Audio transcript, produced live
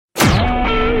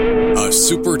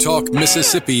SuperTalk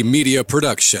Mississippi media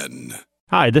production.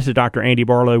 Hi, this is Dr. Andy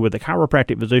Barlow with the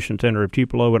Chiropractic Physician Center of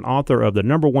Tupelo and author of the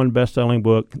 #1 best-selling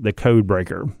book, The Code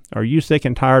Breaker. Are you sick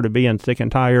and tired of being sick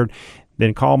and tired?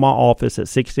 Then call my office at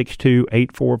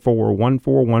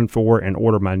 662-844-1414 and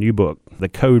order my new book, The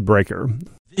Code Breaker.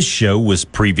 This show was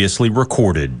previously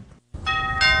recorded.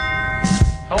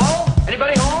 Hello?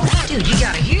 Anybody home? Dude, you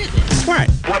gotta hear this.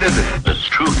 What is it? Its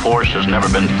true force has never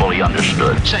been fully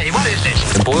understood. Say, what is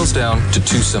this? It boils down to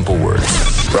two simple words.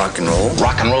 Rock and roll.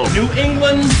 Rock and roll. New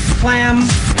England clam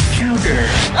chowder.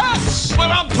 That's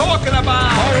what I'm talking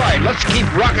about. All right, let's keep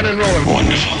rocking and rolling.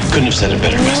 Wonderful. Couldn't have said it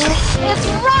better myself. It's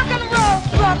rock and roll,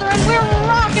 brother, and we're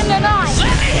rocking tonight.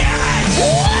 Let me hear it.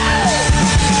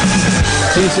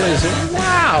 He says,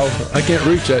 wow. I can't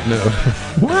reach that note.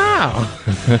 Wow.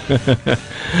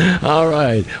 All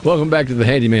right. Welcome back to the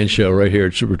Handyman Show right here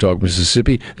at Super Talk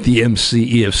Mississippi, the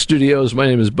MCEF Studios. My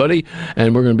name is Buddy,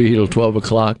 and we're going to be here till 12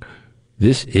 o'clock.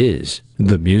 This is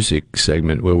the music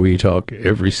segment where we talk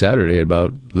every Saturday at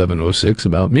about 11:06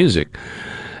 about music.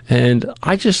 And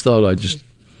I just thought I'd just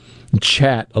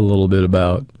chat a little bit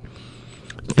about,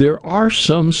 there are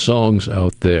some songs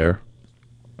out there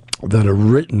that are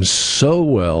written so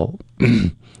well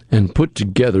and put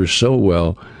together so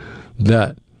well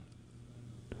that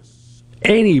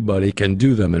anybody can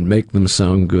do them and make them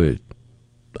sound good.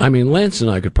 I mean, Lance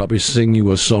and I could probably sing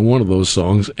you a song, one of those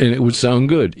songs, and it would sound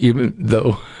good, even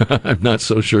though I'm not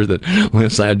so sure that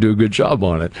Lance and I do a good job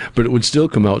on it. But it would still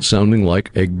come out sounding like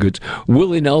a good...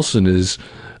 Willie Nelson is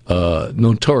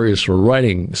notorious for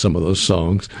writing some of those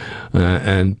songs,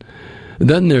 and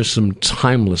then there's some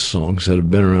timeless songs that have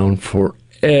been around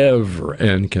forever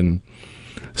and can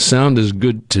sound as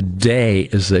good today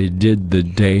as they did the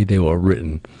day they were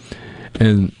written.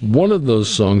 And one of those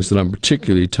songs that I'm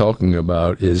particularly talking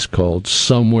about is called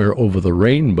Somewhere Over the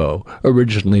Rainbow,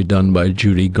 originally done by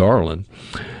Judy Garland.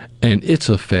 And it's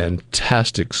a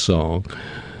fantastic song.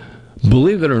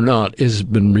 Believe it or not, it's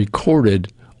been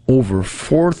recorded over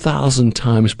 4,000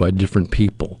 times by different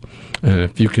people. And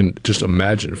if you can just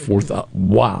imagine 4,000,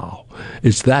 wow,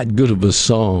 it's that good of a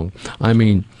song. I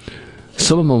mean,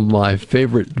 some of my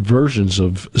favorite versions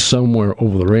of Somewhere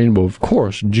Over the Rainbow, of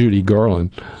course, Judy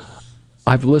Garland.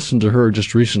 I've listened to her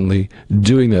just recently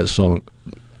doing that song.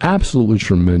 Absolutely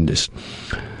tremendous.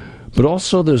 But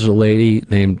also there's a lady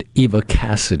named Eva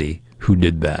Cassidy who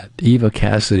did that. Eva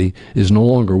Cassidy is no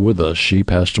longer with us. She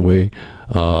passed away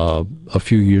a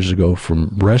few years ago from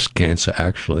breast cancer,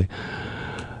 actually.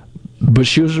 But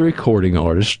she was a recording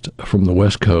artist from the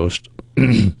West Coast,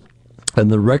 and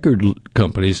the record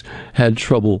companies had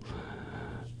trouble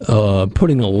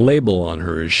putting a label on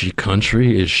her. Is she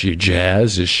country? Is she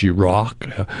jazz? Is she rock?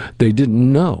 They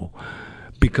didn't know,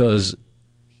 because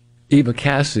Eva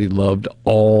Cassidy loved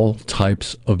all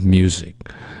types of music.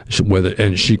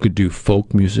 And she could do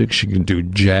folk music, she could do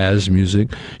jazz music.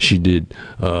 She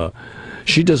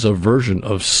does a version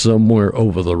of Somewhere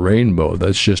Over the Rainbow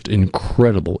that's just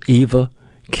incredible. Eva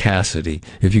Cassidy.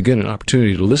 If you get an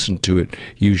opportunity to listen to it,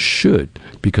 you should,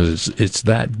 because it's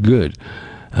that good.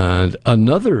 And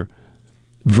another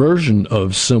version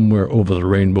of Somewhere Over the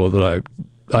Rainbow that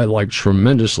I like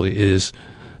tremendously is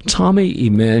Tommy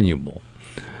Emmanuel.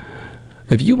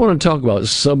 If you want to talk about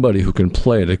somebody who can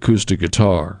play an acoustic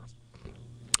guitar,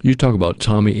 you talk about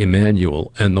Tommy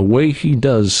Emmanuel, and the way he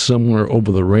does Somewhere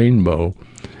Over the Rainbow,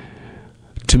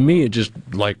 to me, it just,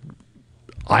 like,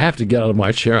 I have to get out of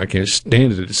my chair. I can't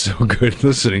stand it. It's so good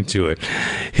listening to it.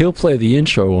 He'll play the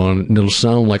intro on it, and it'll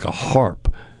sound like a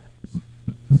harp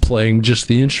playing just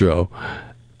the intro.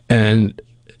 And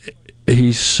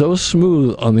he's so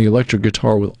smooth on the electric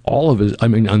guitar with all of his,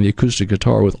 on the acoustic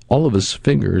guitar with all of his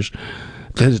fingers,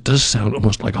 that it does sound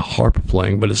almost like a harp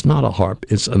playing, but it's not a harp,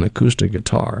 it's an acoustic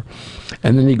guitar.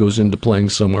 And then he goes into playing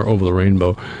Somewhere Over the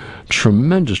Rainbow.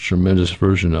 Tremendous, tremendous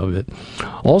version of it.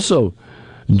 Also,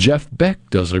 Jeff Beck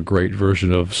does a great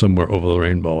version of Somewhere Over the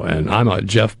Rainbow, and I'm a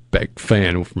Jeff Beck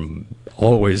fan from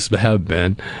always have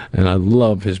been, and I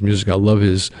love his music. I love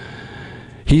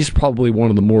he's probably one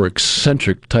of the more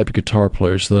eccentric type of guitar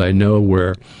players that I know,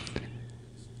 where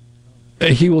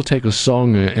he will take a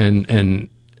song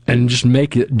and just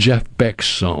make it Jeff Beck's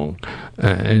song,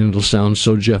 and it'll sound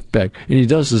so Jeff Beck. And he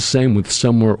does the same with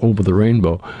Somewhere Over the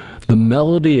Rainbow. The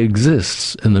melody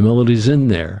exists, and the melody's in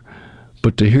there,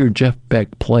 but to hear Jeff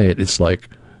Beck play it, it's like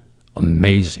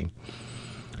amazing.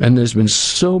 And there's been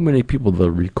so many people that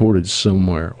have recorded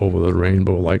Somewhere Over the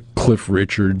Rainbow, like Cliff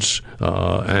Richards,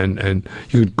 and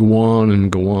you could go on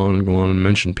and go on and go on and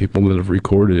mention people that have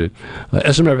recorded it.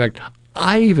 As a matter of fact,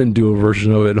 I even do a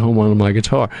version of it at home on my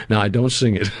guitar. Now, I don't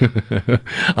sing it.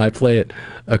 I play it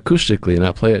acoustically, and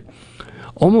I play it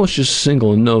almost just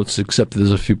single notes, except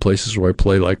there's a few places where I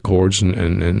play like chords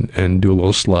and do a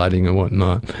little sliding and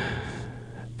whatnot.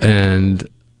 And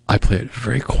I play it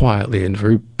very quietly and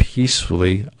very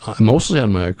peacefully, mostly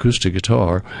on my acoustic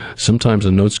guitar. Sometimes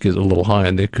the notes get a little high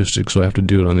on the acoustic, so I have to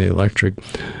do it on the electric.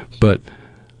 But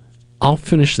I'll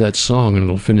finish that song, and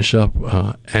it'll finish up,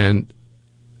 and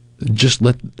just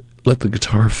let the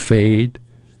guitar fade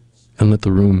and let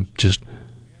the room just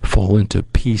fall into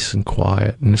peace and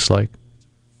quiet. And it's like,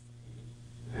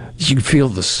 you feel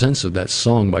the sense of that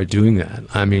song by doing that.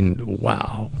 I mean,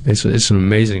 wow. It's an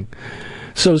amazing.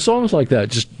 So songs like that,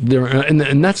 just there,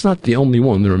 and that's not the only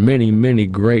one. There are many, many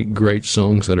great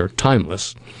songs that are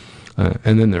timeless.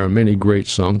 And then there are many great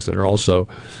songs that are also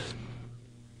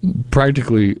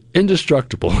practically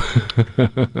indestructible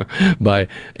by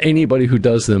anybody who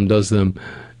does them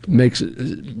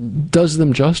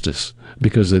justice,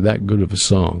 because they're that good of a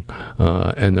song.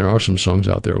 And there are some songs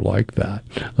out there like that.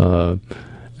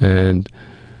 And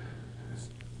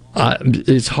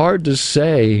it's hard to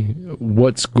say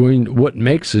what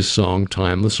makes a song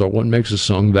timeless, or what makes a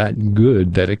song that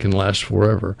good that it can last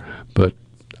forever. But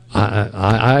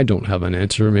I don't have an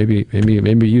answer. Maybe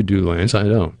you do, Lance. I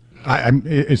don't.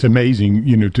 It's amazing,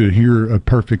 to hear a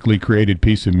perfectly created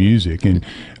piece of music. And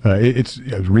I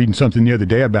was reading something the other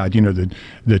day about,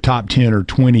 the top 10 or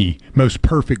 20 most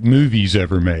perfect movies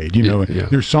ever made.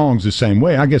 Their songs the same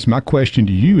way. I guess my question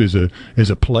to you as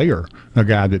a player, a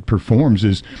guy that performs,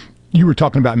 is, you were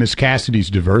talking about Miss Cassidy's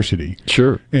diversity.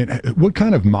 Sure. And what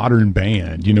kind of modern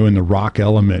band, in the rock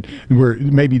element, where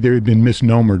maybe there had been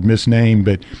misnamed,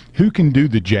 but who can do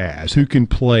the jazz? Who can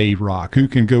play rock? Who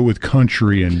can go with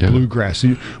country and bluegrass?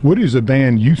 What is a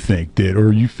band you think that,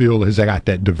 or you feel has got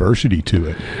that diversity to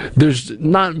it? There's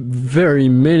not very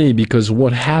many, because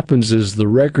what happens is the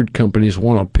record companies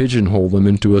want to pigeonhole them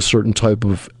into a certain type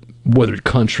of, whether it's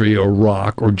country or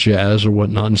rock or jazz or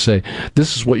whatnot, and say,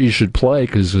 this is what you should play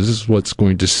because this is what's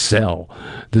going to sell.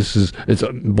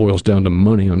 It boils down to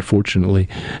money, unfortunately.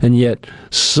 And yet,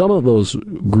 some of those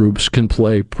groups can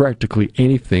play practically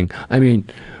anything. I mean,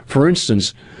 for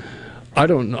instance,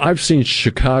 I've seen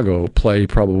Chicago play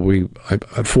probably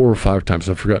 4 or 5 times.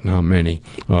 I've forgotten how many,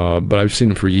 but I've seen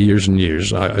them for years and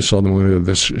years. I saw them with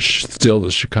the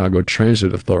Chicago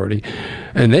Transit Authority,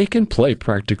 and they can play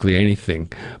practically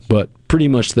anything, but pretty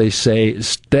much they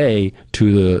stay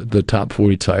to the top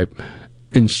 40 type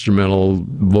instrumental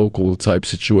vocal type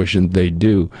situation they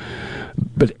do.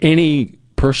 But any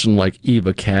person like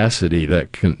Eva Cassidy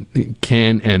that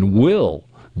can and will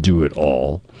do it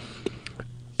all.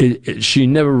 She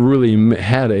never really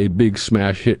had a big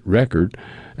smash hit record,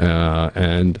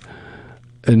 and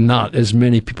not as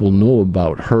many people know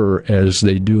about her as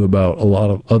they do about a lot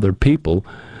of other people.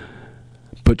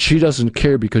 But she doesn't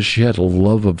care, because she had a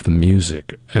love of the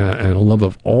music and a love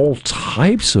of all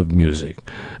types of music,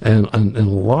 and a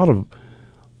lot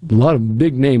of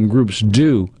big name groups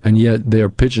do, and yet they are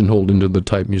pigeonholed into the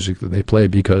type of music that they play,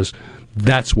 because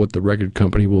that's what the record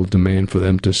company will demand for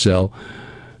them to sell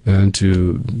and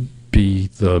to be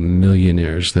the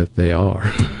millionaires that they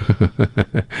are.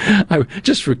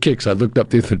 Just for kicks, I looked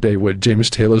up the other day what James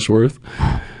Taylor's worth.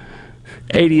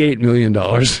 $88 million.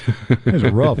 It's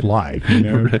a rough life,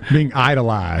 being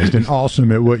idolized and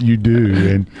awesome at what you do,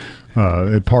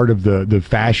 and part of the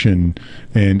fashion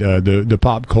and the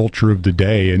pop culture of the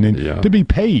day, and then to be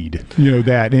paid,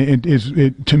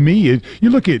 that to me, you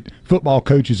look at football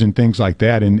coaches and things like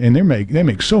that, and they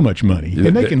make so much money,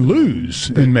 and they can lose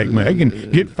and make money. They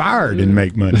can get fired and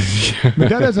make money, but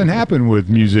that doesn't happen with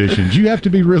musicians. You have to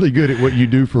be really good at what you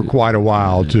do for quite a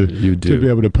while to be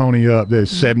able to pony up the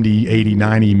 70, 80,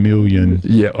 90 million.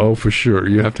 Yeah, oh, for sure.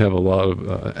 You have to have a lot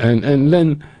of,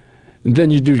 and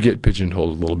then you do get pigeonholed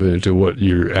a little bit into what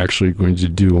you're actually going to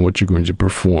do and what you're going to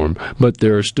perform. But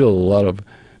there are still a lot of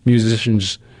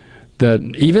musicians that,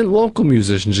 even local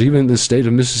musicians, even the state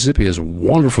of Mississippi has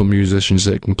wonderful musicians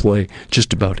that can play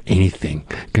just about anything,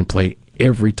 can play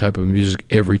every type of music,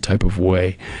 every type of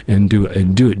way, and do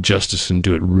it justice and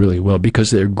do it really well,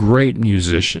 because they're great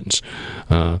musicians.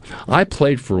 I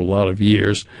played for a lot of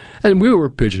years, and we were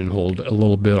pigeonholed a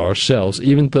little bit ourselves,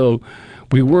 even though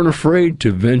we weren't afraid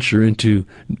to venture into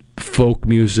folk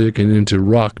music and into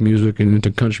rock music and into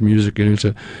country music,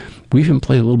 and we even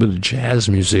played a little bit of jazz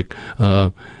music.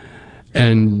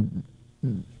 And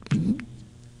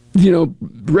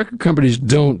record companies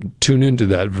don't tune into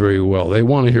that very well. They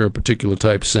want to hear a particular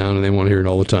type of sound, and they want to hear it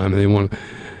all the time. And they want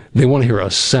to hear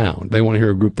a sound. They want to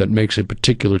hear a group that makes a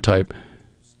particular type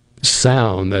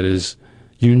sound that is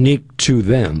unique to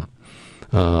them.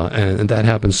 And that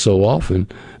happens so often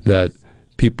that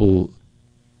people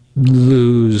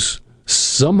lose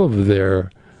some of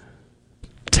their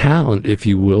talent, if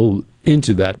you will,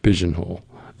 into that pigeonhole.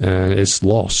 And it's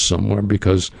lost somewhere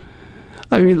because,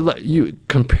 I mean, you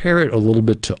compare it a little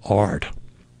bit to art.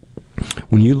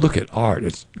 When you look at art,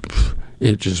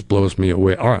 it just blows me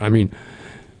away. Art, I mean,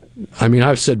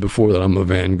 I've said before that I'm a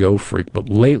Van Gogh freak, but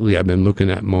lately I've been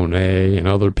looking at Monet and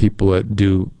other people that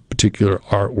do particular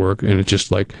artwork, and it's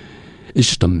just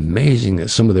amazing that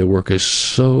some of their work is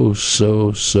so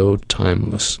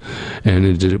timeless. And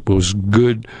it was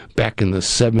good back in the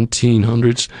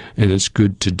 1700s, and it's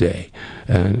good today.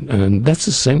 And that's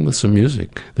the same with some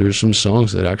music. There are some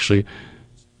songs that actually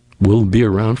will be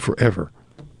around forever.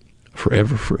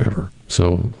 Forever.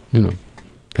 So,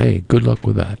 hey, good luck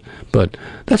with that. But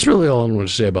that's really all I want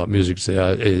to say about music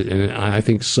today. And I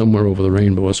think Somewhere Over the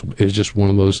Rainbow is just one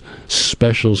of those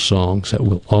special songs that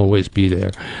will always be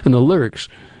there. And the lyrics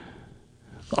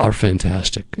are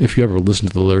fantastic. If you ever listen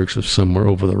to the lyrics of Somewhere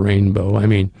Over the Rainbow, I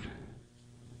mean,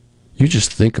 you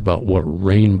just think about what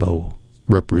rainbow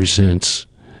represents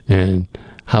and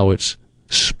how it's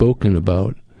spoken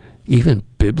about, even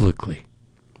biblically.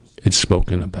 It's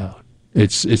spoken about.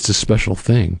 It's a special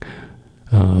thing.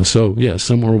 So, yeah,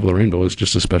 Somewhere Over the Rainbow is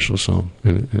just a special song.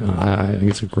 And I think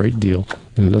it's a great deal,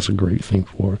 and that's a great thing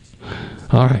for it.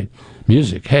 All right,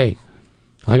 music. Hey,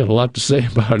 I got a lot to say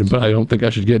about it, but I don't think I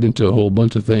should get into a whole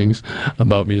bunch of things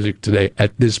about music today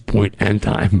at this point and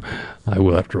time. I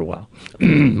will after a while.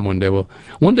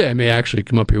 One day I may actually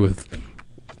come up here with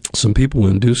some people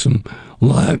and do some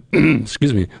live,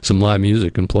 some live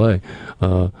music and play.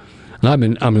 And I've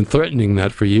been threatening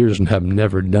that for years and have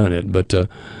never done it. But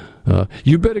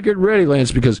you better get ready,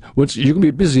 Lance, because you're going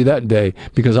to be busy that day,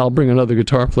 because I'll bring another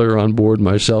guitar player on board,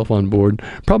 myself on board.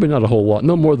 Probably not a whole lot,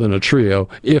 no more than a trio,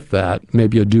 if that,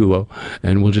 maybe a duo.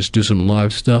 And we'll just do some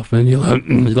live stuff, and you'll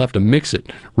have to mix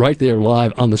it right there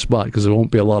live on the spot, because there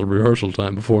won't be a lot of rehearsal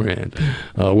time beforehand.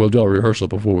 We'll do a rehearsal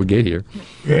before we get here.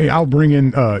 Hey, I'll bring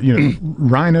in,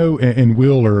 Rhino and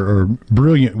Will are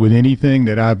brilliant with anything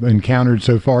that I've encountered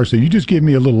so far, so you just give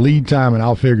me a little lead time and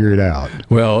I'll figure it out.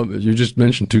 Well, you just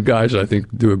mentioned two guys I think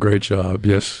do a great job.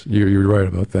 Yes, you're right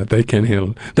about that. They can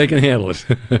handle it. They can handle it.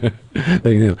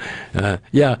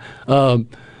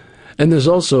 And there's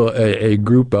also a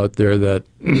group out there that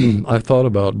I thought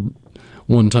about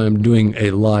one time doing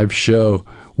a live show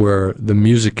where the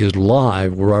music is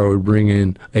live, where I would bring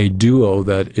in a duo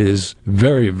that is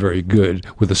very, very good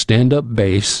with a stand-up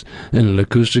bass and an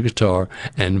acoustic guitar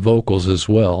and vocals as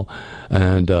well,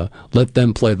 and let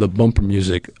them play the bumper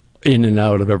music in and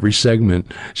out of every segment,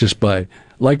 just by,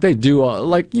 like they do,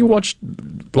 like you watch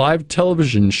live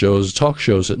television shows, talk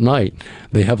shows at night.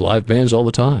 They have live bands all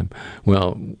the time.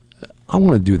 Well, I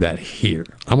want to do that here.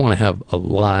 I want to have a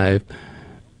live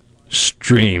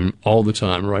stream all the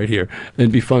time right here.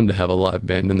 It'd be fun to have a live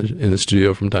band in the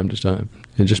studio from time to time.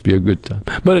 It'd just be a good time.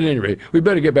 But at any rate, we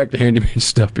better get back to handyman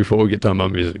stuff before we get talking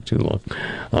about music too long.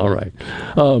 All right.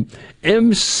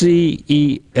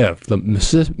 MCEF, the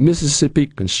Mississippi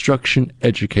Construction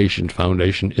Education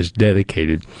Foundation, is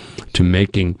dedicated to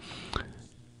making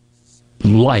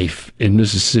life in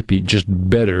Mississippi just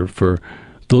better for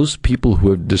those people who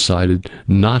have decided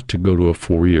not to go to a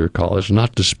 4-year college,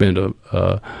 not to spend they're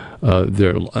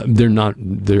either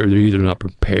not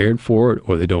prepared for it,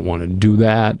 or they don't want to do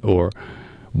that, or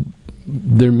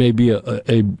there may be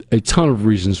a ton of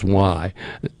reasons why.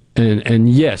 And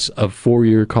yes, a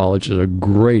 4-year college is a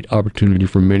great opportunity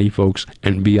for many folks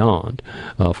and beyond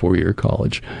 4-year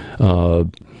college.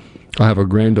 I have a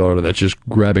granddaughter that's just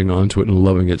grabbing onto it and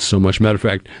loving it so much. Matter of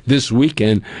fact, this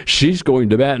weekend, she's going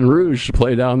to Baton Rouge to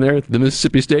play down there at the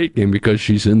Mississippi State game because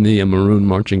she's in the Maroon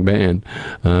Marching Band.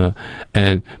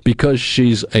 And because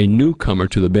she's a newcomer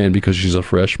to the band, because she's a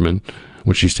freshman,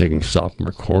 when she's taking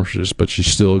sophomore courses, but she's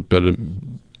still going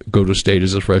to go to state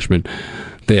as a freshman,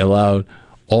 they allowed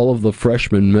all of the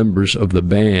freshman members of the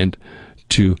band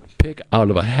to pick out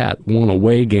of a hat one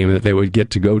away game that they would get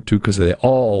to go to, because they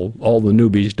all the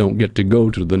newbies don't get to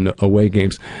go to the away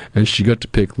games, and she got to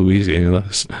pick Louisiana,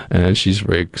 and she's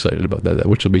very excited about that,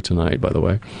 which will be tonight, by the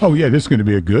way. Oh yeah, this is going to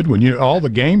be a good one. All the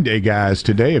game day guys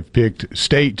today have picked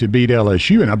State to beat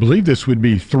LSU, and I believe this would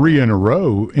be 3 in a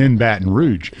row in Baton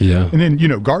Rouge. Yeah. And then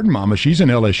Garden Mama, she's an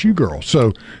LSU girl,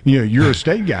 so you're a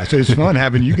State guy, so it's fun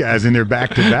having you guys in there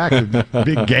back to back with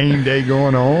big game day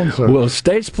going on. So well,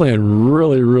 State's playing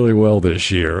really, really well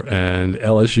this year, and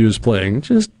LSU is playing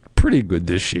just pretty good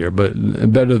this year, but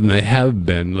better than they have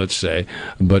been, let's say.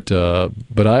 But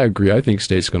I agree. I think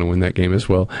State's going to win that game as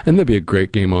well, and there'll be a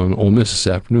great game on Ole Miss this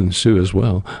afternoon, too, as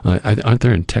well. Aren't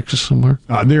they in Texas somewhere?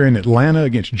 They're in Atlanta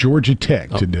against Georgia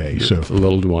Tech today. So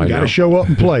little do I know. Got to show up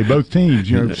and play. Both teams.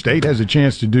 State has a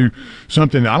chance to do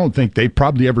something I don't think they've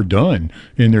probably ever done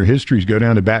in their histories. Go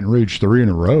down to Baton Rouge 3 in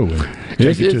a row and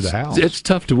take it to the house. It's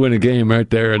tough to win a game right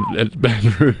there at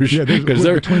Baton Rouge. Yeah, because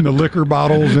they're between the liquor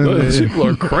bottles and those people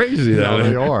are crazy.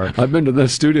 They are. I've been to the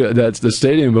studio. That's the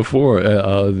stadium before.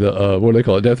 What do they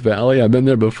call it? Death Valley. I've been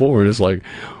there before, and it's like,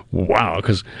 wow.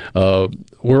 Because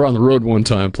we're on the road one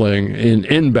time playing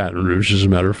in Baton Rouge, as a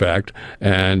matter of fact,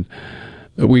 and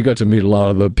we got to meet a lot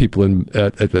of the people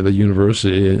at the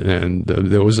university, and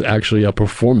there was actually a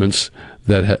performance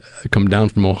that had come down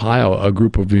from Ohio, a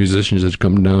group of musicians had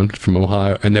come down from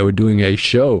Ohio, and they were doing a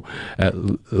show at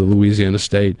Louisiana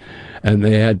State, and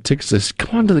they had tickets to say,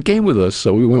 come on to the game with us.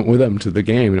 So we went with them to the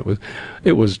game, and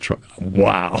it was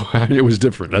wow. It was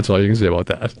different. That's all you can say about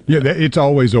that. Yeah, it's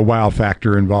always a wow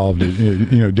factor involved.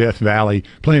 Death Valley,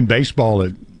 playing baseball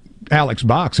at Alex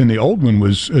Box, and the old one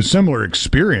was a similar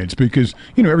experience because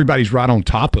everybody's right on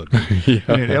top of it. Yeah.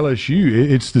 And at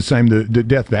LSU, it's the same. The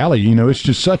Death Valley, it's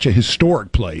just such a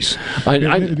historic place.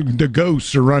 The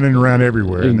ghosts are running around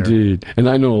everywhere. Indeed, and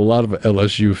I know a lot of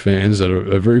LSU fans that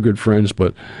are very good friends,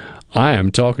 but I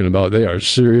am talking about they are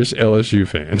serious LSU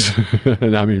fans.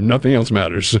 And I mean, nothing else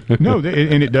matters. No,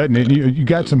 and it doesn't. And you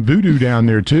got some voodoo down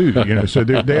there too. So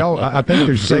they all. I think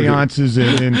there's seances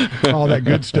and all that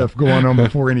good stuff going on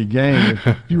before any game.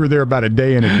 If you were there about a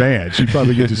day in advance, you'd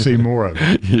probably get to see more of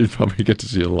it. You'd probably get to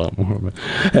see a lot more of it.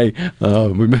 Hey,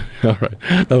 all right.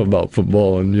 Enough about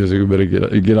football and music. We better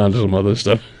get on to some other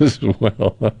stuff as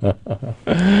well.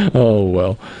 Oh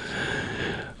well.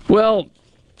 Well.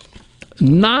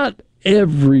 Not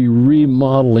every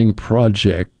remodeling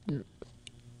project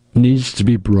needs to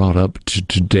be brought up to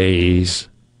today's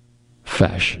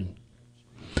fashion.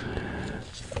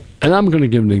 And I'm going to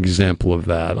give an example of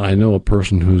that. I know a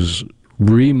person who's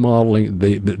remodeling.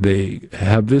 They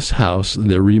have this house,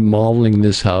 they're remodeling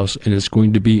this house, and it's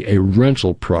going to be a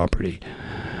rental property.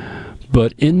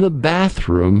 But in the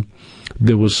bathroom,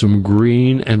 there was some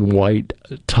green and white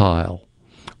tile.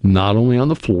 Not only on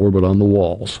the floor, but on the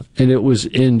walls. And it was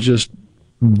in just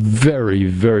very,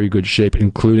 very good shape,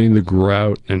 including the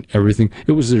grout and everything.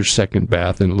 It was their second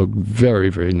bath, and it looked very,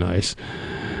 very nice.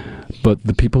 But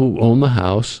the people who own the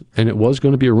house, and it was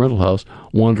going to be a rental house,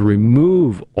 wanted to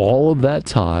remove all of that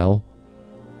tile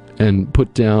and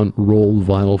put down rolled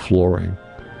vinyl flooring.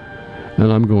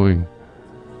 And I'm going,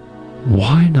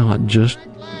 why not just...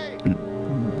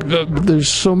 There's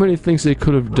so many things they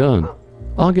could have done.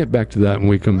 I'll get back to that when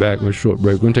we come back with a short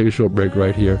break. We're going to take a short break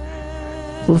right here.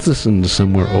 Let's listen to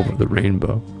Somewhere Over the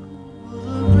Rainbow.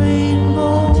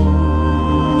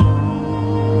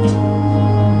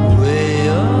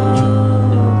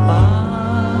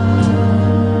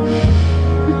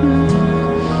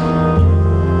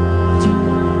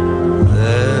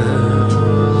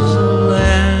 There's a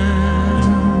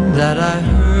land that I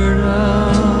heard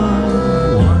of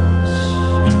once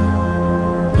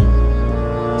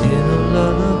in a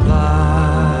lullaby.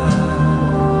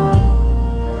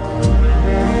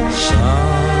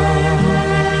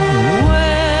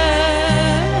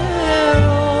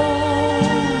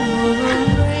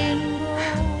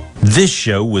 This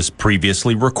show was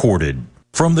previously recorded.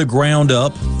 From the ground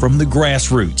up, from the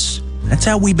grassroots. That's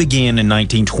how we began in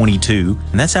 1922,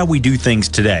 and that's how we do things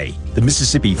today. The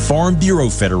Mississippi Farm Bureau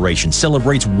Federation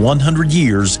celebrates 100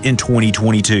 years in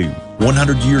 2022.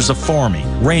 100 years of farming,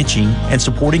 ranching, and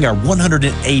supporting our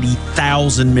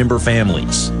 180,000 member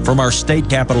families. From our state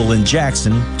capital in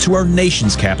Jackson to our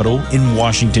nation's capital in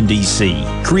Washington, D.C.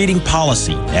 Creating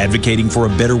policy, advocating for a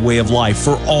better way of life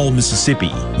for all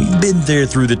Mississippi. We've been there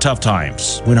through the tough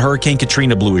times when Hurricane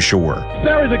Katrina blew ashore.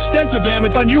 There is extensive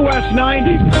damage on US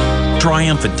 90.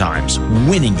 Triumphant times,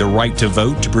 winning the right to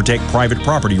vote to protect private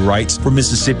property rights for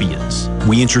Mississippians.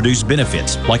 We introduced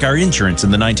benefits like our insurance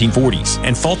in the 1940s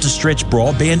and fought to stretch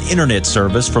broadband internet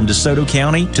service from DeSoto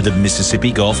County to the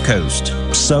Mississippi Gulf Coast.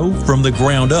 So, from the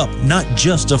ground up, not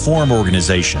just a farm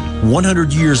organization,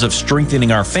 100 years of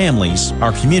strengthening our families,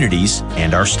 our communities,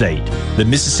 and our state. The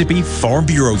Mississippi Farm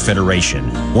Bureau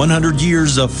Federation. 100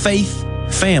 years of faith,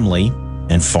 family,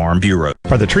 and Farm Bureau.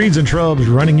 Are the trees and shrubs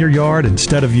running your yard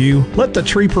instead of you? Let the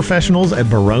tree professionals at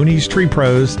Baroni's Tree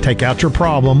Pros take out your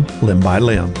problem limb by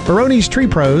limb. Baroni's Tree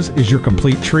Pros is your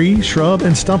complete tree, shrub,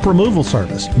 and stump removal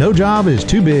service. No job is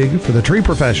too big for the tree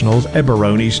professionals at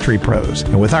Baroni's Tree Pros.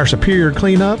 And with our superior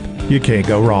cleanup, you can't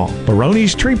go wrong.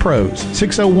 Baroni's Tree Pros,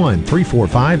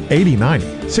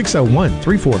 601-345-8090.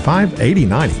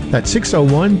 601-345-8090. That's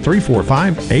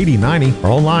 601-345-8090 or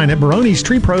online at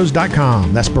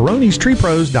baronestreepros.com. That's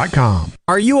baronestreepros.com.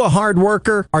 Are you a hard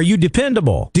worker? Are you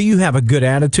dependable? Do you have a good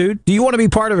attitude? Do you want to be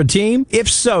part of a team? If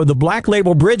so, the Black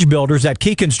Label Bridge Builders at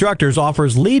Key Constructors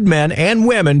offers lead men and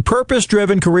women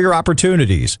purpose-driven career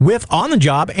opportunities with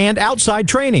on-the-job and outside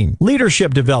training,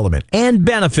 leadership development, and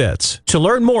benefits. To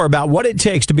learn more about what it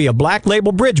takes to be a Black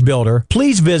Label Bridge Builder,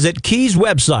 please visit Key's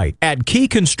website at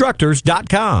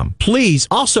keyconstructors.com. Please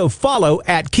also follow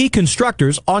at Key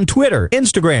Constructors on Twitter,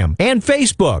 Instagram, and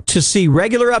Facebook to see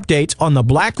regular updates on the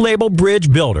Black Label Bridge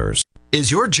Builders.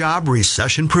 Is your job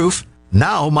recession-proof?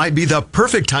 Now might be the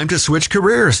perfect time to switch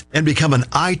careers and become an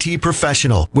IT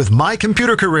professional with My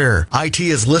Computer Career. IT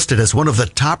is listed as one of the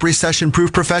top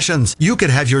recession-proof professions. You could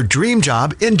have your dream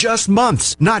job in just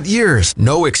months, not years.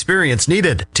 No experience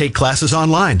needed. Take classes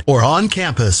online or on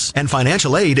campus. And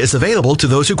financial aid is available to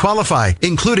those who qualify,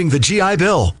 including the GI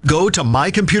Bill. Go to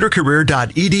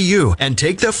mycomputercareer.edu and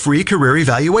take the free career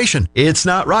evaluation. It's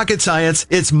not rocket science.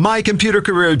 It's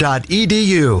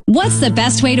mycomputercareer.edu. What's the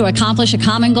best way to accomplish a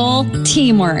common goal?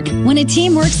 Teamwork. When a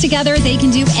team works together, they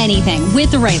can do anything with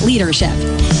the right leadership.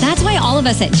 That's why all of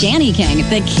us at Janny King,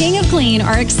 the King of Clean,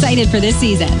 are excited for this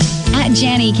season. At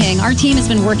Janny King, our team has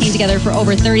been working together for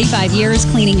over 35 years,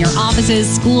 cleaning your offices,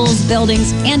 schools,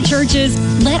 buildings, and churches.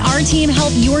 Let our team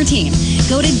help your team.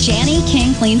 Go to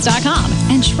JannyKingCleans.com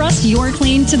and trust your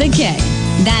clean to the king.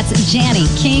 That's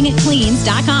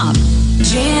JannyKingCleans.com.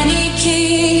 Janny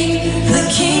King, the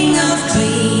King of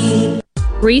Clean.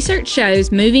 Research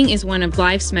shows moving is one of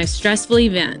life's most stressful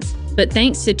events, but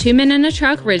thanks to Two Men in a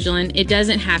Truck Ridgeland, it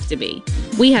doesn't have to be.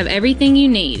 We have everything you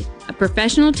need: a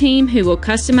professional team who will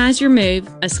customize your move,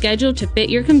 a schedule to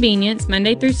fit your convenience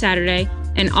Monday through Saturday,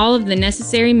 and all of the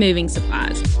necessary moving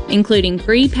supplies, including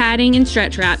free padding and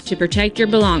stretch wrap to protect your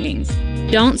belongings.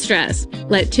 Don't stress.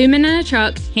 Let Two Men in a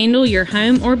Truck handle your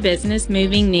home or business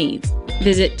moving needs.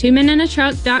 Visit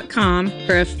twomeninatruck.com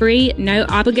for a free,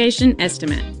 no-obligation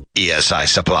estimate.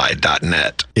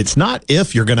 ESISupply.net. It's not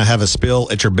if you're going to have a spill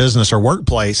at your business or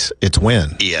workplace, it's when.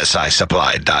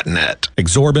 ESISupply.net.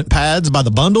 Exorbitant pads by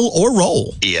the bundle or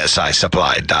roll.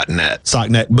 ESISupply.net.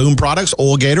 Socknet boom products,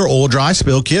 oil gator, oil dry,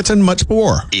 spill kits, and much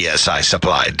more.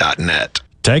 ESISupply.net.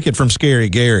 Take it from Scary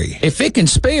Gary. If it can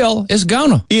spill, it's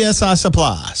gonna. ESI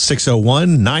Supply,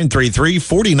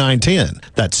 601-933-4910.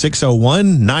 That's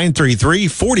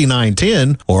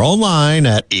 601-933-4910 or online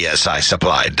at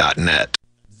ESISupply.net.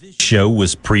 This show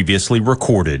was previously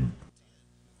recorded.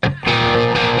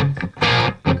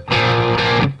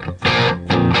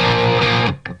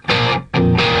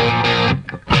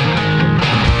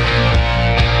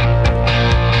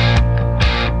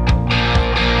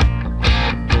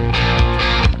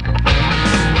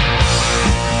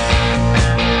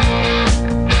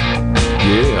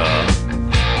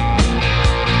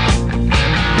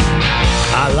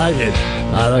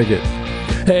 I like it.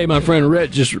 Hey, my friend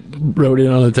Rhett just wrote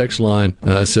in on the text line.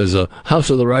 Says, House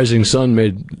of the Rising Sun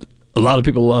made a lot of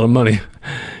people a lot of money.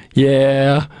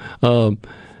 Yeah.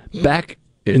 Back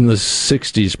in the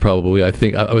 60s, probably, I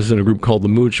think, I was in a group called The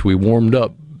Mooch. We warmed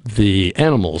up the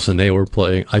Animals, and they were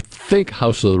playing, I think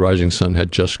House of the Rising Sun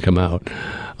had just come out.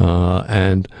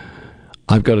 And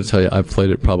I've got to tell you, I've played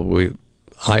it probably...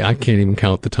 I can't even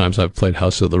count the times I've played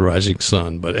House of the Rising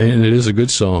Sun, and it is a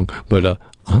good song, but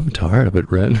I'm tired of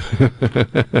it, Red.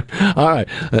 All right,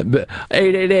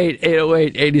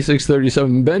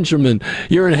 888-808-8637. Benjamin,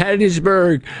 you're in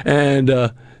Hattiesburg, and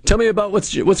tell me about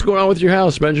what's going on with your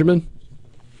house, Benjamin.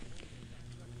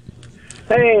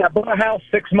 Hey, I bought a house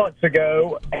 6 months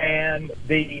ago, and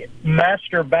the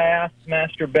master bath,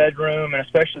 master bedroom, and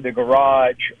especially the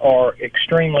garage are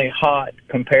extremely hot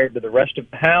compared to the rest of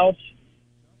the house.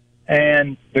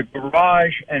 And the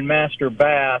garage and master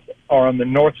bath are on the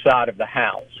north side of the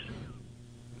house.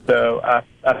 So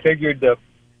I figured the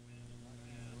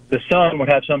sun would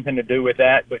have something to do with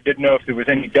that, but didn't know if there was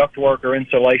any ductwork or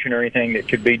insulation or anything that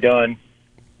could be done.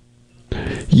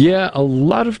 Yeah, a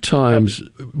lot of times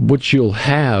what you'll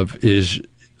have is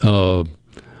a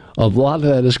lot of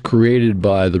that is created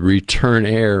by the return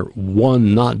air,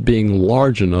 one, not being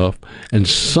large enough, and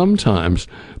sometimes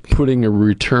putting a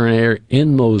return air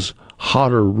in those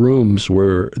hotter rooms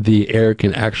where the air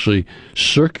can actually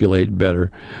circulate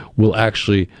better will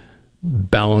actually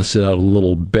balance it out a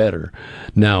little better.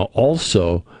 Now,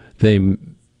 also, when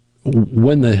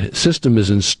the system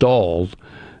is installed,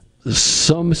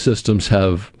 some systems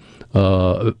have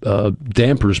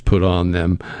dampers put on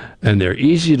them, and they're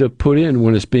easy to put in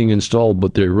when it's being installed,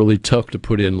 but they're really tough to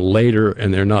put in later,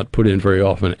 and they're not put in very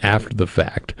often after the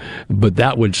fact. But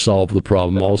that would solve the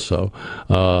problem also,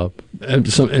 and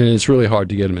it's really hard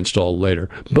to get them installed later.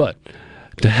 But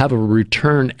to have a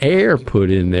return air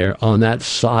put in there on that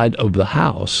side of the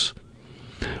house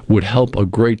would help a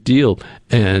great deal,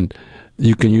 and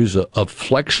you can use a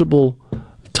flexible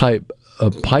type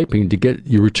of piping to get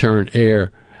your return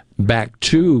air back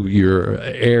to your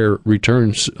air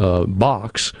returns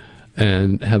box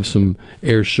and have some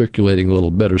air circulating a little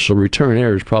better. So return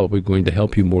air is probably going to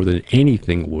help you more than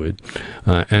anything would.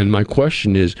 And my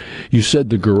question is, you said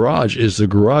the garage, is the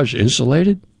garage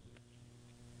insulated?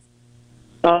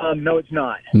 No, it's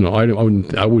not. No,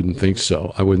 I wouldn't think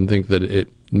so. I wouldn't think that it.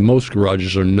 Most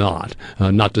garages are not.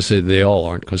 Not to say they all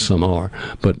aren't, because some are,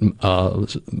 but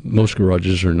most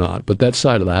garages are not. But that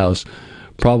side of the house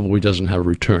probably doesn't have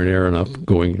return air enough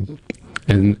going,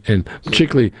 and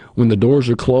particularly when the doors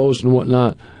are closed and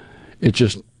whatnot, it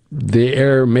just, the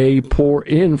air may pour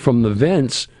in from the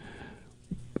vents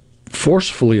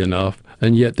forcefully enough,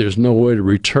 and yet there's no way to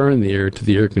return the air to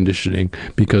the air conditioning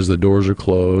because the doors are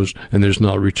closed and there's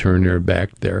not return air back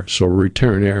there. So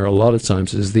return air a lot of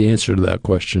times is the answer to that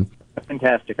question.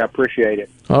 Fantastic. I appreciate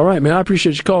it. All right, man. I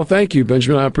appreciate your call. Thank you,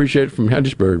 Benjamin. I appreciate it from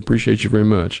Hattiesburg. Appreciate you very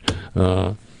much.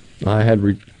 I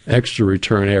had extra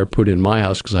return air put in my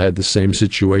house because I had the same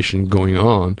situation going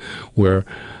on where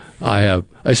I have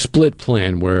a split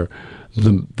plan where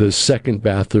the second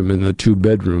bathroom and the 2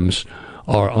 bedrooms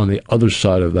are on the other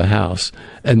side of the house,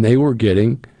 and they were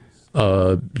getting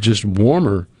just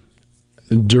warmer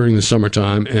during the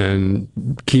summertime and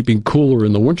keeping cooler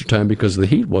in the wintertime because the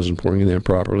heat wasn't pouring in there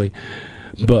properly.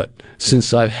 But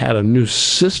since I've had a new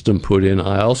system put in,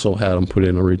 I also had them put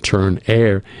in a return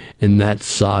air in that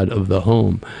side of the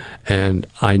home, and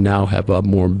I now have a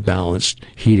more balanced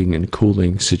heating and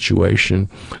cooling situation.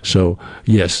 So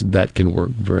yes, that can work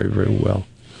very, very well.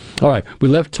 All right, we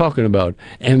left talking about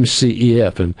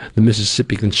MCEF and the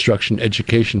Mississippi Construction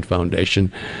Education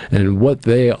Foundation, and what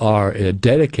they are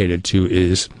dedicated to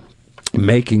is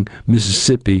making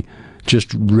Mississippi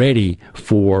just ready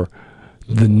for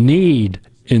the need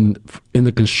in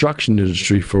the construction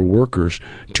industry for workers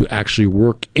to actually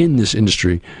work in this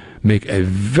industry, make a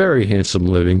very handsome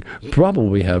living,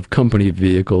 probably have company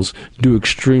vehicles, do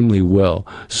extremely well.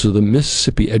 So the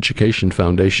Mississippi Education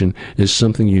Foundation is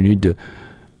something you need to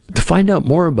find out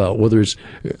more about. Whether it's,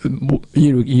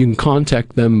 you can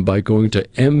contact them by going to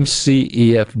mcef.net,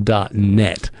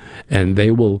 and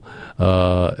they will,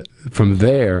 from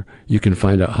there, you can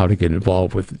find out how to get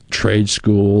involved with trade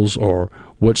schools or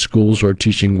what schools are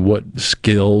teaching what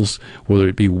skills, whether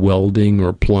it be welding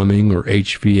or plumbing or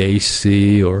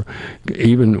HVAC or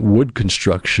even wood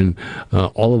construction.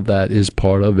 All of that is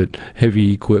part of it.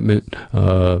 Heavy equipment.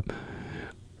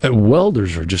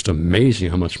 Welders are just amazing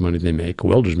how much money they make.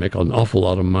 Welders make an awful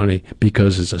lot of money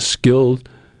because it's a skilled,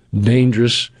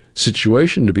 dangerous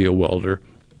situation to be a welder.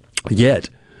 Yet,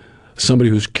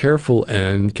 somebody who's careful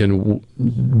and can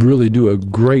really do a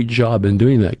great job in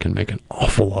doing that can make an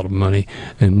awful lot of money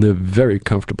and live very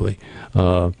comfortably.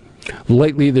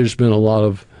 Lately, there's been a lot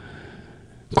of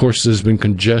course, there's been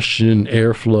congestion,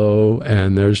 airflow,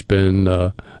 and there's been,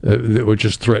 they were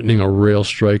just threatening a rail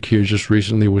strike here just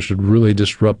recently, which would really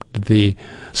disrupt the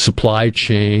supply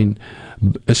chain.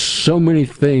 So many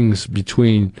things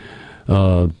between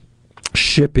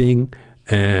shipping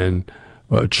and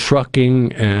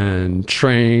trucking and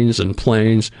trains and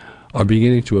planes are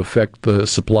beginning to affect the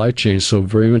supply chain so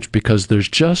very much because there's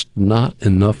just not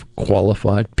enough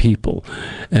qualified people.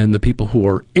 And the people who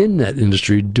are in that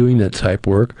industry doing that type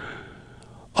work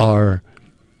are,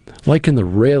 like in the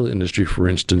rail industry, for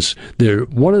instance,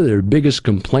 one of their biggest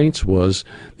complaints was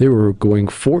they were going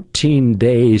 14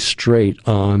 days straight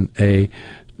on a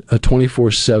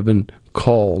 24/7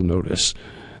 call notice.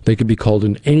 They could be called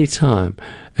in any time,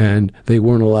 and they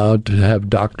weren't allowed to have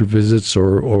doctor visits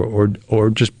or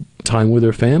just time with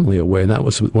their family away. And that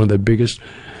was one of the biggest.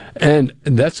 And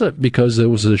that's because there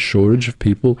was a shortage of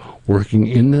people working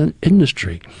in the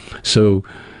industry. So,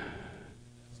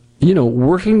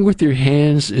 working with your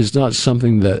hands is not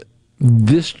something that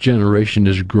this generation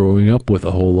is growing up with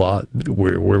a whole lot.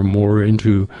 We're more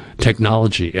into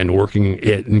technology and working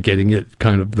it and getting it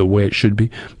kind of the way it should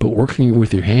be. But working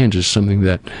with your hands is something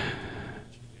that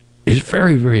is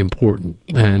very, very important.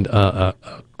 And a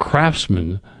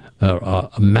craftsman,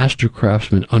 a master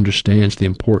craftsman, understands the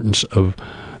importance of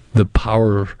the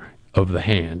power of the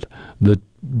hand, the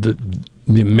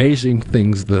the amazing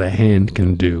things that a hand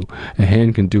can do. A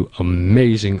hand can do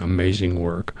amazing, amazing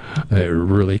work. It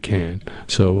really can.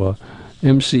 So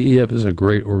MCEF is a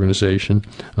great organization.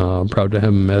 I'm proud to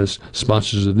have them as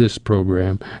sponsors of this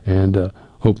program, and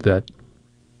hope that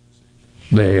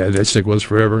they stick with us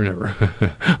forever and ever.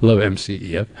 Love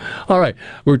MCEF. All right,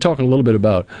 we're talking a little bit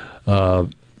about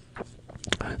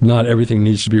not everything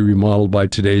needs to be remodeled by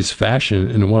today's fashion,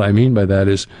 and what I mean by that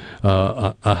is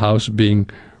a house being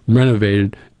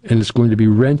renovated and it's going to be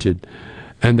rented,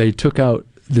 and they took out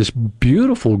this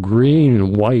beautiful green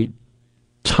and white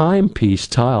timepiece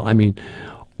tile. I mean,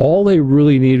 all they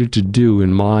really needed to do,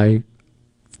 in my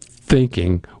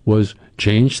thinking, was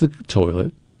change the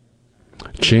toilet,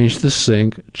 change the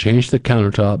sink, change the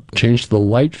countertop, change the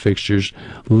light fixtures,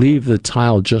 leave the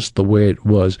tile just the way it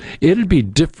was. It'd be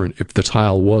different if the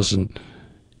tile wasn't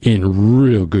in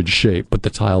real good shape, but the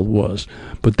tile was.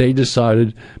 But they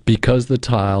decided, because the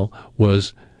tile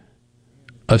was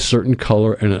a certain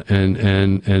color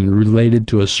and related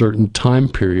to a certain time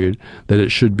period, that it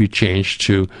should be changed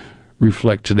to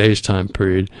reflect today's time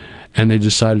period, and they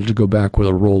decided to go back with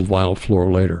a rolled vinyl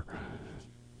floor later.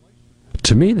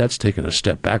 To me, that's taken a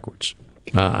step backwards.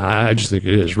 I just think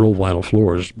it is. Rolled vinyl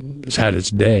floors has had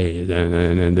its day,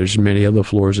 and there's many other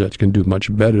floors that can do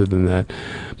much better than that.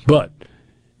 But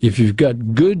if you've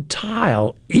got good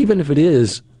tile, even if it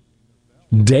is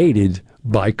dated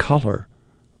by color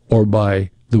or by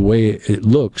the way it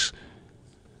looks,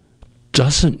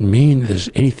 doesn't mean there's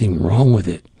anything wrong with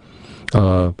it.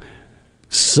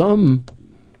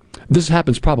 This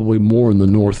happens probably more in the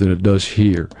north than it does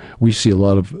here. We see a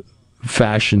lot of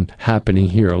fashion happening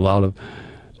here. A lot of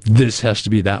this has to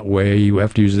be that way. You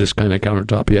have to use this kind of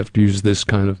countertop. You have to use this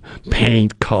kind of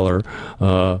paint color.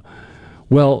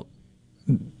 Well,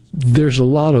 there's a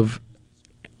lot of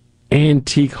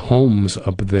antique homes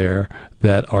up there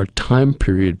that are time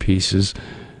period pieces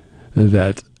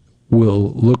that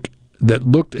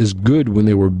looked as good when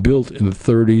they were built in the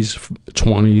 30s,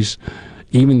 20s,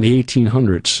 even the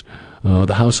 1800s.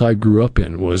 The house I grew up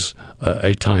in was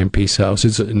a timepiece house.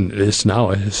 It's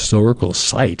now a historical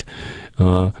site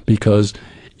because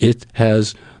it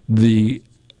has the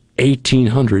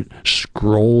 1800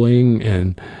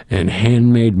 scrolling and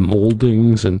handmade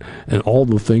moldings and all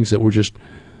the things that were just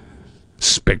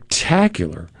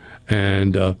spectacular.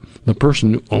 And the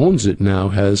person who owns it now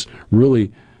has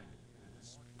really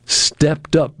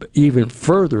stepped up even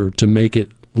further to make it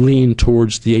lean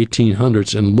towards the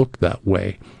 1800s and look that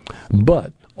way.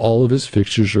 But all of his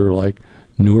fixtures are like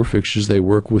newer fixtures. They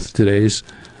work with today's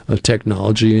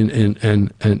technology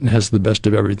and has the best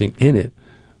of everything in it.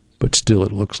 But still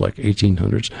it looks like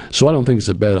 1800s. So I don't think it's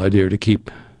a bad idea to keep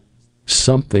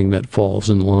something that falls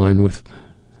in line with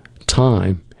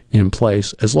time in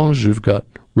place. As long as you've got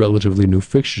relatively new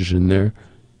fixtures in there,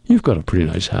 you've got a pretty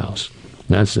nice house.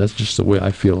 That's just the way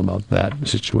I feel about that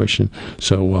situation.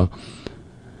 So,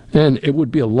 and it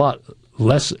would be a lot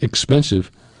less expensive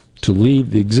to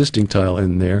leave the existing tile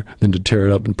in there than to tear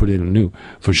it up and put in a new,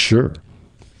 for sure.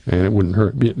 And it wouldn't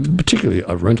hurt, particularly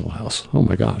a rental house. Oh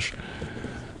my gosh.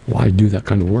 Why do that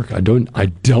kind of work? I don't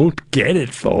get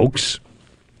it, folks.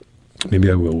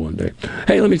 Maybe I will one day.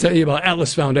 Hey, let me tell you about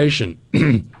Atlas Foundation.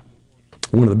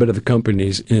 One of the better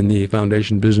companies in the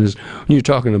foundation business. When you're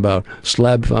talking about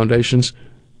slab foundations,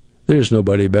 there's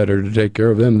nobody better to take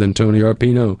care of them than Tony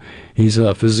Arpino. He's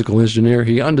a physical engineer.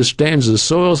 He understands the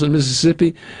soils in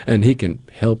Mississippi, and he can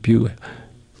help you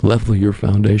level your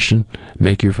foundation,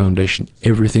 make your foundation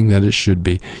everything that it should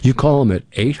be. You call him at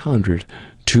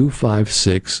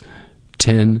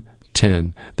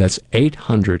 800-256-1010. That's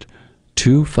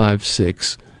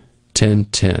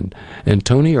 800-256-1010. And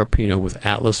Tony Arpino with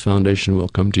Atlas Foundation will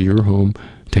come to your home,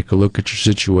 take a look at your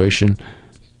situation,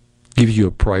 give you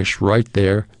a price right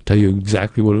there, tell you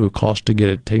exactly what it would cost to get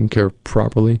it taken care of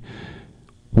properly.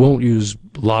 Won't use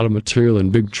a lot of material in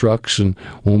big trucks and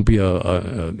won't be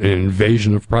an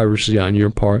invasion of privacy on your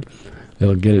part.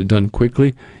 They'll get it done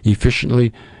quickly,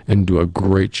 efficiently, and do a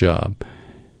great job.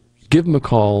 Give him a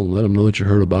call and let him know that you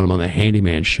heard about him on the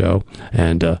Handyman Show,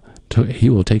 and he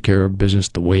will take care of business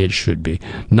the way it should be.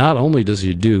 Not only does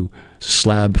he do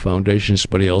slab foundations,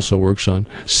 but he also works on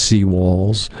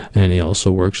seawalls, and he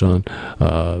also works on,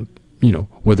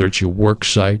 whether it's your work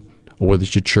site or whether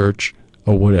it's your church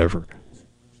or whatever.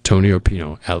 Tony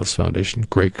Arpino, Atlas Foundation,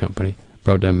 great company.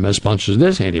 Proud to have them as sponsors of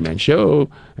this Handyman Show,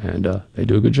 and they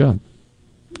do a good job.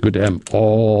 Good to have them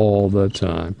all the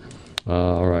time.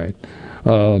 All right.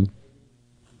 All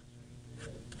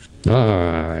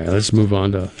right, let's move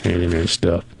on to handyman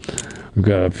stuff. We've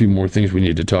got a few more things we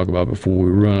need to talk about before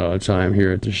we run out of time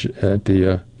here at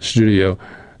the studio.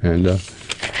 And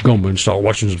go and start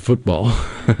watching some football.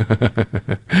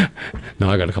 No,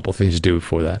 I got a couple of things to do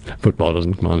before that. Football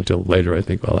doesn't come on until later, I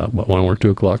think, about 1 or 2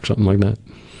 o'clock, something like that.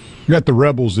 You got the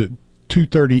Rebels at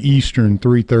 2:30 Eastern,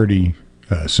 3:30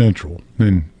 Central.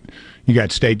 Then you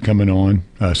got State coming on.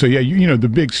 So, yeah, you know, the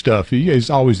big stuff is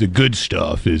always the good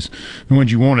stuff is the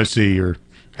ones you want to see are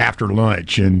after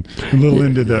lunch and a little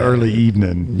into the early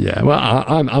evening. Yeah, well,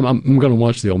 I'm going to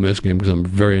watch the Ole Miss game because I'm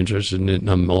very interested in it. And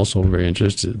I'm also very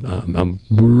interested. I'm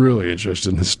really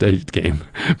interested in the State game,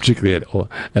 particularly at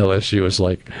LSU. It's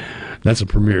like that's a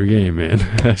premier game, man.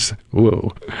 That's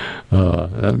whoa,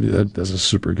 that's a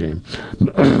super game.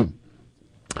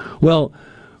 Well,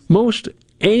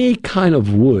 any kind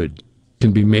of wood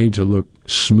can be made to look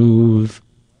smooth,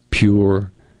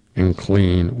 pure, and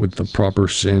clean with the proper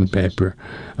sandpaper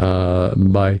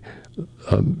by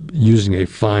using a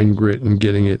fine grit and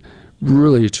getting it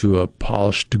really to a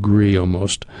polished degree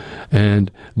almost. And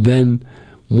then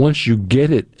once you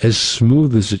get it as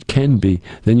smooth as it can be,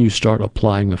 then you start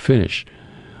applying a finish.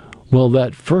 Well,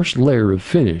 that first layer of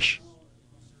finish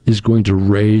is going to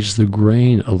raise the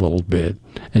grain a little bit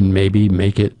and maybe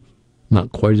make it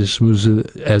not quite as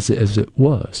smooth as it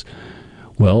was.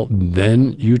 Well,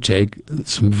 then you take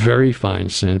some very fine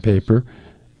sandpaper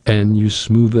and you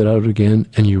smooth it out again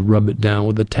and you rub it down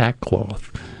with a tack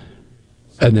cloth.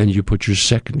 And then you put your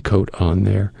second coat on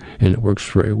there and it works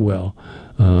very well.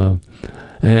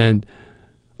 And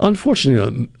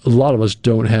unfortunately, a lot of us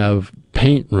don't have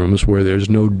paint rooms where there's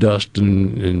no dust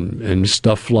and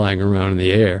stuff flying around in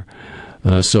the air.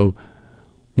 So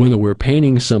when we're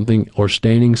painting something or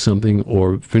staining something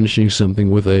or finishing something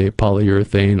with a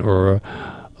polyurethane or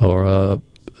a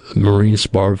marine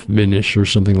spar finish or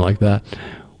something like that,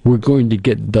 we're going to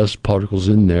get dust particles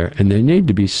in there, and they need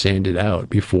to be sanded out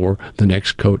before the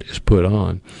next coat is put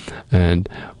on. And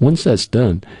once that's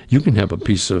done, you can have a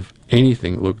piece of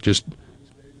anything look just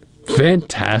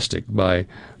fantastic by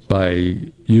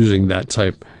using that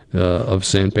type of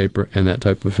sandpaper and that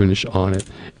type of finish on it.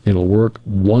 It'll work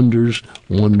wonders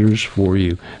for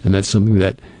you, and that's something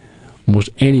that almost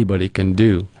anybody can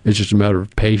do. It's just a matter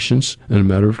of patience and a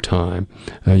matter of time.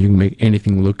 You can make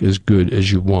anything look as good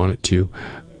as you want it to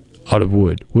out of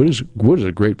wood. Wood is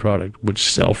a great product. Wood's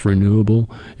self-renewable.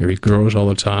 It regrows all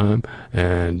the time,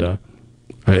 and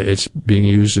it's being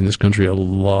used in this country a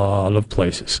lot of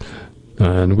places.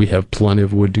 And we have plenty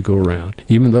of wood to go around,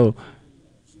 even though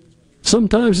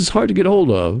sometimes it's hard to get hold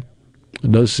of.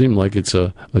 It does seem like it's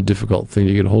a difficult thing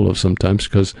to get hold of sometimes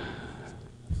because,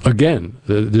 again,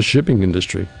 the shipping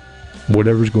industry,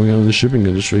 whatever's going on in the shipping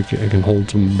industry can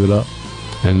hold some of it up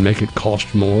and make it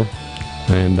cost more.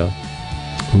 And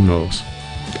who knows?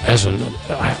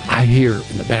 I hear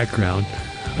in the background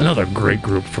another great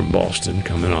group from Boston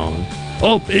coming on.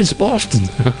 Oh, it's Boston.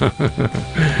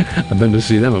 I've been to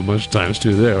see them a bunch of times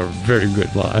too. They are very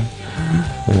good live.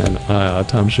 And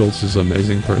Tom Schultz is an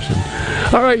amazing person.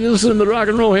 All right, you listen to the Rock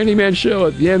and Roll Handyman Show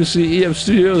at the MCEF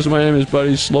Studios. My name is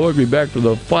Buddy Slowick. We'll be back for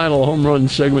the final home run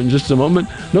segment in just a moment.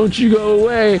 Don't you go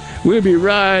away. We'll be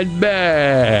right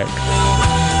back.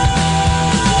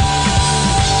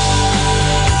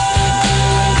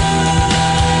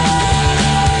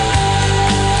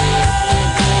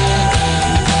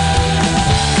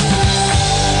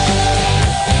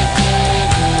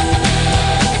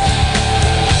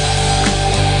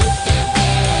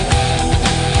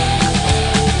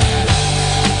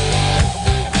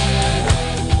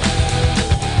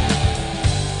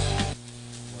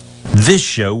 This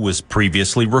show was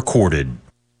previously recorded.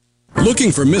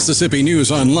 Looking for Mississippi news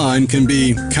online can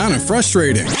be kind of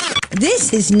frustrating.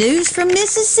 This is news from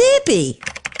Mississippi.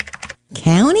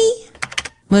 County?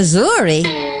 Missouri?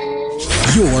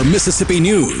 Your Mississippi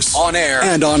news. On air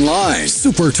and online.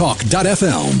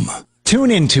 Supertalk.fm.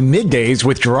 Tune in to Middays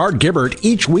with Gerard Gibbert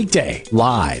each weekday,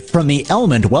 live from the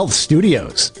Element Wealth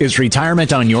Studios. Is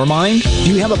retirement on your mind?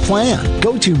 Do you have a plan?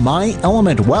 Go to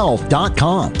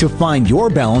myelementwealth.com to find your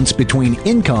balance between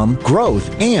income,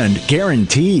 growth, and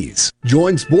guarantees.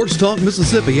 Join Sports Talk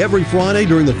Mississippi every Friday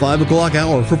during the 5 o'clock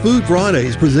hour for Food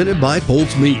Fridays presented by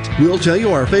Polk's Meat. We'll tell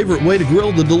you our favorite way to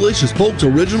grill the delicious Polk's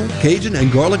Original, Cajun, and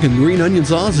garlic and green onion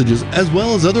sausages, as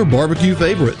well as other barbecue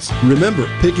favorites. Remember,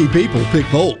 picky people pick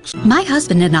Polk's. My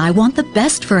husband and I want the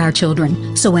best for our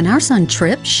children. So when our son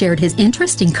Tripp shared his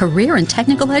interest in career and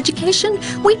technical education,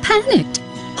 we panicked.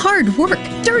 Hard work,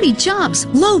 dirty jobs,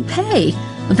 low pay.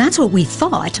 That's what we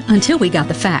thought until we got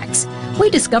the facts. We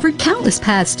discovered countless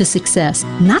paths to success,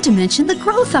 not to mention the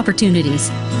growth opportunities.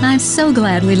 I'm so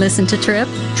glad we listened to Trip.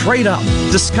 Trade up.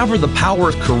 Discover the power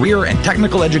of career and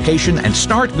technical education and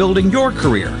start building your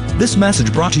career. This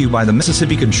message brought to you by the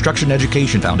Mississippi Construction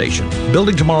Education Foundation.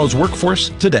 Building tomorrow's workforce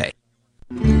today.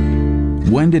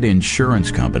 When did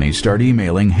insurance companies start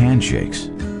emailing handshakes?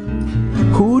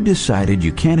 Who decided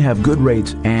you can't have good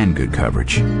rates and good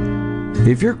coverage?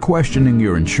 If you're questioning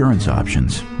your insurance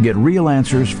options, get real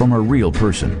answers from a real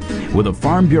person with a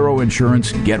Farm Bureau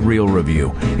Insurance Get Real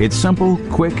review. It's simple,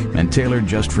 quick, and tailored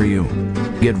just for you.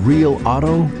 Get real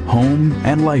auto, home,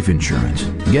 and life insurance.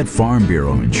 Get Farm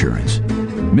Bureau Insurance.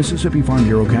 Mississippi Farm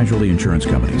Bureau Casualty Insurance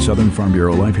Company, Southern Farm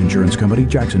Bureau Life Insurance Company,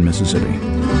 Jackson, Mississippi.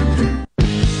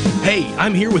 Hey,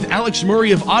 I'm here with Alex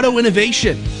Murray of Auto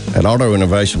Innovation. At Auto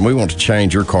Innovation, we want to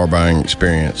change your car buying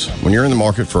experience. When you're in the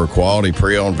market for a quality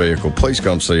pre-owned vehicle, please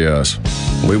come see us.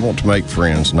 We want to make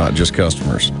friends, not just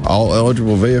customers. All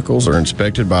eligible vehicles are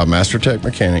inspected by a Master Tech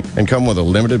mechanic and come with a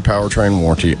limited powertrain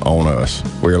warranty on us.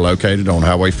 We are located on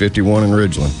Highway 51 in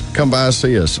Ridgeland. Come by and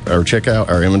see us or check out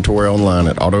our inventory online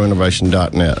at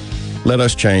autoinnovation.net. Let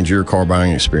us change your car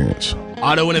buying experience.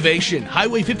 Auto Innovation,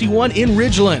 Highway 51 in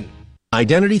Ridgeland.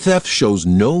 Identity theft shows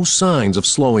no signs of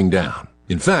slowing down.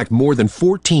 In fact, more than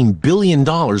 $14 billion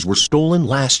were stolen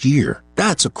last year.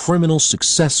 That's a criminal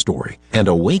success story and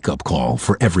a wake-up call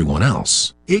for everyone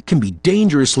else. It can be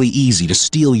dangerously easy to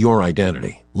steal your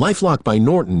identity. LifeLock by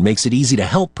Norton makes it easy to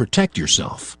help protect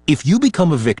yourself. If you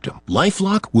become a victim,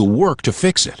 LifeLock will work to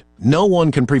fix it. No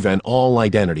one can prevent all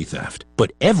identity theft,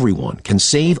 but everyone can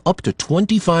save up to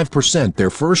 25%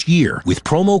 their first year with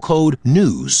promo code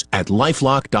NEWS at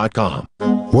LifeLock.com.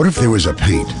 What if there was a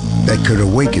paint that could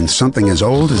awaken something as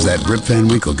old as that Rip Van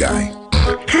Winkle guy?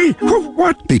 Hey,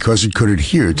 what? Because it could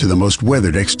adhere to the most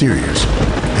weathered exteriors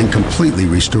and completely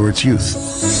restore its youth.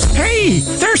 Hey,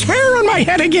 there's hair on my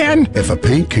head again! If a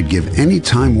paint could give any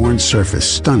time-worn surface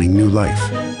stunning new life,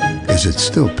 is it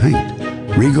still paint?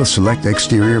 Regal Select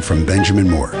Exterior from Benjamin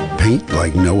Moore. Paint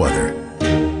like no other.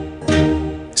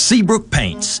 Seabrook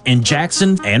Paints in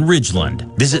Jackson and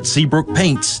Ridgeland. Visit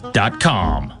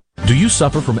SeabrookPaints.com. Do you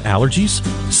suffer from allergies,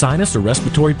 sinus, or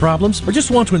respiratory problems, or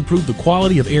just want to improve the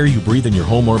quality of air you breathe in your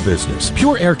home or business?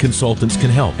 Pure Air Consultants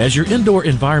can help. As your indoor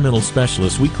environmental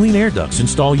specialists, we clean air ducts,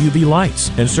 install UV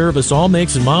lights, and service all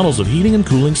makes and models of heating and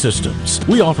cooling systems.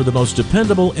 We offer the most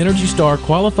dependable Energy Star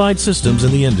qualified systems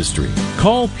in the industry.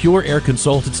 Call Pure Air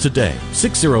Consultants today,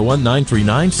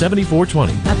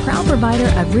 601-939-7420. A proud provider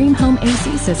of Rheem Home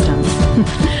AC systems.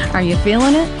 Are you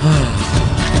feeling it?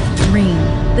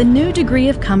 Rheem, the new degree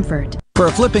of comfort. For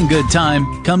a flipping good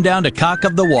time, come down to Cock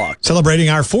of the Walk. Celebrating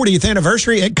our 40th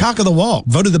anniversary at Cock of the Walk.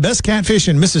 Voted the best catfish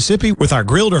in Mississippi with our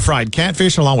grilled or fried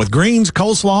catfish along with greens,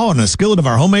 coleslaw, and a skillet of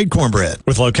our homemade cornbread.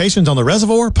 With locations on the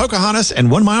Reservoir, Pocahontas, and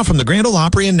 1 mile from the Grand Ole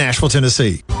Opry in Nashville,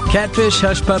 Tennessee. Catfish,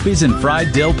 hush puppies, and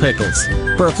fried dill pickles.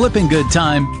 For a flipping good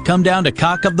time, come down to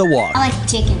Cock of the Walk. I like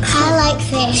chicken. I like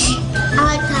fish.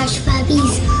 I like hush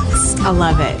puppies. I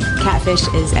love it. Catfish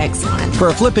is excellent. For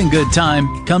a flipping good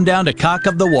time, come down to Cock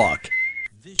of the Walk.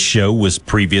 This show was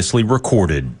previously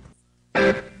recorded.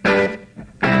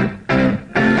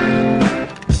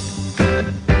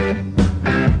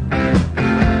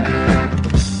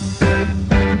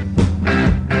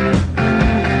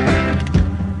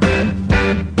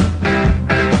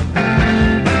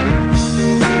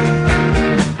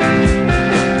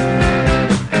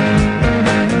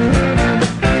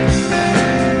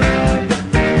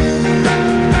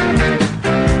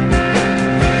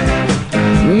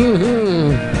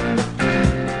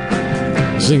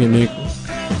 Singing, Nick.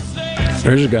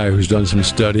 There's a guy who's done some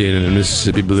studying in the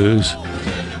Mississippi blues.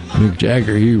 Mick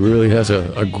Jagger, he really has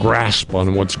a grasp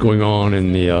on what's going on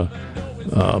in the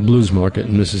blues market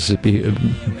in Mississippi.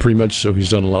 Pretty much so, he's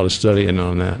done a lot of studying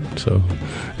on that. So,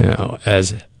 you know,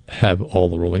 as have all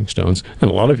the Rolling Stones and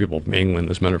a lot of people from England,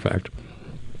 as a matter of fact.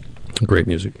 Great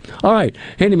music. All right,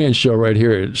 Handyman Show right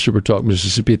here at Super Talk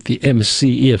Mississippi at the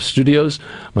MCEF Studios.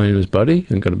 My name is Buddy.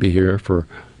 I'm going to be here for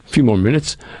few more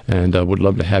minutes, and would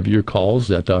love to have your calls.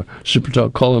 That Super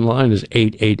Talk call-in line is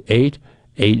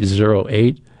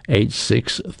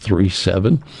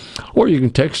 888-808-8637, or you can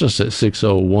text us at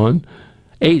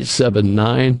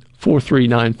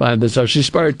 601-879-4395. That's our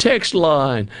C-Spire text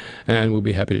line, and we'll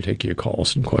be happy to take your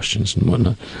calls and questions and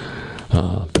whatnot.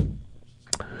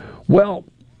 Well,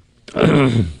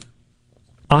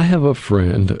 I have a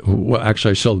friend who,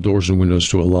 actually, I sell doors and windows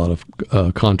to a lot of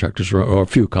contractors, or a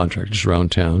few contractors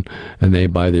around town, and they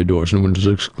buy their doors and windows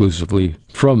exclusively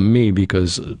from me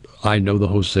because I know the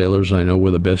wholesalers, I know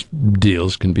where the best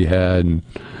deals can be had, and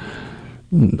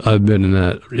I've been in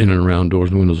and around doors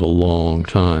and windows a long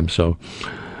time. So,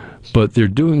 but they're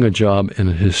doing a job in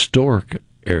a historic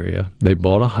area. They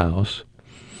bought a house,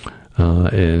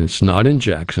 and it's not in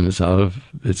Jackson. It's out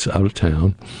of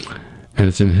town, and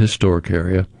it's in a historic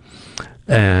area.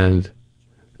 And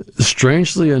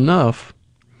strangely enough,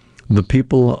 the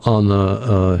people on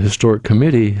the historic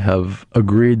committee have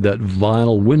agreed that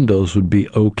vinyl windows would be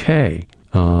okay,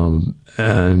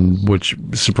 and which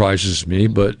surprises me.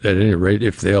 But at any rate,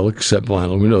 if they'll accept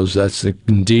vinyl windows, that's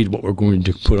indeed what we're going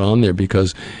to put on there,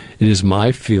 because it is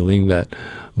my feeling that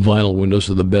vinyl windows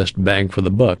are the best bang for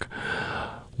the buck.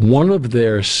 One of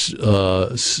their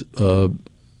things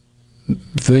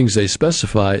they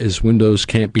specify is windows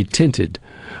can't be tinted,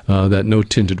 that no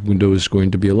tinted window is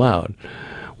going to be allowed,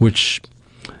 which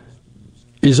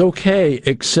is okay,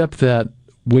 except that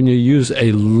when you use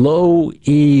a low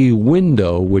E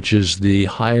window, which is the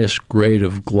highest grade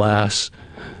of glass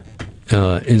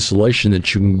insulation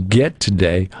that you can get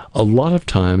today, a lot of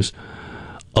times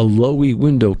a low E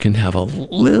window can have a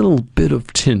little bit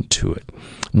of tint to it.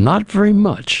 Not very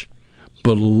much,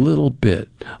 but a little bit.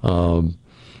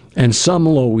 And some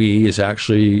low E is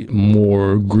actually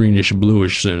more greenish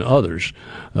bluish than others,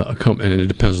 and it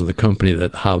depends on the company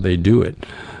how they do it.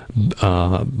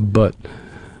 But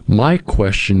my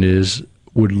question is,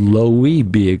 would low E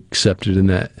be accepted in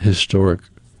that historic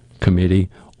committee,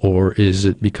 or is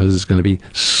it, because it's going to be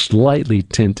slightly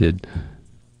tinted,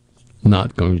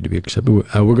 not going to be accepted?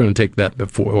 We're going to take that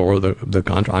before, or the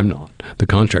contract. I'm not. The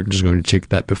contractor is going to take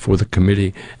that before the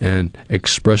committee and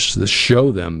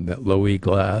show them that low E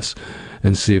glass,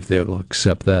 and see if they will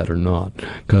accept that or not.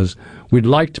 Because we'd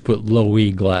like to put low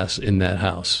E glass in that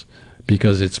house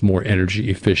because it's more energy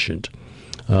efficient.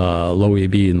 Low E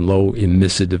being low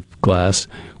emissive glass,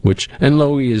 and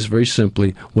low E is very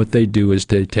simply what they do is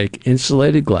they take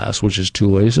insulated glass, which is 2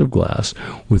 layers of glass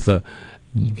with a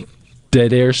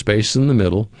dead air space in the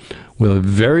middle, with a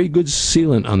very good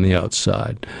sealant on the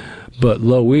outside. But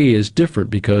low E is different,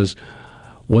 because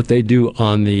what they do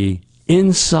on the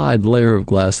inside layer of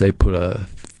glass, they put a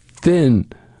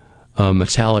thin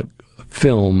metallic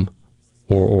film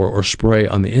or spray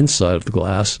on the inside of the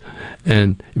glass,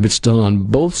 and if it's done on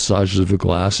both sides of the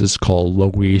glass, it's called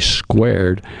low E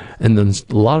squared. And then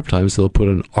a lot of times they'll put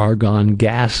an argon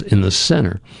gas in the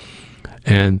center,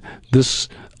 and this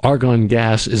argon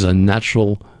gas is a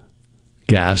natural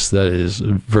gas that is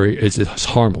it's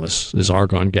harmless. There's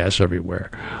argon gas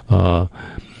everywhere, but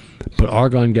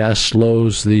argon gas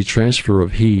slows the transfer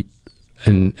of heat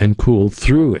and cool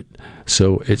through it,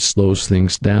 so it slows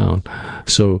things down.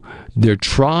 So they're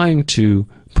trying to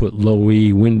put low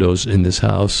E windows in this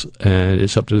house, and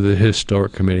it's up to the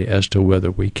historic committee as to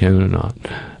whether we can or not,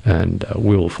 and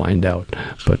we will find out.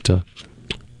 But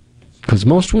because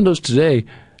most windows today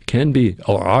can be,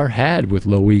 or are had with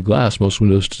low E glass, most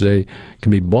windows today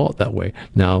can be bought that way.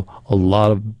 Now, a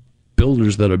lot of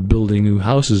builders that are building new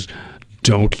houses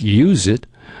don't use it.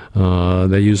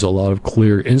 They use a lot of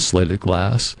clear insulated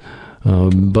glass,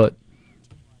 but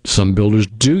some builders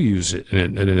do use it,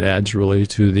 and it adds really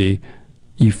to the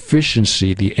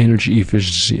efficiency, the energy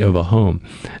efficiency of a home.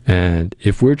 And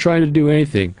if we're trying to do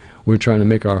anything, we're trying to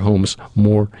make our homes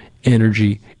more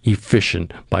energy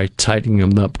efficient by tightening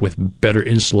them up with better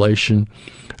insulation,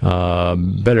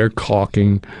 better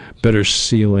caulking, better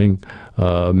sealing,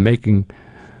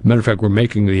 matter of fact, we're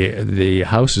making the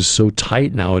houses so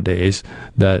tight nowadays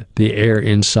that the air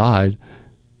inside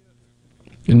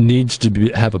needs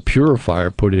to have a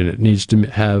purifier put in it. It needs to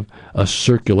have a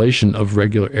circulation of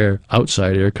regular air,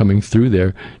 outside air coming through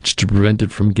there, just to prevent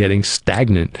it from getting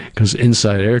stagnant, because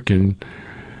inside air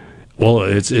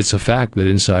it's a fact that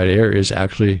inside air is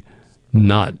actually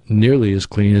not nearly as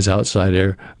clean as outside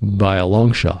air by a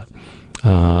long shot.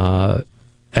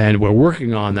 And we're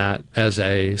working on that as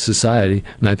a society,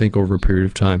 and I think over a period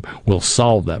of time we'll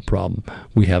solve that problem.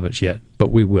 We haven't yet,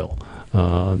 but we will.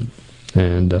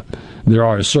 And there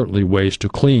are certainly ways to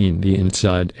clean the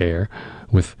inside air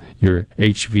with your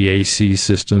HVAC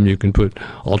system. You can put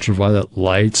ultraviolet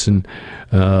lights and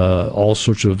all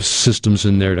sorts of systems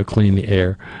in there to clean the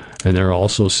air. And there are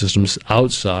also systems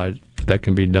outside that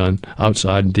can be done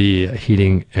outside the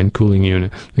heating and cooling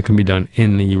unit that can be done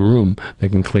in the room that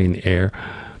can clean the air.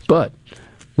 But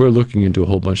we're looking into a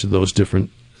whole bunch of those different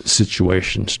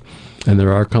situations. And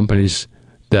there are companies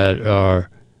that are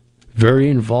very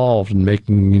involved in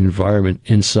making the environment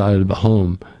inside of the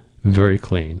home very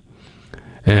clean.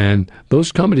 And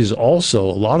those companies also,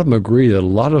 a lot of them agree that a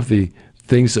lot of the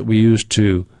things that we use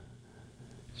to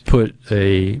put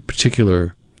a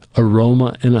particular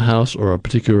aroma in a house or a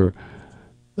particular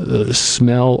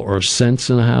smell or sense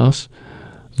in a house,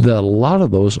 that a lot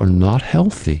of those are not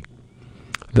healthy.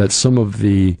 That some of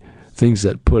the things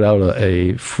that put out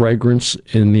a fragrance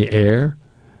in the air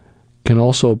can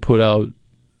also put out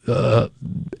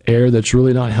air that's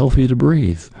really not healthy to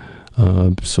breathe.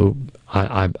 So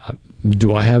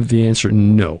do I have the answer?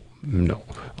 No.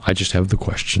 I just have the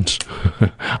questions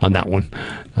on that one.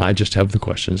 I just have the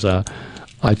questions. I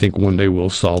think one day we'll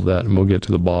solve that, and we'll get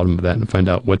to the bottom of that and find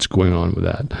out what's going on with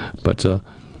that. But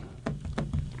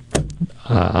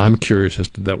I'm curious as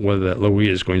to whether that Louis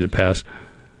is going to pass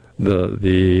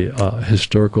the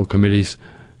historical committee's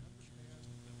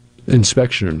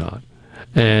inspection or not.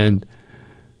 And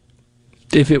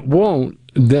if it won't,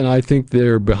 then I think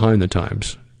they're behind the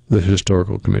times, the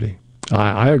historical committee.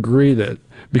 I agree that,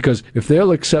 because if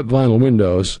they'll accept vinyl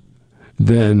windows,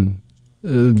 then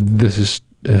the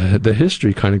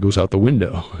history kind of goes out the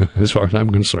window, as far as I'm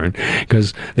concerned,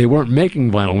 because they weren't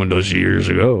making vinyl windows years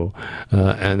ago,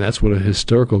 and that's what a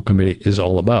historical committee is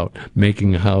all about,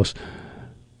 making a house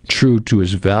true to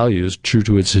its values, true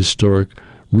to its historic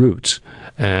roots.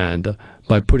 And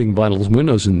by putting vinyl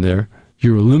windows in there,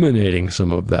 you're eliminating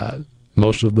some of that.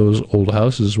 Most of those old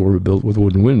houses were built with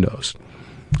wooden windows.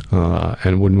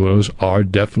 And wooden windows are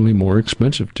definitely more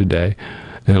expensive today.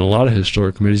 And a lot of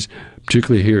historic committees,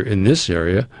 particularly here in this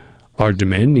area, are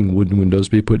demanding wooden windows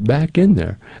be put back in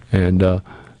there, and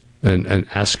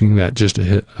asking that just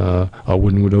a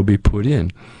wooden window be put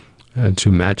in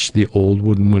to match the old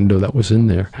wooden window that was in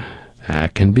there.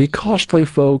 That can be costly,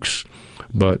 folks,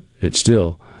 but it's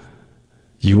still,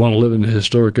 you want to live in a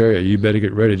historic area, you better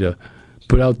get ready to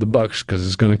put out the bucks, because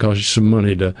it's going to cost you some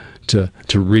money to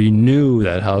renew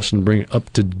that house and bring it up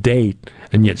to date,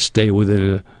 and yet stay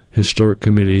within a historic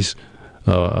committee's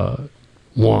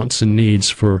wants and needs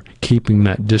for keeping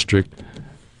that district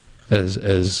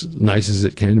as nice as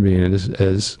it can be, and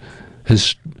as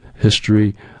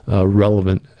history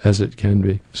relevant as it can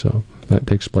be. So that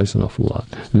takes place an awful lot,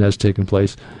 and that's taken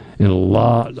place in a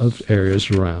lot of areas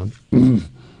around, and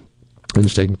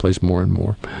it's taking place more and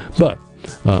more. But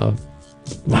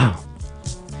wow,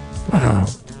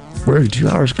 where did 2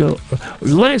 hours go?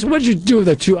 Lance, what did you do with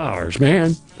that 2 hours,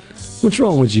 man? What's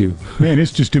wrong with you? Man,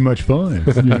 it's just too much fun.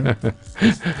 You know?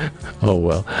 Oh,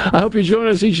 well. I hope you join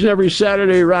us each and every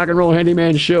Saturday, Rock and Roll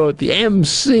Handyman Show at the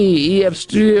MCEF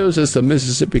Studios. That's the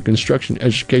Mississippi Construction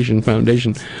Education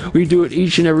Foundation. We do it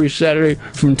each and every Saturday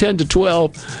from 10 to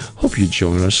 12. Hope you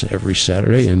join us every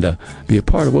Saturday and be a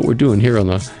part of what we're doing here on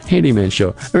the Handyman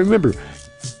Show. And remember,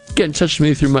 get in touch with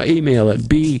me through my email at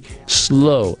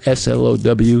bslow,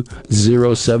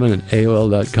 SLOW 07 at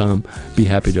AOL.com. Be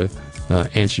happy to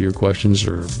answer your questions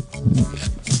or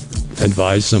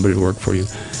advise somebody to work for you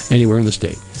anywhere in the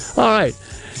state. All right.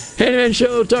 Handyman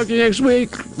Show. Talk to you next week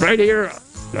right here on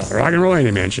the Rock and Roll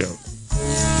Handyman Show.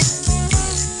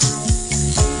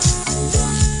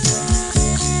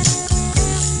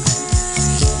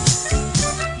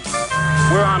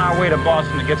 We're on our way to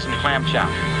Boston to get some clam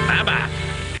chowder. Bye-bye.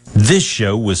 This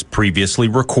show was previously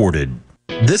recorded.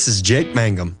 This is Jake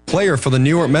Mangum, player for the New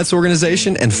York Mets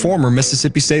organization and former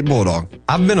Mississippi State Bulldog.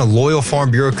 I've been a loyal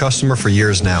Farm Bureau customer for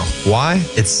years now. Why?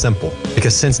 It's simple.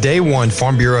 Because since day one,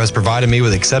 Farm Bureau has provided me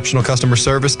with exceptional customer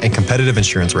service and competitive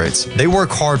insurance rates. They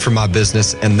work hard for my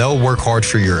business, and they'll work hard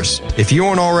for yours. If you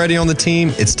aren't already on the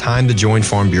team, it's time to join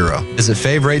Farm Bureau. Visit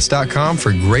favrates.com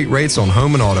for great rates on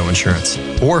home and auto insurance,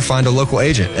 or find a local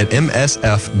agent at msfbins.com.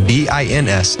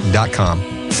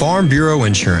 Farm Bureau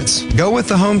Insurance. Go with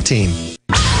the home team.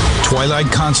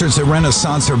 Twilight Concerts at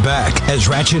Renaissance are back as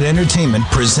Ratchet Entertainment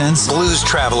presents Blues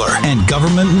Traveler and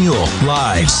Government Mule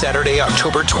live Saturday,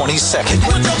 October 22nd.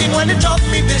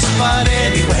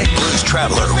 Blues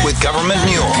Traveler with Government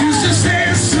Mule.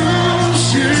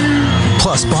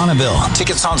 Plus Bonneville.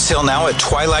 Tickets on sale now at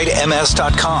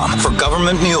twilightms.com for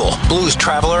Government Mule, Blues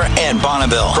Traveler, and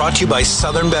Bonneville. Brought to you by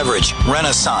Southern Beverage,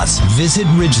 Renaissance, Visit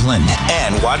Ridgeland,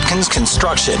 and Watkins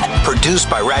Construction. Produced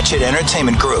by Ratchet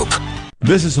Entertainment Group.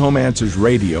 This is Home Answers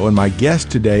Radio, and my guest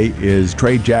today is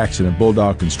Trey Jackson of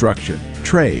Bulldog Construction.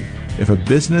 Trey, if a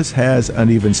business has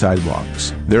uneven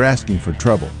sidewalks, they're asking for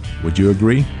trouble. Would you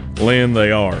agree? Lynn,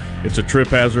 they are. It's a trip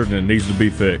hazard and it needs to be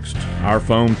fixed. Our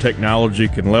foam technology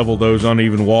can level those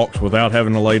uneven walks without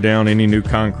having to lay down any new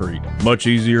concrete. Much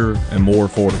easier and more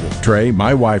affordable. Trey,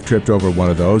 my wife tripped over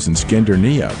one of those and skinned her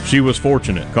knee up. She was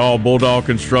fortunate. Call Bulldog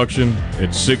Construction at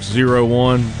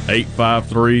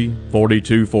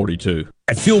 601-853-4242.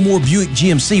 At Fillmore Buick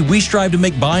GMC, we strive to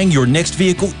make buying your next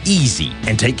vehicle easy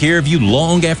and take care of you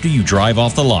long after you drive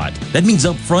off the lot. That means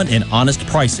upfront and honest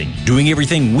pricing, doing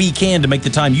everything we can to make the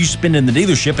time you spend in the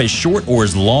dealership as short or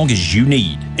as long as you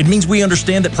need. It means we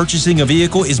understand that purchasing a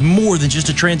vehicle is more than just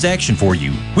a transaction for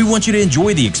you. We want you to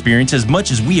enjoy the experience as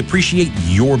much as we appreciate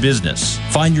your business.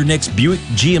 Find your next Buick,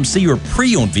 GMC, or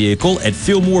pre-owned vehicle at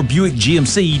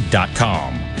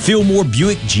FillmoreBuickGMC.com. Fillmore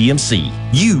Buick GMC.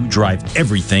 You drive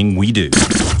everything we do.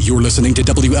 You're listening to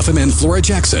WFMN Flora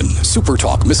Jackson, Super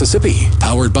Talk, Mississippi.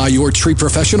 Powered by your tree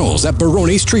professionals at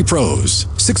Barone's Tree Pros.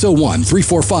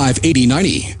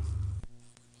 601-345-8090.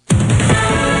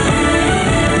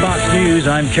 News,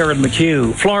 I'm Karen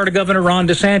McHugh. Florida Governor Ron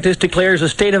DeSantis declares a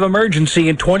state of emergency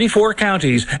in 24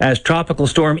 counties as Tropical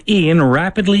Storm Ian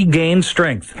rapidly gains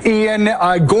strength. Ian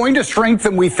going to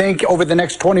strengthen, we think, over the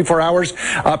next 24 hours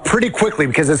pretty quickly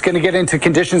because it's going to get into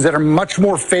conditions that are much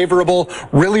more favorable,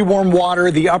 really warm water.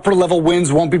 The upper level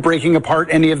winds won't be breaking apart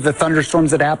any of the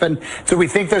thunderstorms that happen. So we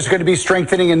think there's going to be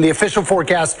strengthening, and the official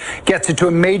forecast gets it to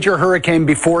a major hurricane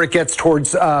before it gets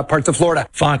towards parts of Florida.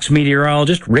 Fox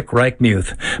meteorologist Rick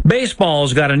Reichmuth. Baseball's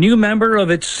got a new member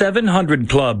of its 700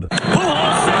 club.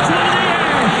 Pujols sends it in the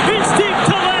air. It's deep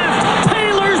to left.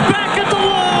 Taylor's back at the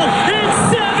wall.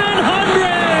 It's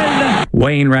 700.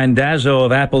 Wayne Randazzo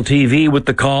of Apple TV with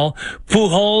the call.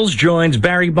 Pujols joins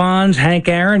Barry Bonds, Hank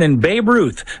Aaron, and Babe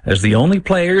Ruth as the only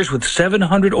players with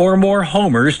 700 or more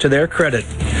homers to their credit.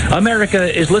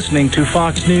 America is listening to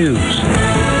Fox News.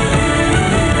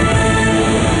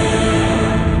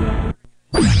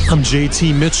 I'm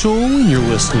JT Mitchell, and you're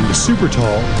listening to Super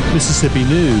Talk Mississippi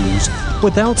News.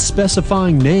 Without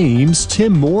specifying names,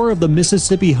 Tim Moore of the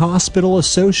Mississippi Hospital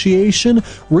Association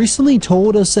recently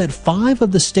told us that 5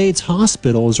 of the state's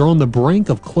hospitals are on the brink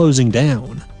of closing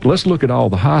down. Let's look at all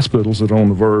the hospitals that are on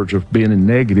the verge of being in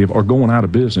negative or going out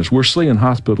of business. We're seeing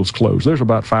hospitals close. There's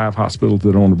about 5 hospitals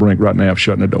that are on the brink right now of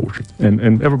shutting their doors,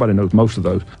 and everybody knows most of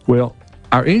those. Well,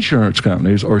 our insurance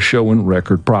companies are showing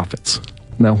record profits.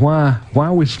 Now, why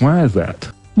is that?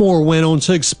 Moore went on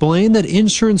to explain that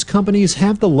insurance companies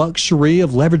have the luxury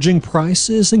of leveraging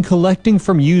prices and collecting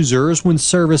from users when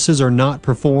services are not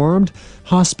performed.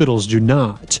 Hospitals do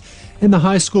not. And the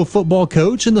high school football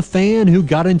coach and the fan who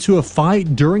got into a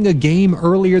fight during a game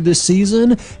earlier this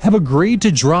season have agreed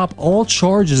to drop all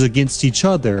charges against each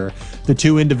other. The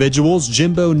 2 individuals,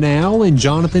 Jimbo Now and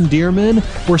Jonathan Dearman,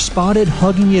 were spotted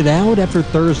hugging it out after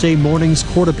Thursday morning's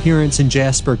court appearance in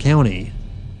Jasper County.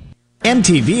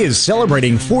 MTV is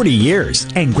celebrating 40 years,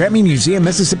 and Grammy Museum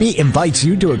Mississippi invites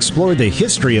you to explore the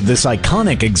history of this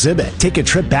iconic exhibit. Take a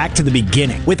trip back to the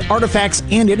beginning with artifacts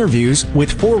and interviews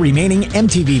with 4 remaining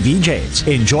MTV VJs.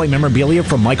 Enjoy memorabilia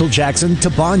from Michael Jackson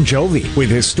to Bon Jovi, with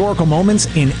historical moments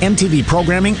in MTV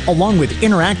programming along with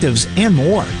interactives and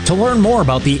more. To learn more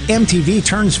about the MTV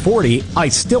Turns 40, I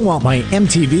Still Want My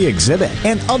MTV exhibit,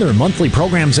 and other monthly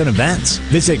programs and events,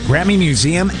 visit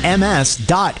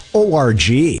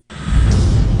GrammyMuseumMS.org.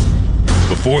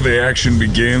 Before the action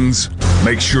begins,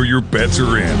 make sure your bets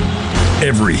are in.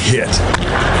 Every hit.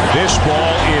 This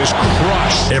ball is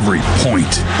crushed. Every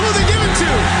point. Who they give it to?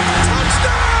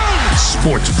 Touchdown!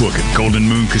 Sportsbook at Golden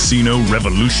Moon Casino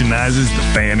revolutionizes the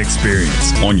fan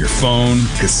experience. On your phone,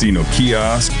 casino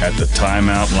kiosk, at the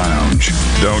Timeout Lounge.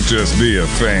 Don't just be a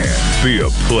fan. Be a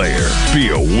player. Be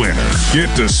a winner.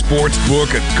 Get to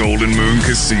Sportsbook at Golden Moon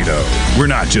Casino. We're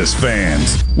not just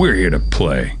fans. We're here to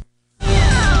play.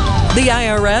 The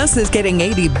IRS is getting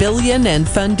 $80 billion in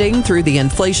funding through the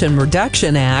Inflation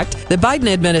Reduction Act. The Biden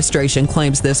administration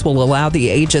claims this will allow the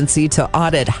agency to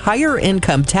audit higher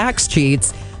income tax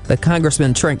cheats, but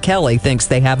Congressman Trent Kelly thinks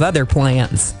they have other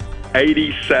plans.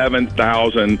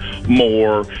 87,000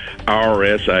 more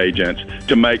IRS agents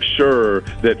to make sure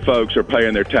that folks are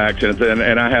paying their taxes,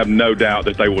 and I have no doubt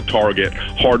that they will target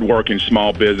hardworking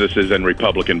small businesses and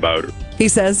Republican voters. He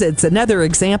says it's another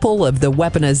example of the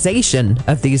weaponization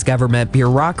of these government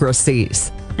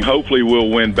bureaucracies. Hopefully we'll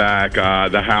win back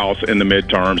the House in the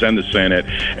midterms and the Senate,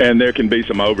 and there can be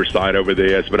some oversight over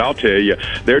this. But I'll tell you,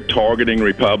 they're targeting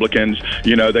Republicans.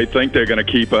 You know, they think they're going to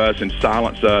keep us and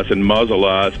silence us and muzzle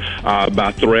us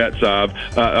by threats of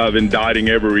indicting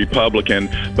every Republican.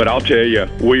 But I'll tell you,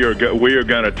 we are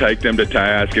going to take them to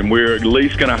task, and we're at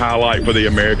least going to highlight for the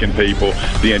American people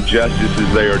the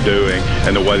injustices they are doing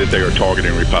and the way that they are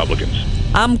targeting Republicans.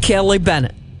 I'm Kelly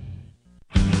Bennett.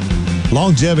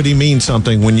 Longevity means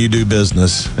something when you do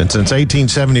business. And since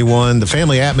 1871, the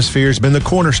family atmosphere has been the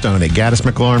cornerstone at Gaddis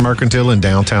McLaurin Mercantile in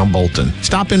downtown Bolton.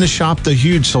 Stop in to shop the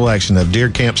huge selection of Deer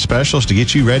Camp specials to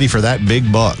get you ready for that big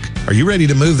buck. Are you ready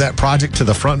to move that project to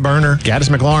the front burner? Gaddis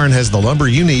McLaurin has the lumber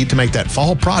you need to make that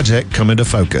fall project come into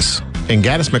focus. And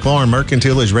Gaddis McLaurin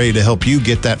Mercantile is ready to help you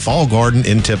get that fall garden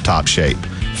in tip-top shape.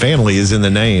 Family is in the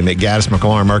name at Gaddis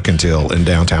McLaurin Mercantile in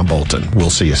downtown Bolton. We'll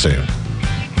see you soon.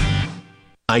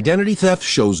 Identity theft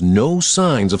shows no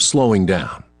signs of slowing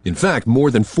down. In fact,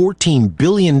 more than $14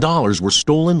 billion were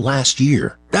stolen last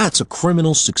year. That's a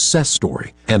criminal success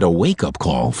story and a wake-up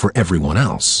call for everyone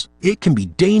else. It can be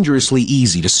dangerously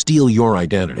easy to steal your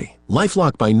identity.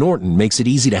 LifeLock by Norton makes it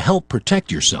easy to help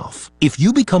protect yourself. If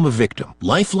you become a victim,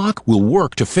 LifeLock will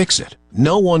work to fix it.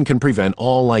 No one can prevent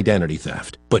all identity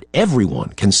theft, but everyone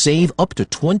can save up to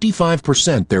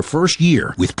 25% their first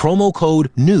year with promo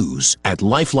code NEWS at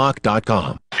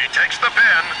LifeLock.com. He takes the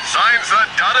pin, signs the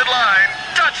dotted line,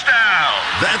 touchdown!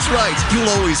 That's right. You'll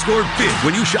always score big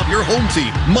when you shop your home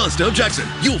team, Mazda of Jackson.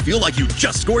 You'll feel like you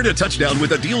just scored a touchdown with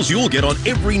the deals you'll get on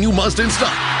every new Mazda in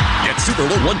stock. Get super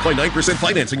low 1.9%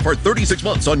 financing for 36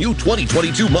 months on new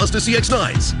 2022 Mazda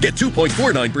CX-9s. Get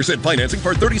 2.49% financing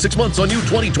for 36 months on new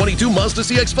 2022 Mazda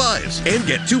CX-5s. And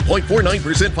get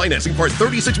 2.49% financing for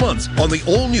 36 months on the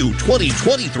all-new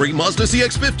 2023 Mazda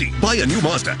CX-50. Buy a new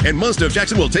Mazda, and Mazda of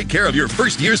Jackson will take care of your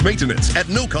first year's maintenance at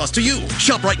no cost to you.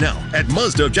 Shop right now at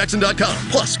MazdaofJackson.com.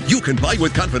 Plus, you can buy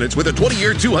with confidence with a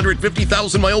 20-year,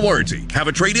 250,000-mile warranty. Have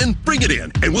a trade-in? Bring it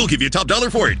in, and we'll give you top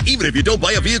dollar for it, even if you don't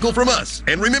buy a vehicle from us.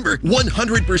 And remember,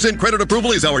 100% credit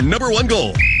approval is our #1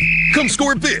 goal. Come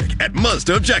score big at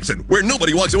Mazda of Jackson, where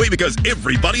nobody walks away because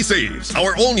everybody saves.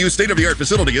 Our all-new state-of-the-art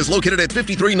facility is located at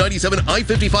 5397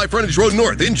 I-55 Frontage Road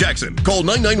North in Jackson. Call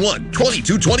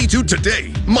 991-2222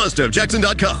 today.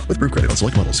 MazdaofJackson.com. With approved credit on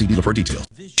select models. See dealer for details.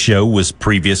 This show was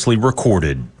previously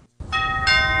recorded.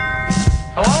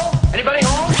 Hello? Anybody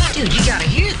home? Dude, you gotta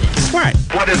hear this.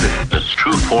 What is it? Its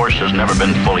true force has never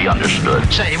been fully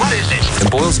understood. Say, what is this?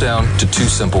 It boils down to two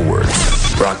simple words.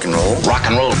 Rock and roll. Rock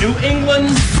and roll. New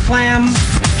England clam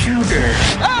chowder.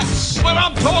 That's what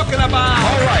I'm talking about.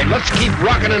 All right, let's keep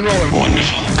rocking and rolling.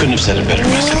 Wonderful. Couldn't have said it better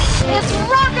myself. It's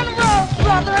rock and roll,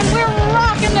 brother, and we're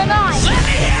rocking tonight. Let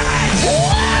me hear it.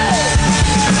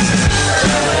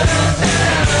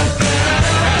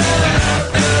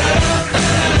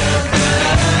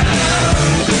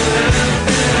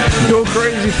 Go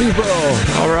crazy, people!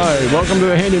 All right, welcome to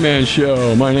the Handyman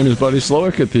Show. My name is Buddy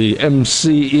Slowick at the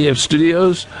MCEF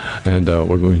Studios, and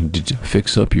we're going to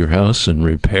fix up your house and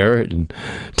repair it and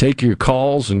take your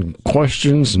calls and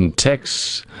questions and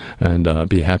texts, and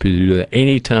be happy to do that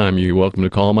anytime. You're welcome to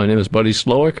call. My name is Buddy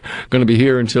Slowick. Going to be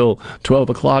here until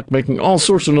 12 o'clock making all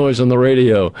sorts of noise on the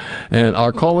radio. And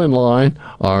our call-in line,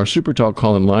 our Super Talk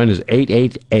call-in line is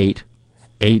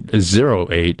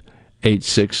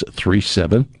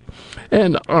 888-808-8637.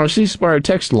 And our C-Spire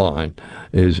text line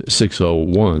is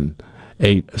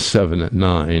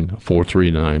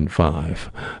 601-879-4395.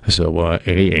 So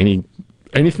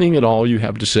anything at all you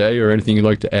have to say or anything you'd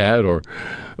like to add or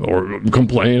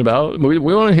complain about, we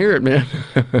want to hear it, man.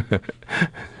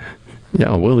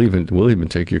 Yeah, we'll even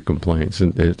take your complaints,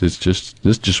 and it's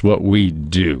just what we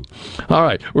do. All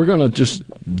right, we're gonna just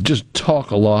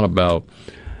talk a lot about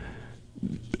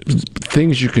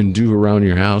things you can do around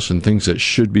your house and things that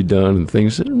should be done and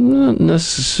things that not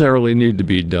necessarily need to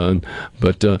be done.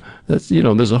 But that's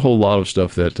there's a whole lot of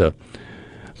stuff that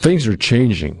things are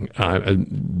changing.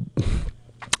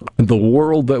 The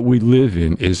world that we live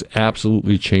in is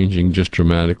absolutely changing just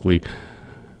dramatically,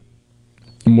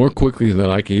 more quickly than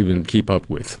I can even keep up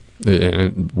with.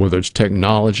 And whether it's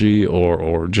technology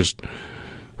or just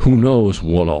who knows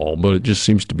what all, but it just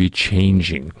seems to be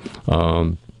changing.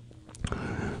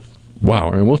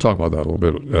 Wow, and we'll talk about that a little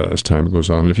bit as time goes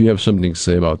on. If you have something to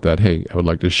say about that, hey, I would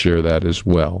like to share that as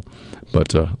well.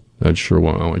 But I just sure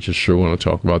want to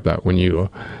talk about that when you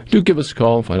do give us a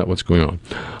call and find out what's going on.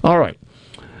 All right.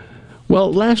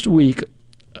 Well, last week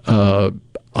I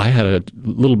had a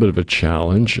little bit of a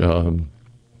challenge.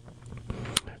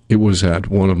 It was at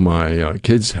one of my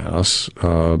kids' house.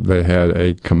 They had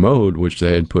a commode which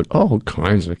they had put all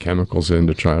kinds of chemicals in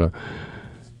to try to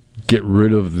get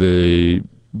rid of the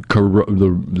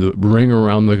ring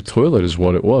around the toilet is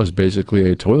what it was, basically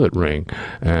a toilet ring.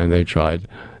 And they tried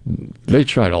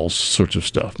all sorts of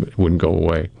stuff, but it wouldn't go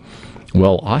away.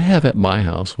 Well, I have at my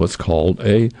house what's called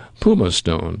a pumice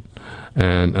stone.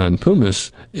 And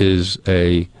pumice is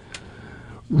a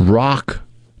rock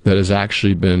that has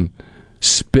actually been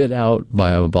spit out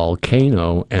by a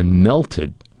volcano and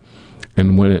melted.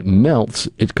 And when it melts,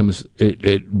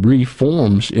 it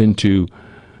reforms into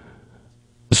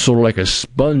sort of like a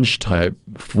sponge type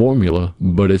formula,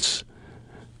 but it's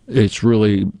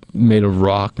really made of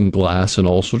rock and glass and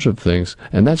all sorts of things,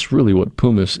 and that's really what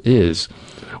pumice is.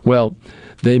 Well,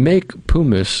 they make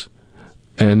pumice,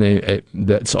 and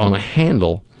that's on a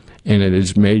handle, and it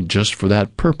is made just for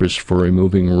that purpose, for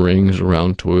removing rings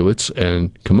around toilets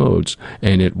and commodes,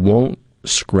 and it won't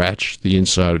scratch the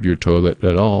inside of your toilet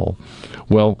at all.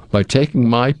 Well, by taking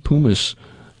my Pumice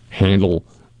handle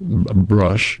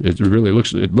brush, it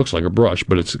looks like a brush,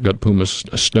 but it's got Pumice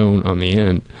stone on the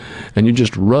end, and you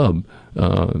just rub,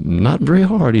 not very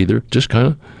hard either, just kind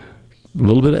of a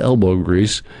little bit of elbow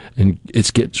grease, and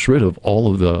it gets rid of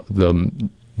all of the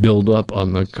build up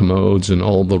on the commodes and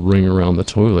all the ring around the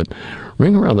toilet.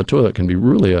 Ring around the toilet can be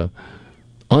really a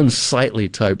unsightly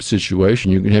type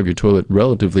situation. You can have your toilet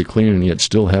relatively clean and yet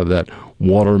still have that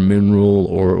water mineral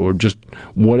or just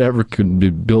whatever could be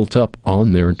built up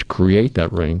on there to create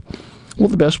that ring. Well,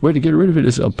 the best way to get rid of it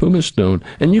is a Pumice stone.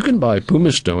 And you can buy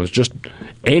Pumice stones just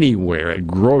anywhere, at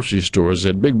grocery stores,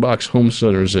 at big box home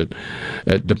centers, at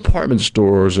department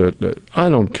stores, I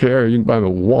don't care. You can buy them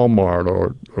at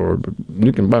Walmart or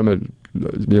you can buy them at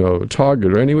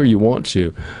Target or anywhere you want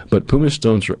to. But Pumice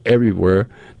stones are everywhere.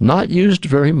 Not used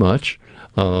very much,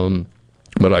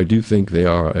 but I do think they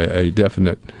are a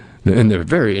definite, and they're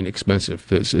very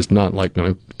inexpensive. It's not like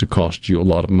going to cost you a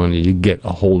lot of money to get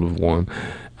a hold of one.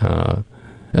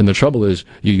 And the trouble is,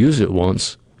 you use it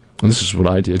once, and this is what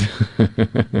I did.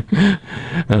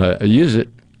 I use it,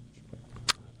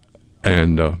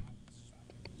 and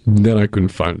then I couldn't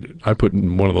find it. I put it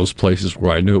in one of those places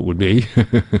where I knew it would be,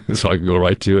 so I could go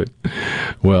right to it.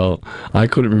 Well, I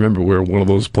couldn't remember where one of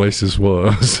those places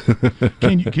was.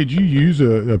 Could you use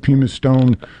a Pumice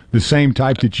stone, the same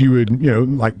type that you would,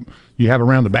 like you have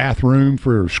around the bathroom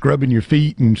for scrubbing your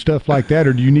feet and stuff like that,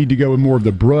 or do you need to go with more of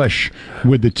the brush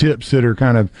with the tips that are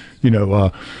kind of,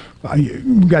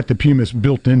 got the Pumice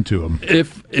built into them?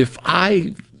 If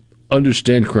I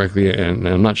understand correctly, and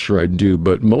I'm not sure I do,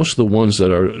 but most of the ones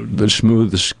that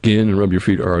smooth the skin and rub your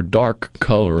feet are a dark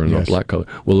color and a black color.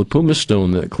 Well, the Pumice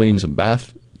stone that cleans a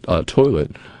bath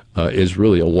toilet is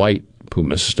really a white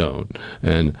Pumice stone,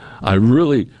 and I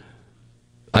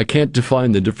can't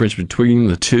define the difference between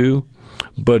the two,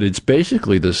 but it's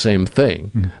basically the same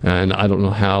thing. And I don't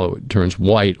know how it turns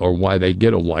white or why they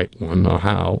get a white one or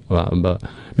how, but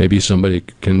maybe somebody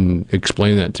can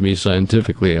explain that to me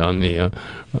scientifically on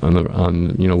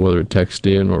whether it text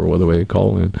in or whether they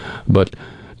call in. But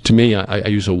to me, I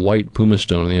use a white Pumice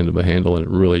stone on the end of a handle, and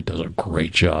it really does a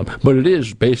great job. But it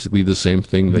is basically the same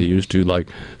thing they use to, like,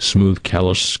 smooth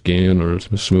callous skin or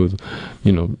smooth,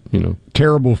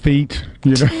 terrible feet.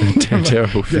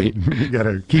 Terrible feet. You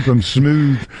gotta keep them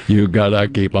smooth. You gotta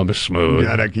keep them smooth.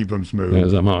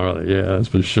 Yes, that's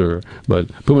for sure. But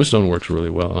Pumice stone works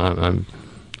really well. I'm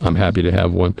happy to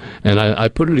have one, and I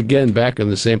put it again back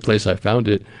in the same place I found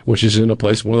it, which is in one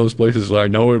of those places where I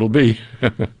know it'll be,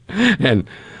 and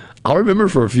I'll remember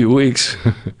for a few weeks.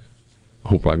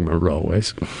 Hope I remember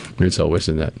always. It's always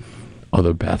in that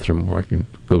other bathroom where I can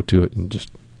go to it and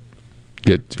just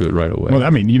get to it right away. Well,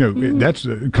 I mean, that's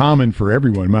common for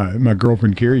everyone. My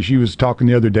girlfriend Carrie, she was talking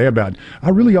the other day about, I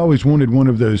really always wanted one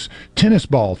of those tennis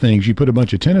ball things you put a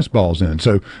bunch of tennis balls in.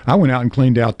 So I went out and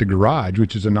cleaned out the garage,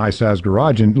 which is a nice sized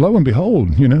garage, and lo and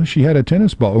behold, she had a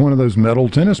tennis ball, one of those metal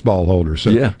tennis ball holders.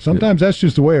 So sometimes that's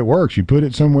just the way it works. You put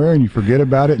it somewhere and you forget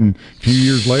about it, and a few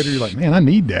years later you're like, man, I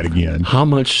need that again. How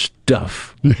much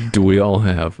stuff do we all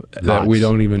have that we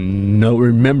don't even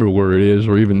remember where it is,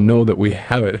 or even know that we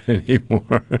have it anymore?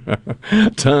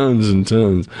 Tons and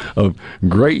tons of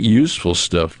great useful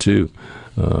stuff too,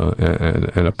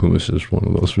 and a Pumice is one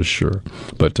of those for sure.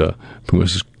 But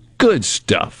Pumice is good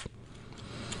stuff.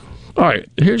 All right,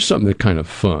 here's something that's kind of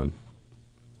fun.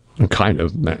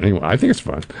 Anyway, I think it's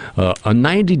fun. A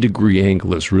 90-degree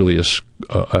angle is really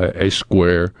a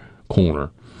square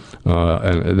corner.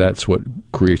 And that's what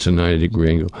creates a 90-degree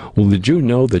angle. Well, did you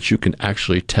know that you can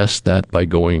actually test that by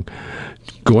going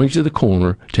to the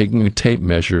corner, taking a tape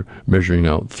measure, measuring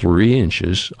out 3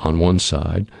 inches on one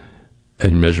side,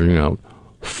 and measuring out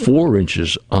 4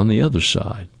 inches on the other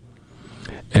side.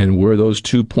 And where those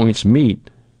 2 points meet,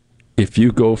 if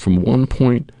you go from one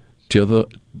point to the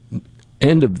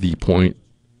end of the point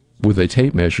with a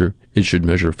tape measure, it should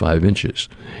measure 5 inches.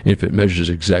 If it measures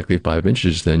exactly 5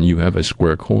 inches, then you have a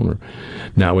square corner.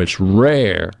 Now, it's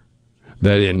rare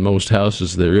that in most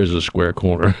houses there is a square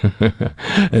corner.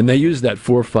 And they use that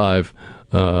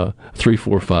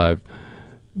 3-4-5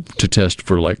 to test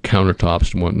for like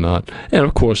countertops and whatnot. And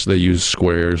of course they use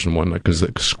squares and whatnot because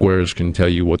the squares can tell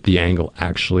you what the angle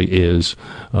actually is.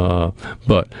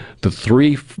 But the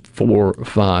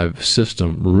 3-4-5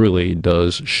 system really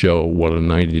does show what a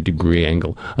 90-degree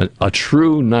angle, a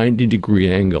true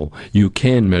 90-degree angle. You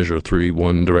can measure 3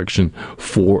 one direction,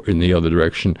 4 in the other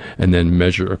direction, and then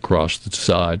measure across the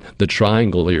side. The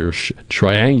triangular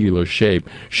shape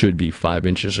should be 5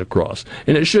 inches across,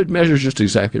 and it should measure just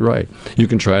exactly right. You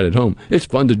can try it at home. It's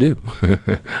fun to do.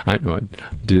 I know I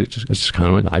do it. I just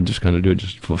kind of do it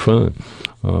just for fun,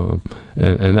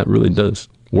 and that really does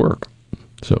work.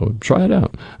 So try it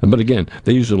out. But again,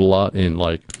 they use it a lot in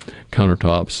like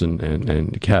countertops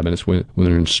and cabinets when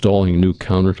they're installing new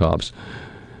countertops.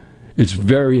 It's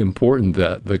very important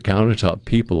that the countertop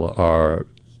people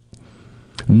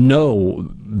know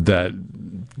that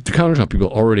the countertop people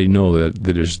already know that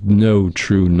there's no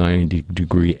true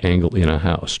 90-degree angle in a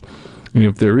house. And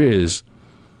if there is,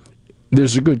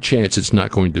 there's a good chance it's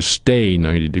not going to stay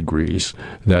 90 degrees,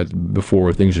 that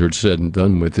before things are said and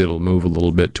done with, it'll move a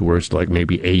little bit to where it's like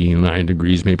maybe 89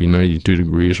 degrees, maybe 92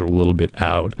 degrees, or a little bit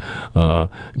out.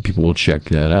 People will check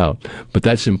that out. But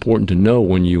that's important to know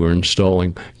when you are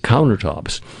installing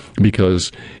countertops,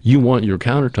 because you want your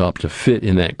countertop to fit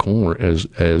in that corner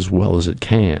as well as it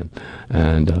can.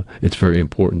 And it's very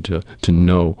important to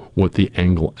know what the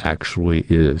angle actually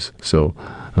is. So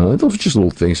those are just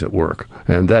little things that work.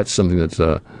 And that's something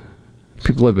that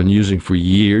people have been using for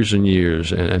years and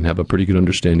years and have a pretty good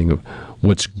understanding of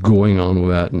what's going on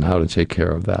with that and how to take care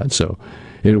of that. So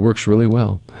it works really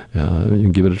well. You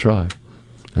can give it a try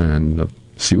and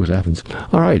see what happens.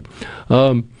 All right.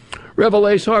 Revel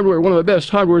Ace Hardware, one of the best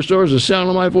hardware stores. The sound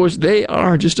of my voice, they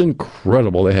are just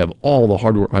incredible. They have all the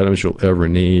hardware items you'll ever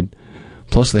need.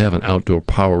 Plus, they have an outdoor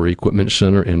power equipment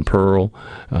center in Pearl,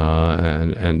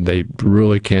 and they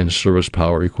really can service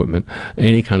power equipment,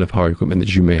 any kind of power equipment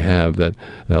that you may have, that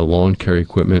lawn care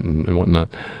equipment and whatnot.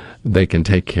 They can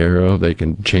take care of. They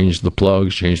can change the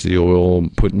plugs, change the oil,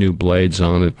 put new blades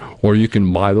on it, or you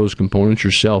can buy those components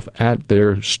yourself at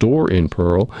their store in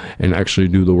Pearl and actually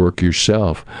do the work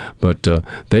yourself. But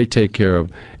they take care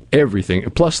of everything.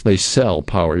 Plus, they sell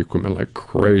power equipment like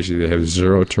crazy. They have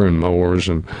zero-turn mowers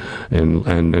and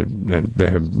they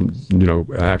have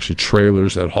actually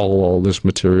trailers that haul all this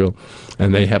material,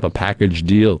 and they have a package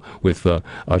deal with a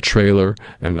trailer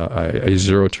and a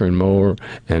zero-turn mower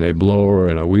and a blower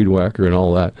and a weed whacker and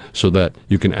all that, so that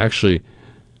you can actually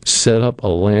set up a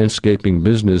landscaping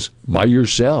business by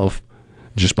yourself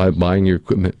just by buying your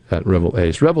equipment at Revel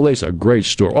Ace. Revel Ace, a great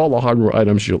store, all the hardware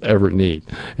items you'll ever need,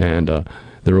 and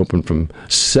they're open from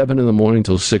 7 in the morning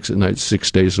till 6 at night, 6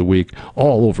 days a week,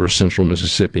 all over central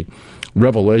Mississippi.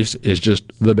 Revel Ace is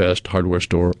just the best hardware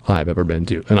store I've ever been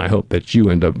to, and I hope that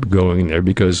you end up going there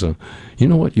because, you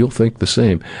know what, you'll think the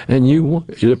same. And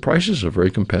the prices are very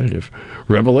competitive.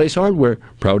 Revel Ace Hardware,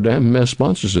 proud to have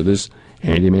sponsors of this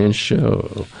Handyman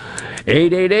Show.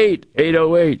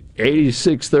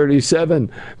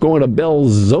 888-808-8637. Going to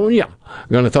Belzonia. I'm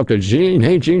going to talk to Gene.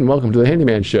 Hey, Gene, welcome to the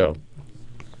Handyman Show.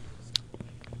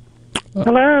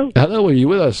 Hello? Hello, are you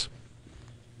with us?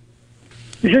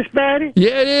 Is this Betty?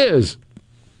 Yeah, it is.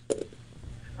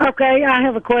 Okay, I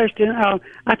have a question. I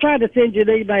tried to send you an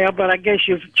email, but I guess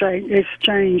it's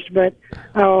changed. But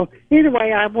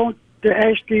anyway, I want to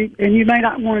ask you, and you may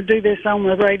not want to do this on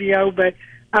the radio, but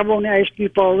I want to ask you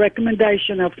for a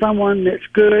recommendation of someone that's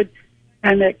good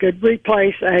and that could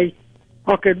replace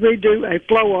or could redo a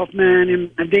flow-off mine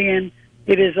in my den.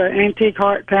 It is an antique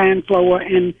heart pine floor,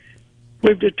 and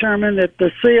we've determined that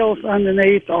the seals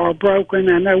underneath are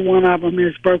broken. I know one of them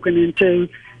is broken in two,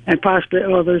 and possibly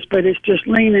others, but it's just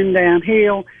leaning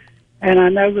downhill. And I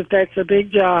know that that's a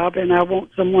big job, and I want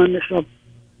someone that's a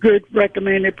good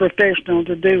recommended professional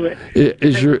to do it.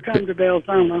 Come to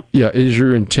Belzona. Yeah, is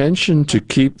your intention to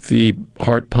keep the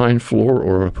heart pine floor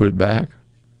or put it back?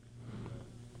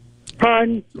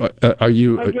 Pardon? Are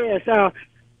you? Yes.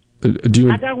 Do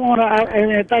you? I don't want to,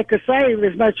 and if they could save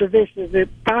as much of this as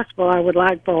possible, I would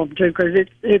like for them to, because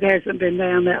it hasn't been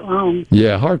down that long.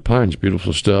 Yeah, hard pine's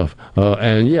beautiful stuff,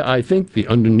 and yeah, I think the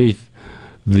underneath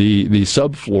the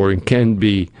subflooring can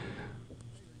be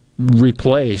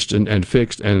replaced and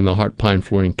fixed, and the hard pine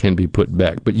flooring can be put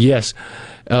back. But yes,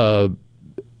 I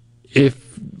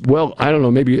don't know,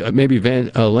 maybe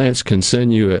Lance can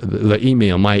send you the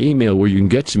email. My email where you can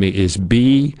get to me is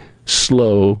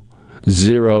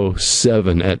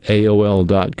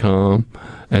bslow07@aol.com,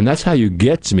 and that's how you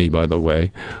get to me, by the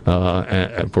way,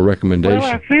 for recommendation.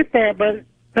 Well, I sent that, but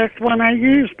that's one I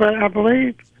used, but I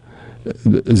believe.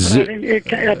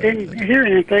 I didn't hear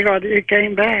anything, or it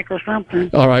came back or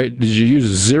something. All right. Did you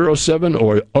use 07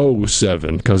 or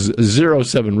 07? Because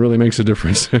 07 really makes a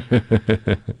difference.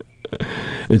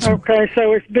 It's okay,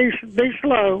 so it's be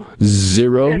slow.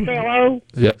 0 SLO?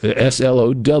 Yeah,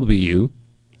 SLOW.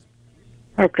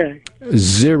 Okay.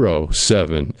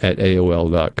 07 at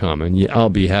AOL.com. And yeah, I'll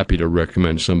be happy to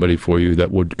recommend somebody for you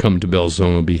that would come to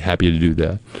Belzone. I'll be happy to do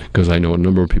that because I know a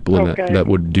number of people in that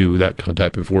would do that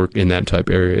type of work in that type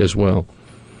area as well.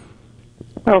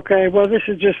 Okay, well, this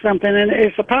is just something, and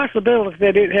it's a possibility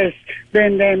that it has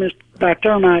been damaged by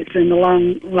termites in the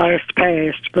long last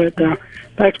past, but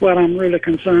that's what I'm really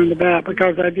concerned about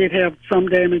because I did have some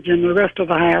damage in the rest of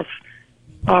the house,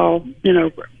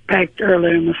 packed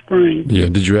early in the spring. Yeah,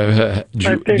 did you have...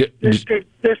 This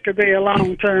could be a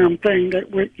long-term thing that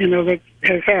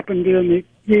has happened during the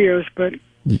years, but...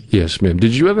 Yes, ma'am.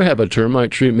 Did you ever have a termite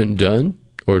treatment done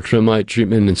or a termite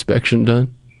treatment inspection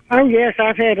done? Oh yes,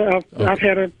 I've had a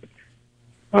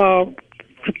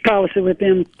policy with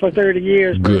them for 30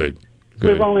 years. Good.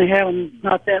 We've only had them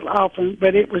not that often,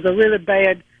 but it was a really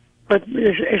bad. But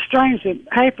it's strange that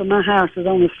half of my house is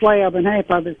on a slab and half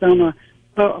of it's on a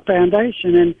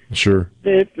foundation, and sure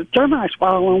the termites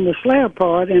fall on the slab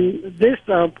part, and this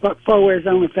floor is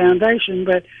on the foundation.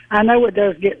 But I know it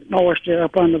does get moisture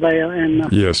up under there, and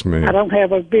yes, ma'am. I don't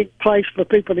have a big place for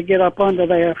people to get up under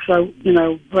there, so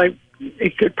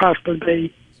it could possibly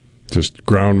be just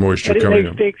ground moisture coming up. But it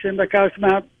needs fixing because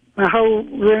my whole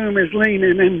room is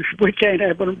leaning and we can't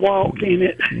have a walk in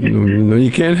it. No, you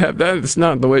can't have that. It's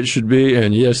not the way it should be.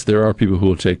 And yes, there are people who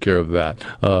will take care of that.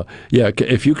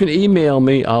 If you can email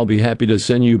me, I'll be happy to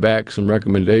send you back some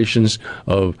recommendations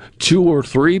of 2 or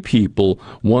 3 people,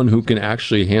 one who can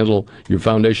actually handle your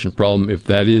foundation problem if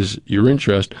that is your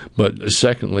interest, but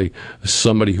secondly,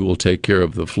 somebody who will take care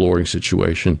of the flooring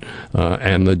situation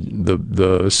and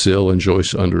the sill and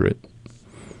joists under it.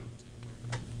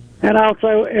 And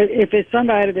also, if it's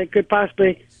somebody that could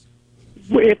possibly,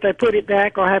 if they put it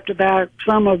back or have to buy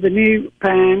some of the new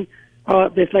pine,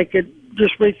 if they could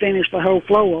just refinish the whole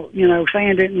floor,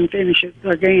 sand it and finish it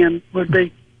again would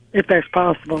be, if that's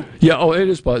possible. Yeah, it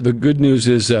is. The good news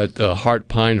is that Hart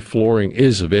Pine flooring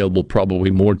is available probably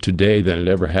more today than it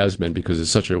ever has been because it's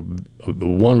such a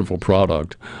wonderful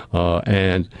product,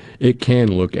 and it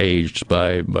can look aged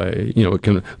by it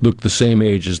can look the same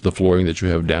age as the flooring that you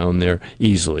have down there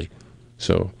easily.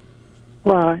 So,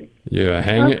 right. Yeah,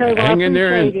 hang in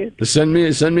there and send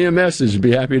me a message. I'd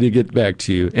be happy to get back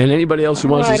to you. And anybody else who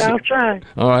wants to. I'll try.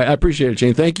 All right, I appreciate it,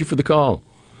 Jane. Thank you for the call.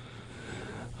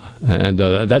 And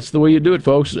that's the way you do it,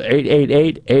 folks.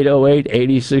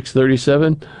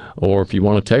 888-808-8637. Or if you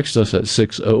want to text us at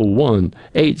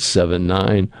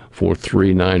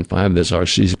 601-879-4395. That's our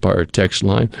C Spire text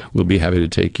line. We'll be happy to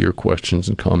take your questions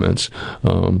and comments.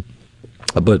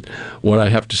 But what I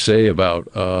have to say about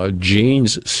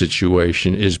Jean's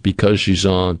situation is because she's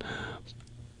on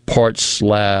part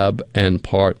slab and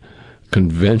part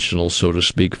conventional, so to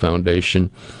speak, foundation,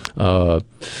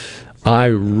 I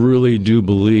really do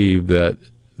believe that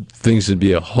things would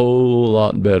be a whole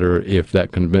lot better if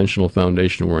that conventional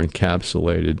foundation were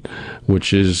encapsulated,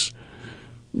 which is,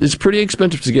 it's pretty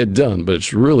expensive to get done, but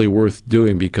it's really worth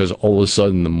doing because all of a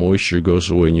sudden the moisture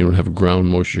goes away and you don't have ground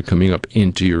moisture coming up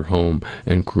into your home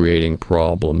and creating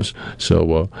problems.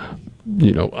 So,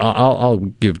 I'll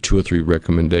give 2 or 3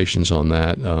 recommendations on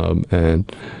that,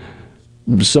 and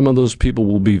some of those people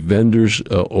will be vendors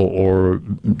or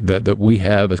that we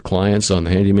have as clients on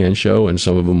the Handyman Show, and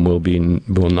some of them will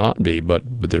not be, but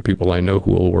they're people I know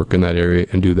who will work in that area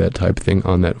and do that type of thing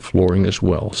on that flooring as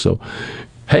well. So,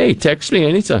 hey, text me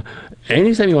anytime.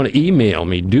 Anytime you want to email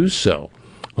me, do so.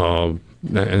 And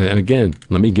again,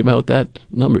 let me give out that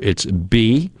number. It's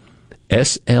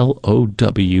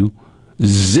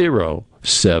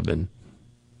BSLOW07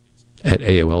 at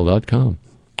AOL.com.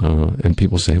 And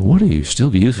people say, what are you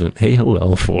still using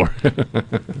AOL for?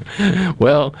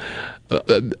 Well,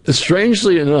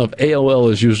 strangely enough,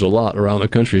 AOL is used a lot around the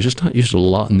country. It's just not used a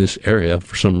lot in this area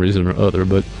for some reason or other,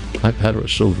 but I've had it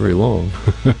so very long.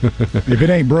 If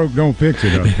it ain't broke, don't fix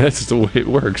it. That's the way it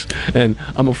works. And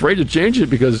I'm afraid to change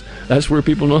it because that's where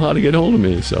people know how to get hold of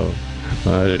me. So,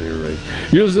 at any rate,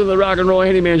 you're listening to the Rock and Roll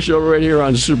Handyman Show right here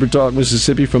on Super Talk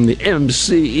Mississippi from the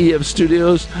MCEF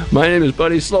studios. My name is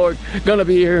Buddy Slowick. Gonna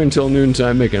be here until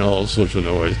noontime making all sorts of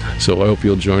noise. So I hope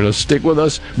you'll join us. Stick with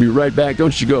us. Be right back.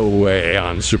 Don't you go away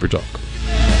on Super Talk.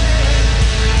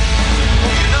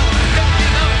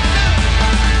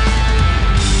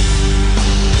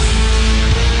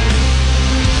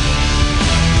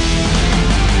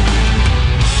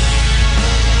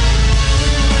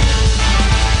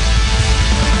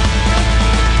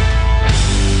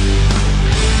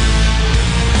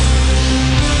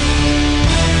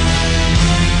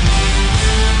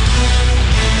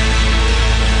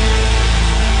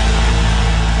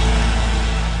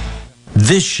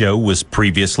 This show was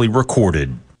previously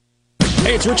recorded.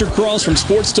 Hey, it's Richard Cross from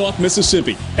Sports Talk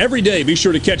Mississippi. Every day, be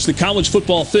sure to catch the College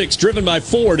Football Fix driven by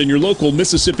Ford and your local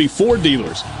Mississippi Ford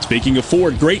dealers. Speaking of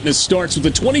Ford, greatness starts with the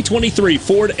 2023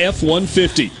 Ford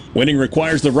F-150. Winning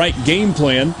requires the right game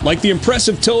plan, like the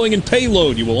impressive towing and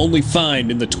payload you will only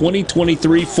find in the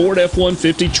 2023 Ford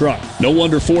F-150 truck. No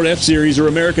wonder Ford F-Series are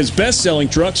America's best-selling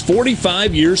trucks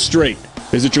 45 years straight.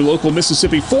 Visit your local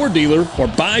Mississippi Ford dealer or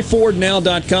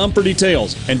buyfordnow.com for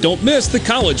details. And don't miss the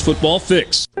College Football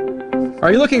Fix.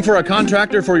 Are you looking for a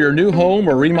contractor for your new home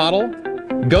or remodel?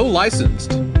 Go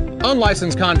licensed.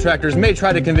 Unlicensed contractors may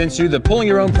try to convince you that pulling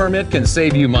your own permit can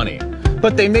save you money,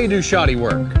 but they may do shoddy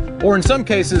work, or in some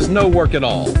cases, no work at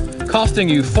all, costing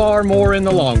you far more in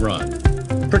the long run.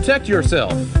 Protect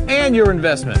yourself and your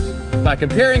investment by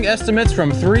comparing estimates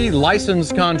from 3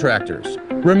 licensed contractors.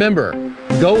 Remember,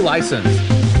 go licensed.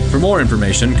 For more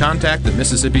information, contact the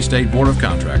Mississippi State Board of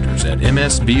Contractors at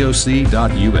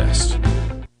msboc.us.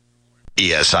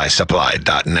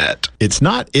 ESISupply.net. It's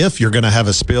not if you're going to have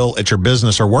a spill at your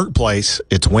business or workplace,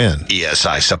 it's when.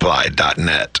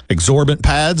 ESISupply.net. Exorbitant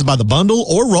pads by the bundle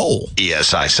or roll.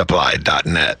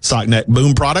 ESISupply.net. Socknet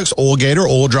boom products, Oil Gator,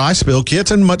 Oil Dry, spill kits,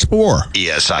 and much more.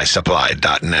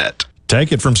 ESISupply.net.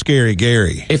 Take it from Scary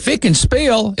Gary. If it can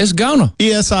spill, it's gonna.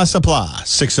 ESI Supply,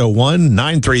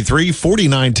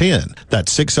 601-933-4910.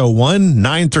 That's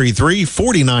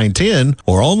 601-933-4910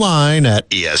 or online at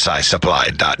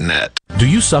esisupply.net. Do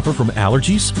you suffer from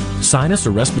allergies, sinus,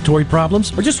 or respiratory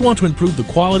problems, or just want to improve the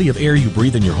quality of air you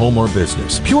breathe in your home or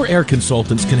business? Pure Air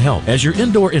Consultants can help. As your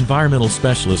indoor environmental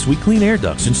specialist, we clean air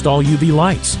ducts, install UV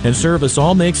lights, and service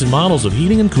all makes and models of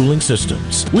heating and cooling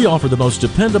systems. We offer the most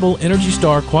dependable Energy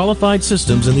Star qualified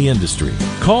systems in the industry.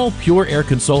 Call Pure Air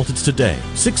Consultants today,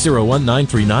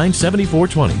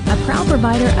 601-939-7420. A proud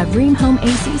provider of Rheem Home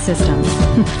AC Systems.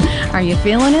 Are you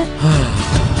feeling it?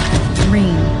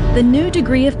 Rheem, the new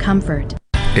degree of comfort.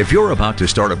 If you're about to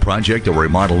start a project or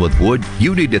remodel with wood,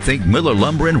 you need to think Miller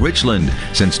Lumber in Richland.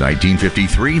 Since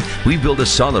 1953, we've built a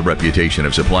solid reputation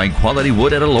of supplying quality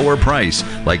wood at a lower price,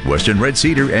 like Western Red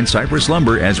Cedar and Cypress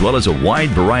Lumber, as well as a wide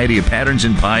variety of patterns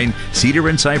in pine, cedar,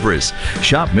 and cypress.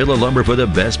 Shop Miller Lumber for the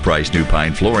best price new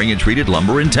pine flooring and treated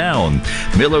lumber in town.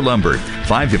 Miller Lumber,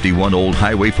 551 Old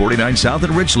Highway 49 South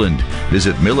in Richland.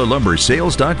 Visit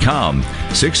MillerLumberSales.com,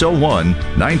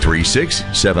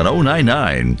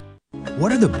 601-936-7099.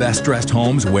 What are the best dressed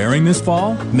homes wearing this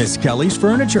fall? Miss Kelly's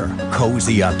Furniture.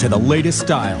 Cozy up to the latest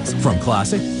styles, from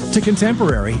classic to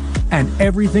contemporary and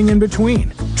everything in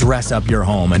between. Dress up your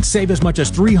home and save as much as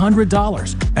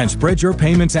 $300 and spread your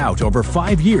payments out over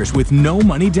 5 years with no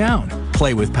money down.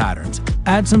 Play with patterns,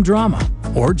 add some drama,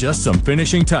 or just some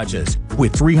finishing touches.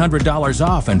 With $300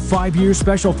 off and 5-year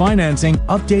special financing,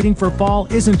 updating for fall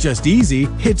isn't just easy,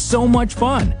 it's so much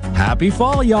fun. Happy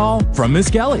fall, y'all, from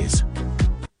Miss Kelly's.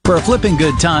 For a flipping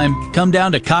good time, come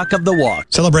down to Cock of the Walk.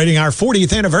 Celebrating our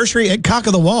 40th anniversary at Cock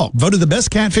of the Walk. Voted the best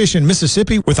catfish in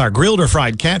Mississippi with our grilled or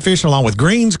fried catfish along with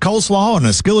greens, coleslaw, and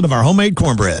a skillet of our homemade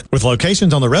cornbread. With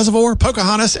locations on the Reservoir,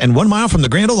 Pocahontas, and 1 mile from the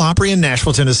Grand Ole Opry in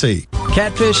Nashville, Tennessee.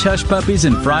 Catfish, hush puppies,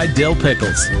 and fried dill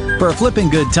pickles. For a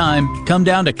flipping good time, come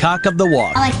down to Cock of the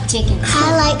Walk. I like chicken.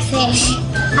 I like fish.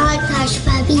 I like hush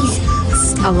puppies.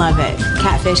 I love it.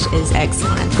 Catfish is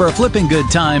excellent. For a flipping good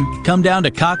time, come down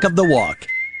to Cock of the Walk.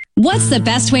 What's the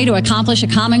best way to accomplish a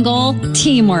common goal?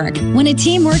 Teamwork. When a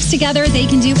team works together, they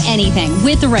can do anything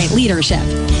with the right leadership.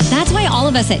 That's why all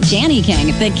of us at Janny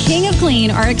King, the King of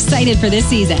Clean, are excited for this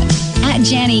season. At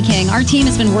Janny King, our team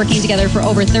has been working together for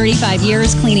over 35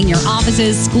 years, cleaning your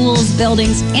offices, schools,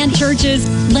 buildings, and churches.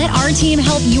 Let our team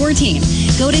help your team.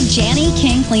 Go to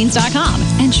JannyKingCleans.com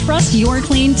and trust your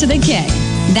clean to the King.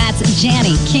 That's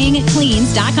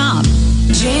JannyKingCleans.com.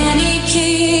 Janny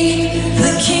King,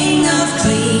 the King of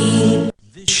Clean.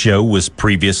 This show was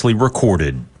previously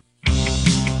recorded.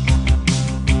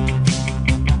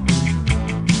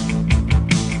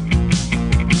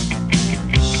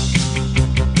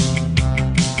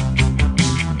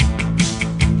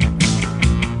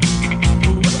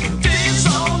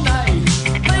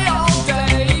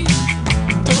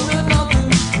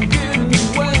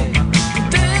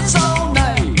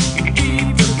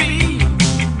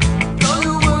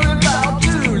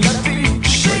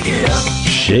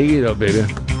 Shake it up, baby.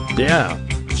 Yeah.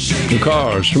 The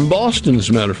Cars from Boston, as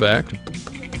a matter of fact.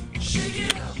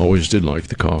 Always did like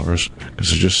the Cars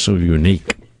because they're just so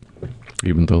unique.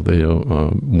 Even though they,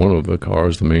 one of the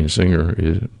Cars, the main singer,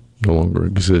 no longer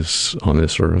exists on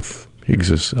this earth. He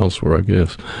exists elsewhere, I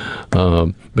guess.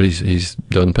 But he's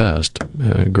done passed.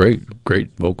 Great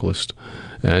vocalist.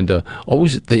 And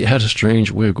always they had a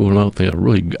strange way of going about things,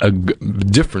 a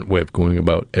different way of going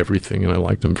about everything, and I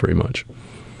liked them very much.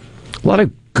 A lot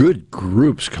of good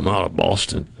groups come out of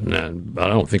Boston, and I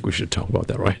don't think we should talk about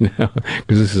that right now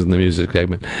because this isn't the music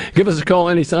segment. Give us a call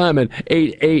anytime at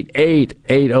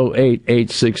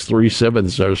 888-808-8637.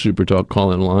 This is our Super Talk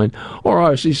call-in line, or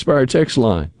our C-Spire text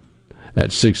line at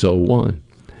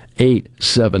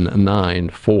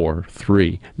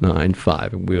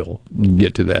 601-879-4395, and we'll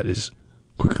get to that as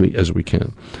quickly as we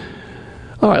can.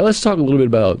 All right, let's talk a little bit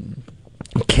about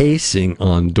casing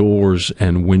on doors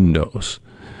and windows.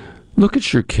 Look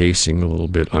at your casing a little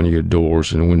bit on your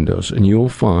doors and windows, and you'll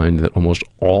find that almost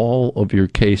all of your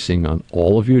casing on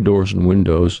all of your doors and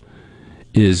windows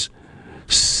is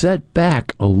set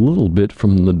back a little bit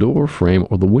from the door frame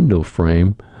or the window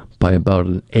frame by about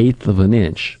 1/8 of an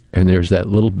inch. And there's that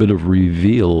little bit of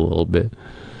reveal a little bit.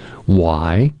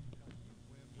 Why?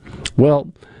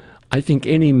 Well, I think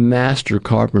any master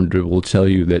carpenter will tell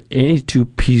you that any two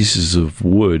pieces of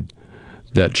wood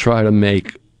that try to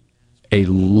make a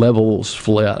level,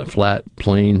 flat,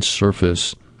 plain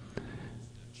surface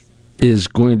is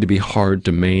going to be hard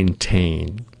to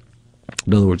maintain.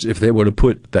 In other words, if they were to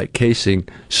put that casing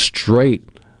straight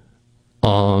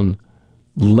on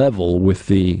level with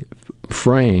the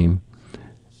frame,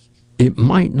 it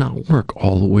might not work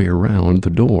all the way around the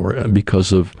door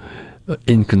because of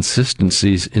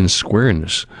inconsistencies in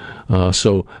squareness.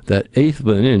 So that 1/8 of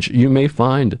an inch, you may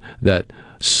find that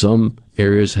some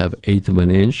areas have 1/8 of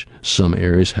an inch, some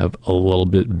areas have a little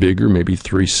bit bigger, maybe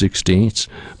 3/16,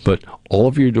 but all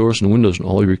of your doors and windows and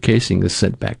all of your casing is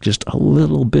set back just a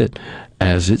little bit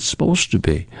as it's supposed to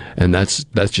be. And that's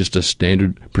just a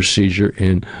standard procedure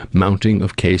in mounting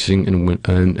of casing and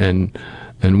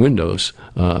windows,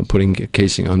 putting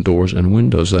casing on doors and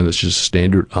windows, and it's just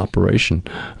standard operation.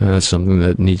 That's something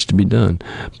that needs to be done.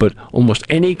 But almost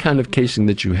any kind of casing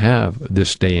that you have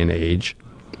this day and age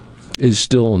is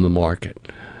still on the market.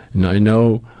 And I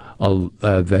know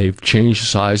they've changed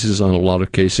sizes on a lot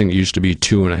of casing. It used to be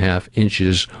 2.5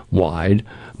 inches wide,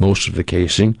 most of the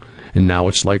casing, and now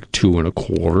it's like 2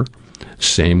 1/4.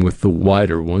 Same with the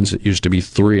wider ones. It used to be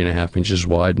 3.5 inches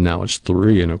wide, now it's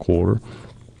 3 1/4.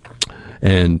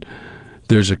 And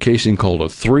there's a casing called a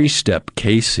 3-step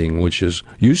casing, which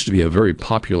used to be a very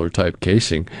popular type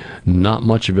casing. Not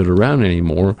much of it around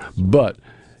anymore, but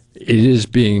it is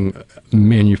being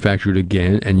manufactured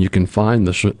again, and you can find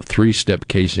the 3-step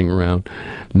casing around.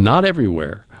 Not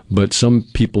everywhere, but some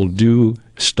people do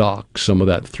stock some of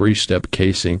that 3-step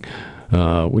casing,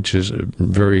 which is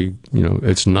very,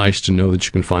 it's nice to know that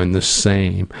you can find the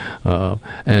same.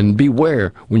 And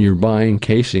beware when you're buying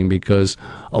casing, because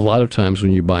a lot of times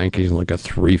when you're buying casing like a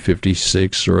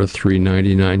 356 or a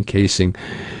 399 casing,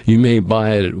 you may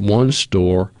buy it at one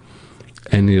store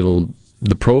and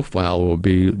the profile will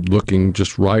be looking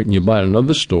just right, and you buy at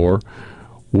another store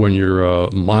when you're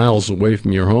miles away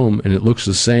from your home and it looks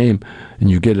the same, and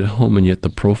you get it home and yet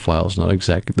the profile is not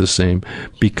exactly the same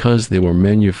because they were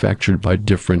manufactured by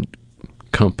different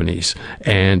companies.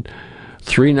 And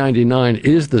 $399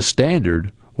 is the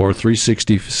standard, or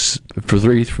 $360 for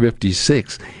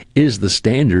 $356 is the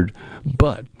standard,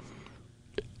 but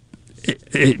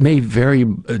it may vary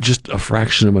just a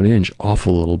fraction of an inch off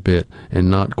a little bit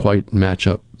and not quite match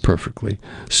up perfectly.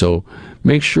 So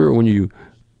make sure when you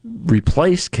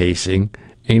replace casing,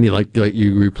 like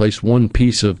you replace one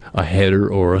piece of a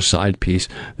header or a side piece,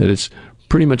 that it's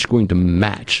pretty much going to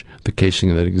match the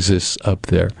casing that exists up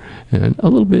there. And a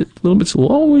little bit's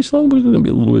always going to be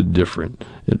a little bit different.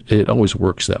 It always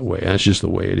works that way. That's just the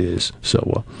way it is.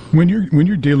 So when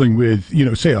you're dealing with,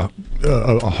 say a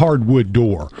hardwood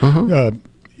door,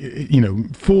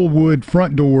 full wood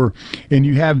front door, and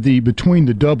you have between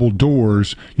the double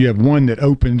doors, you have one that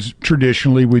opens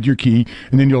traditionally with your key,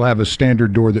 and then you'll have a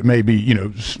standard door that maybe,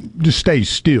 just stays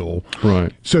still.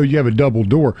 Right. So you have a double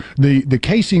door. The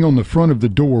casing on the front of the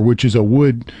door, which is a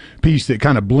wood piece that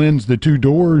kind of blends the two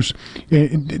doors,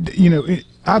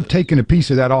 I've taken a piece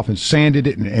of that off and sanded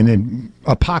it and then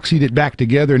epoxied it back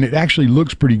together, and it actually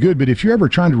looks pretty good. But if you're ever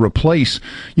trying to replace,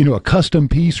 a custom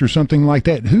piece or something like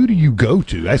that, who do you go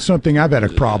to? That's something I've had a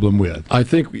problem with. I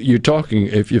think you're talking,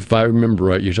 if I remember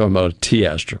right, you're talking about a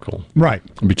T-astrical. Right.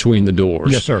 Between the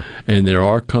doors. Yes, sir. And there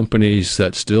are companies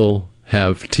that still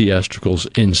have T-astricals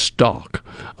in stock.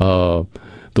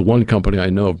 The one company I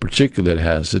know in particular that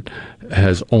has it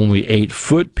has only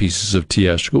 8-foot pieces of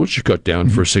T-astrical, which you cut down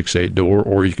for a 6/8 door,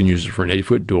 or you can use it for an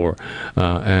 8-foot door,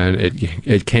 and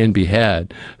it can be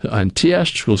had. And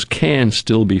T-astricals can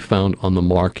still be found on the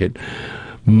market.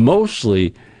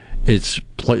 Mostly, it's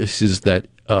places that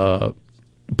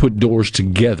put doors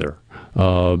together.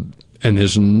 And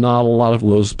there's not a lot of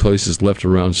those places left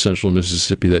around central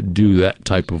Mississippi that do that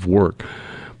type of work.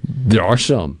 There are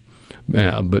some,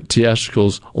 but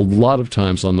theatricals, a lot of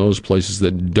times on those places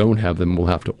that don't have them, will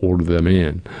have to order them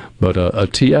in. But a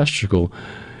theatrical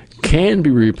can be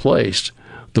replaced.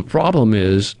 The problem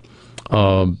is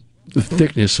the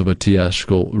thickness of a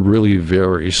theatrical really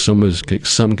varies.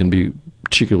 Some can be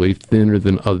particularly thinner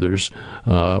than others,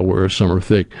 where some are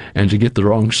thick. And to get the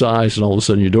wrong size and all of a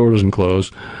sudden your door doesn't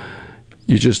close,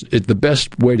 the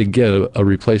best way to get a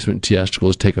replacement theatrical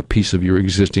is take a piece of your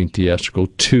existing theatrical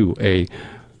to a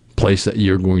place that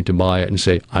you're going to buy it and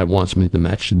say, I want something to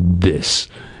match this.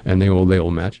 And they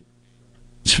will match.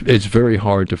 It's very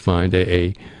hard to find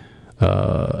a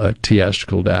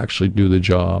theatrical to actually do the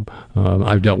job.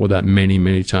 I've dealt with that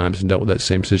many times and dealt with that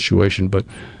same situation, but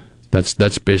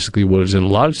that's basically what it is. And a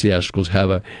lot of theatricals have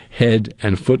a head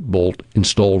and foot bolt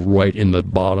installed right in the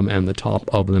bottom and the top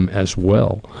of them as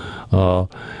well.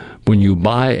 When you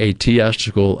buy a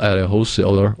theatrical at a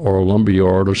wholesaler or a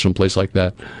lumberyard or someplace like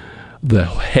that, the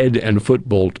head and foot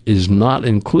bolt is not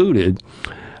included,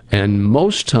 and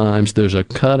most times there's a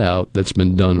cutout that's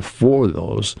been done for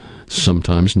those,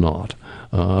 sometimes not.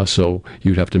 So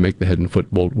you'd have to make the head and foot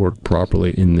bolt work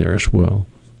properly in there as well.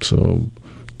 So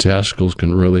theatricals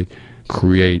can really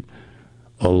create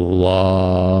a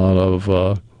lot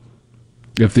of,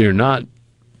 if they're not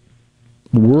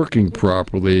working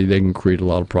properly, they can create a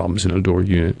lot of problems in a door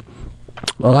unit.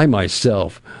 Well,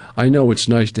 I know it's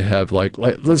nice to have, like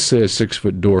let's say a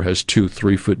 6-foot door has 2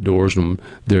 3-foot doors, and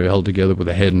they're held together with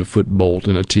a head and foot bolt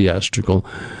in a theatrical.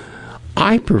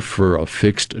 I prefer a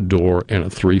fixed door and a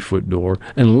 3-foot door,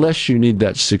 unless you need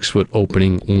that 6-foot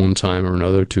opening one time or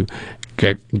another to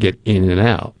get in and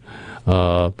out.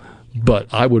 But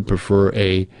I would prefer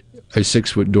a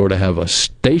 6-foot door to have a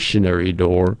stationary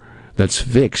door that's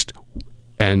fixed,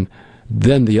 and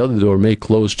then the other door may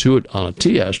close to it on a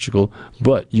theatrical,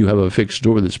 but you have a fixed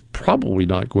door that's probably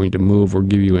not going to move or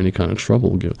give you any kind of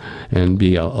trouble and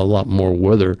be a lot more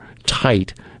weather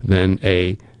tight than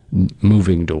a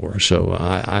moving door. So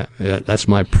that's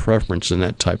my preference in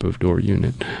that type of door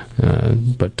unit.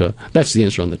 But that's the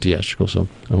answer on the theatrical, so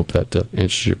I hope that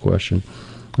answers your question.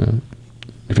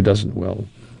 If it doesn't, well,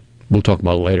 we'll talk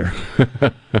about it later.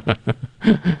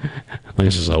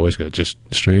 Lance has always got just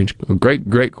strange,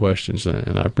 great questions,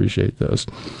 and I appreciate those.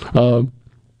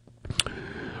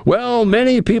 Well,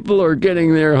 many people are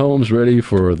getting their homes ready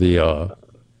for the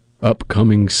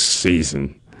upcoming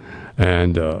season.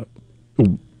 And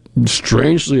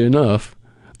strangely enough,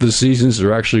 the seasons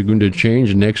are actually going to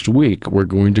change next week. We're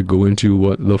going to go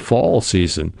into the fall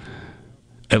season,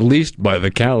 at least by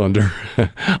the calendar.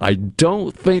 I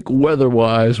don't think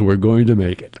weather-wise we're going to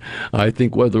make it. I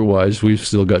think weather-wise we've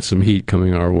still got some heat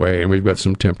coming our way, and we've got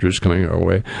some temperatures coming our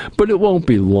way. But it won't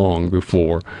be long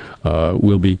before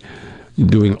we'll be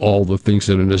doing all the things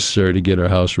that are necessary to get our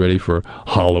house ready for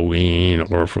Halloween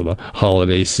or for the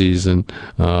holiday season.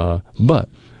 But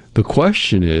the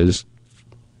question is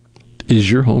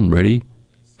your home ready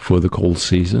for the cold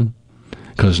season?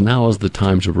 Because now is the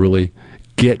time to really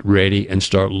get ready and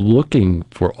start looking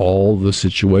for all the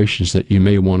situations that you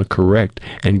may want to correct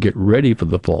and get ready for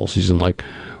the fall season, like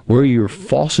where your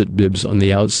faucet bibs on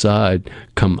the outside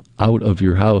come out of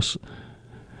your house.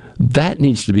 That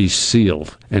needs to be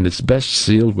sealed, and it's best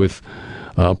sealed with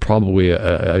probably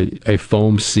a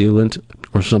foam sealant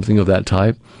or something of that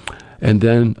type. And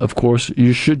then, of course,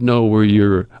 you should know where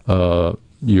your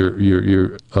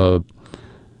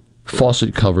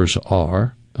faucet covers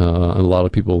are. A lot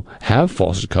of people have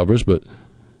faucet covers, but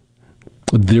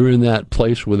they're in that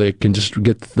place where they can just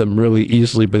get them really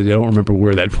easily, but they don't remember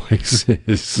where that place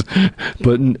is.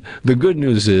 But the good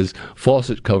news is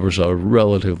faucet covers are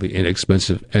relatively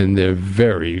inexpensive, and they're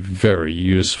very, very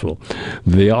useful.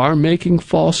 They are making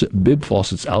bib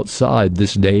faucets outside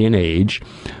this day and age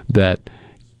that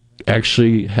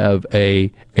actually have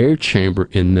a air chamber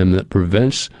in them that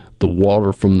prevents the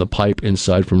water from the pipe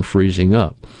inside from freezing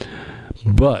up.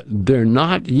 But they're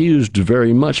not used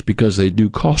very much because they do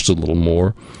cost a little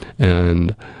more,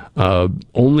 and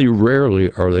only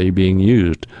rarely are they being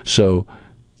used. So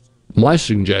my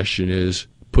suggestion is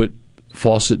put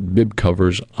faucet bib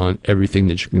covers on everything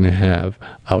that you're going to have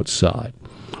outside.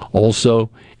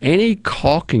 Also, any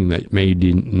caulking that may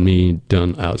be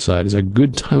done outside is a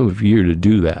good time of year to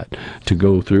do that, to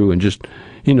go through and just,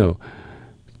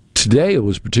 today it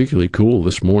was particularly cool.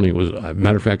 This morning, as a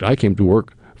matter of fact, I came to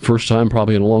work first time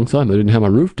probably in a long time. I didn't have my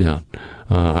roof down.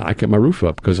 I kept my roof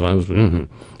up because I was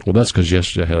Well, that's because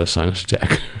yesterday I had a sinus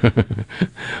attack.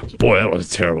 Boy, that was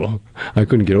terrible. I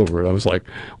couldn't get over it. I was like,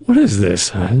 what is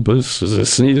this? I was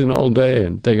sneezing all day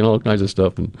and taking all kinds of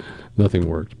stuff, and nothing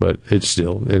worked. But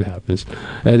it happens.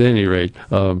 At any rate,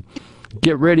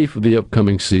 get ready for the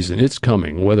upcoming season. It's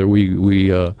coming, whether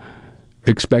we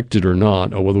expect it or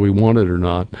not, or whether we want it or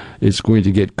not. It's going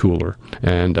to get cooler,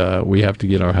 and we have to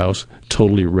get our house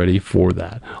totally ready for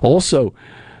that. Also,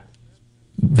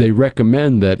 they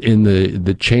recommend that in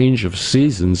the change of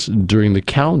seasons during the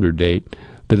calendar date,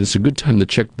 that it's a good time to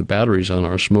check the batteries on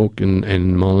our smoke and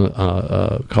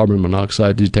carbon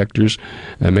monoxide detectors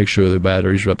and make sure the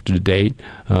batteries are up to date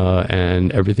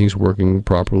and everything's working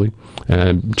properly.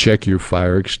 And check your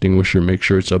fire extinguisher, make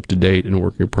sure it's up to date and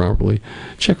working properly.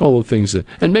 Check all the things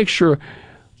and make sure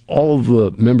all of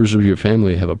the members of your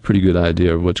family have a pretty good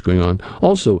idea of what's going on.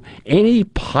 Also, any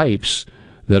pipes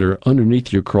that are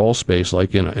underneath your crawl space,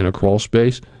 like in a crawl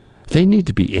space, they need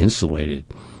to be insulated.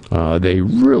 They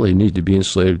really need to be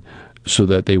insulated so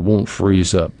that they won't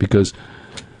freeze up, because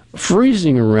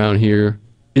freezing around here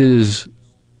is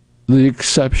the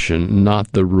exception,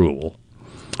 not the rule.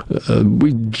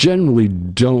 We generally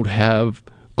don't have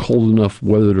cold enough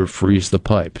weather to freeze the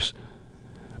pipes.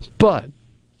 But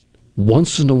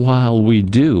once in a while we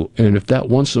do, and if that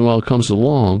once in a while comes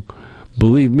along,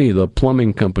 believe me, the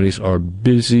plumbing companies are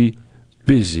busy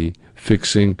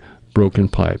fixing broken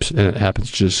pipes, and it happens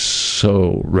just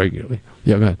so regularly.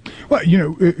 Yeah, go ahead. Well,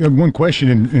 one question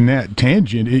in that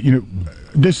tangent,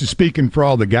 this is speaking for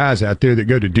all the guys out there that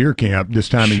go to deer camp this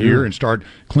time of year and start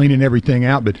cleaning everything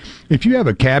out. But if you have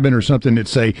a cabin or something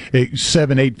that's, say,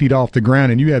 7-8 feet off the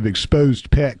ground and you have exposed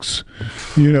PEX,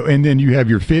 and then you have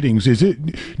your fittings, do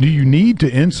you need to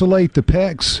insulate the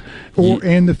PEX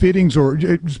and the fittings, or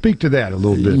speak to that a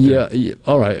little bit? Yeah.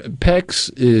 All right. PEX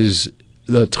is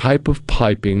the type of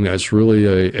piping that's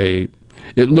really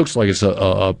it looks like it's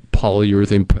a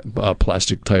polyurethane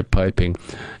plastic type piping,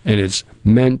 and it's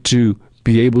meant to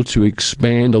be able to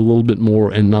expand a little bit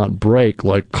more and not break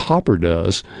like copper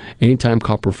does. Anytime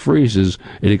copper freezes,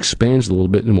 it expands a little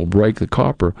bit and will break the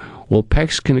copper. Well,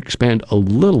 PEX can expand a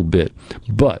little bit,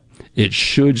 but it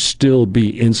should still be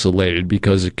insulated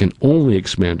because it can only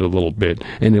expand a little bit,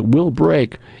 and it will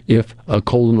break if a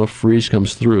cold enough freeze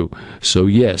comes through. So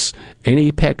yes,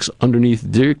 any PEX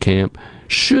underneath deer camp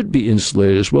should be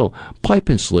insulated as well. Pipe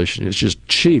insulation is just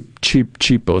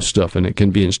cheapo stuff, and it can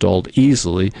be installed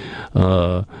easily.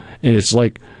 And it's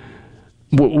like,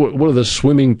 what are the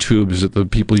swimming tubes that the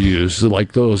people use?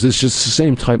 Like those. It's just the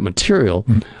same type material,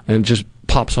 and it just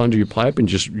pops onto your pipe, and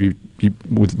just you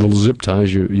with little zip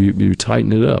ties you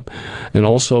tighten it up. And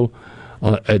also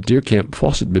at deer camp,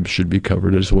 faucet bibs should be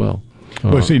covered as well.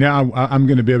 Well, see, now I'm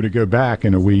going to be able to go back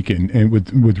in a week and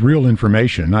with real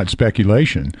information, not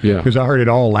speculation. Yeah. Because I heard it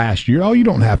all last year. Oh, you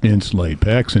don't have to insulate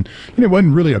PEX. And it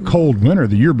wasn't really a cold winter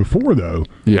the year before, though.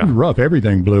 Yeah. It was rough.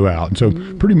 Everything blew out. And so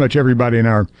pretty much everybody in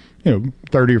our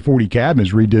 30 or 40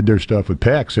 cabins redid their stuff with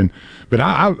PEX. But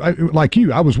I like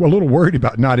you, I was a little worried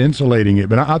about not insulating it,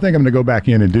 but I think I'm going to go back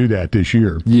in and do that this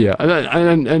year. Yeah,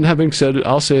 and having said it,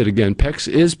 I'll say it again, PEX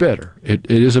is better. It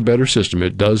is a better system.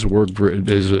 It does work.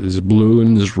 There's blue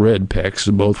and there's red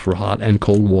PEX, both for hot and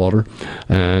cold water,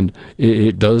 and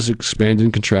it does expand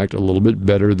and contract a little bit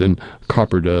better than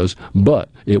copper does, but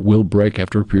it will break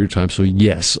after a period of time. So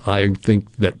yes, I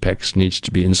think that PEX needs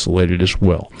to be insulated as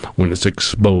well when it's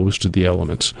exposed to the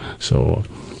elements. So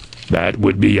that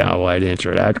would be how I'd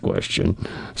answer that question.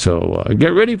 So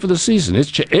get ready for the season.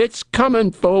 It's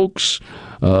coming, folks.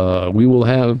 We will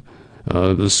have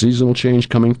the seasonal change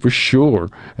coming for sure,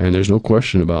 and there's no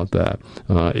question about that.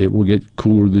 It will get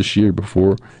cooler this year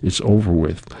before it's over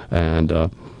with. And,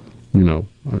 of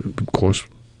course,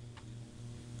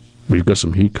 we've got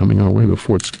some heat coming our way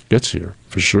before it gets here,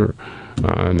 for sure.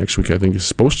 Next week, I think, is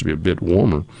supposed to be a bit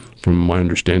warmer, from my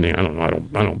understanding. I don't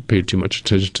know. I don't pay too much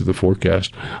attention to the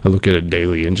forecast. I look at it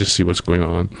daily and just see what's going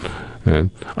on. And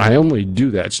I only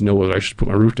do that to know whether I should put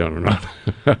my roof down or not.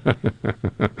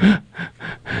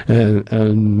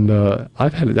 and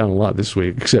I've had it down a lot this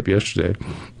week, except yesterday.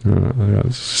 I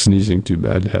was sneezing too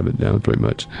bad to have it down pretty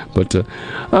much. But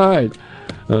all right.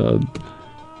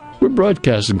 We're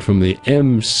broadcasting from the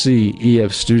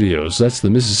MCEF studios. That's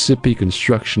the Mississippi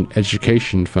Construction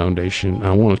Education Foundation.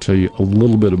 I want to tell you a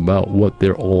little bit about what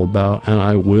they're all about, and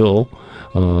I will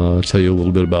tell you a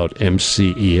little bit about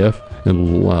MCEF in a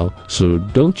little while. So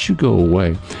don't you go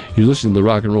away. You're listening to the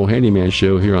Rock and Roll Handyman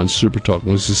Show here on Super Talk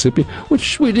Mississippi,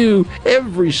 which we do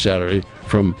every Saturday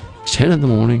from 10 in the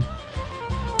morning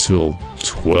till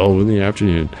 12 in the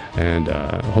afternoon. And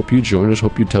I hope you join us.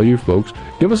 Hope you tell your folks.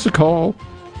 Give us a call.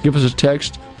 Give us a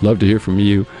text, Love to hear from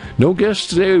you. No guests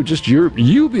today, just you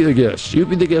be the guest. You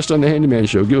be the guest on the Handyman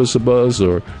Show. Give us a buzz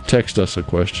or text us a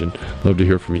question. Love to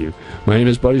hear from you. My name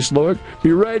is Buddy Slowick.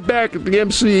 Be right back at the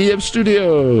MCEF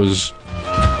Studios.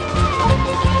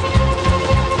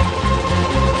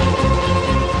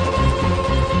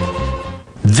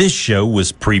 This show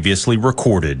was previously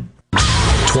recorded.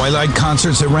 Twilight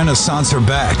concerts at Renaissance are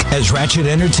back as Ratchet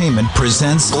Entertainment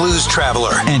presents Blues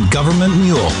Traveler and Government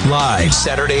Mule live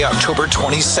Saturday, October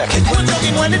 22nd.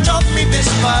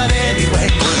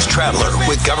 Blues Traveler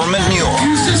with Government Mule.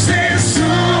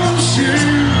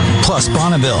 Plus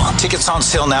Bonneville. Tickets on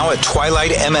sale now at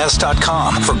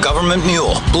twilightms.com for Government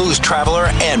Mule, Blues Traveler,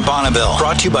 and Bonneville.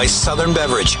 Brought to you by Southern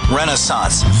Beverage,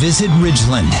 Renaissance, Visit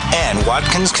Ridgeland, and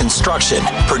Watkins Construction.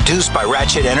 Produced by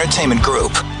Ratchet Entertainment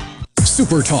Group.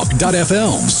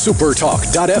 Supertalk.fm.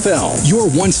 Supertalk.fm. Your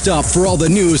one stop for all the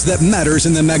news that matters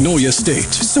in the Magnolia State.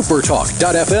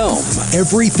 Supertalk.fm.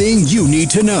 Everything you need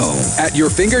to know at your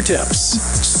fingertips.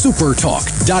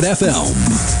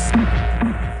 Supertalk.fm.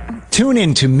 Tune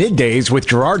in to Middays with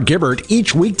Gerard Gibbert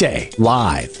each weekday,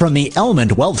 live from the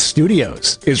Element Wealth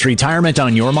Studios. Is retirement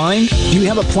on your mind? Do you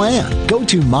have a plan? Go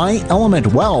to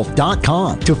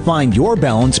myelementwealth.com to find your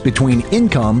balance between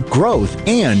income, growth,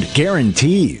 and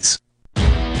guarantees.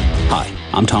 Hi,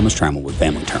 I'm Thomas Trammell with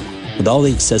Family Terminal. With all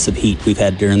the excessive heat we've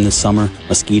had during this summer,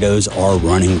 mosquitoes are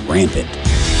running rampant.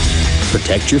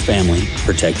 Protect your family,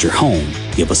 protect your home.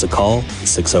 Give us a call at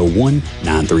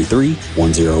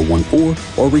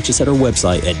 601-933-1014 or reach us at our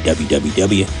website at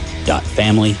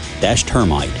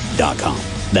www.family-termite.com.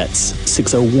 That's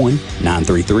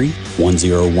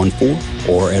 601-933-1014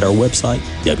 or at our website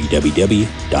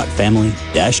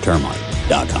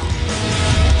www.family-termite.com.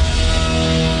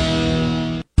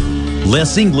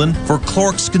 Les England for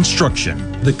Clark's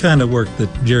Construction. The kind of work that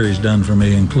Jerry's done for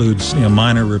me includes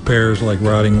minor repairs like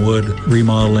rotting wood,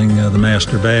 remodeling the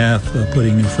master bath,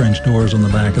 putting new French doors on the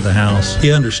back of the house.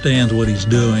 He understands what he's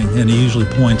doing, and he usually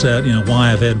points out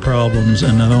why I've had problems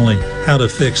and not only how to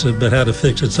fix it, but how to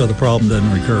fix it so the problem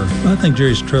doesn't recur. I think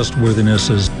Jerry's trustworthiness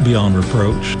is beyond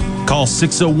reproach. Call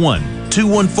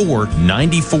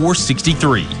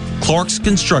 601-214-9463. Clark's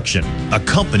Construction, a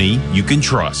company you can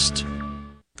trust.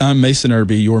 I'm Mason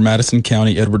Irby, your Madison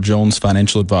County Edward Jones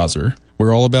financial advisor.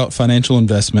 We're all about financial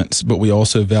investments, but we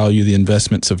also value the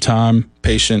investments of time,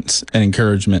 patience, and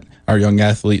encouragement our young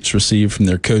athletes receive from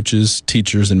their coaches,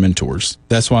 teachers, and mentors.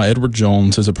 That's why Edward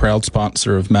Jones is a proud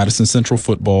sponsor of Madison Central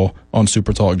Football on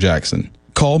Supertalk Jackson.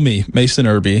 Call me, Mason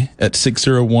Irby, at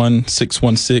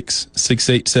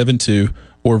 601-616-6872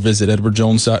 or visit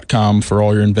edwardjones.com for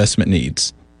all your investment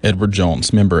needs. Edward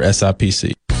Jones, member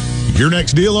SIPC. Your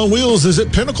next deal on wheels is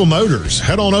at Pinnacle Motors.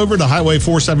 Head on over to Highway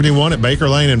 471 at Baker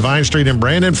Lane and Vine Street in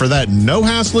Brandon for that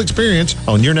no-hassle experience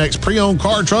on your next pre-owned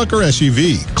car, truck, or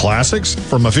SUV. Classics,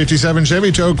 from a 57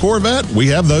 Chevy to a Corvette, we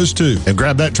have those too. And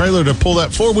grab that trailer to pull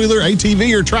that four-wheeler,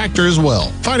 ATV, or tractor as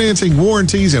well. Financing,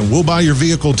 warranties, and we'll buy your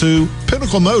vehicle too.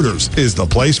 Pinnacle Motors is the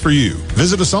place for you.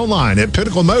 Visit us online at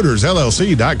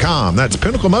PinnacleMotorsLLC.com. That's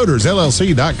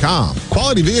PinnacleMotorsLLC.com.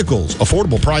 Quality vehicles,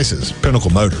 affordable prices,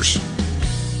 Pinnacle Motors.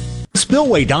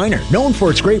 Spillway Diner, known for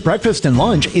its great breakfast and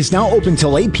lunch, is now open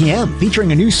till 8 p.m.,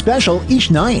 featuring a new special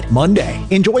each night. Monday,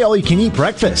 enjoy all-you-can-eat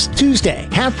breakfast. Tuesday,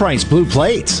 half-price blue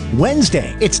plates.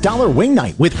 Wednesday, it's dollar wing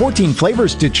night with 14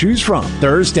 flavors to choose from.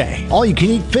 Thursday,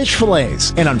 all-you-can-eat fish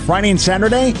fillets. And on Friday and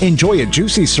Saturday, enjoy a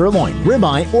juicy sirloin,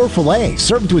 ribeye, or filet,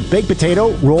 served with baked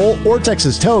potato, roll, or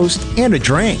Texas toast, and a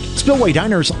drink. Spillway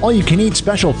Diner's all-you-can-eat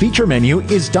special feature menu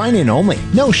is dine-in only,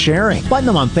 no sharing. Find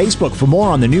them on Facebook for more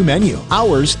on the new menu,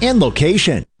 hours, and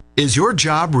location. Is your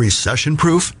job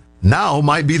recession-proof? Now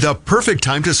might be the perfect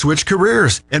time to switch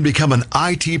careers and become an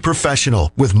IT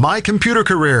professional with My Computer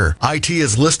Career. IT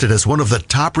is listed as one of the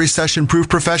top recession-proof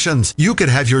professions. You could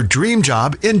have your dream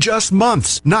job in just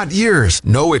months, not years.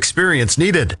 No experience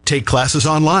needed. Take classes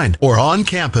online or on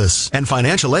campus. And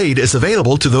financial aid is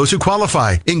available to those who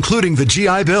qualify, including the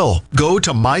GI Bill. Go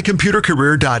to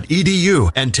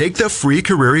mycomputercareer.edu and take the free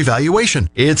career evaluation.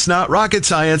 It's not rocket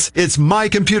science. It's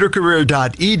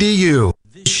mycomputercareer.edu.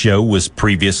 This show was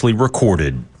previously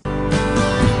recorded. How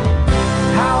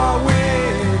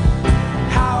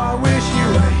I wish you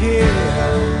were here.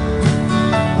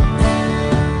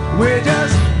 We're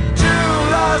just two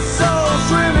lost souls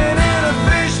swimming in a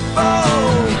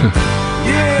fishbowl,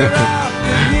 year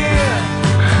after year,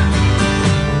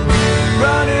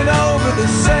 running over the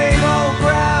same old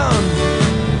ground.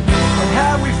 And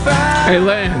have we found? Hey,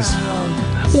 Lance,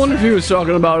 I wonder if he was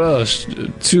talking about us,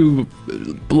 two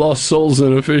lost souls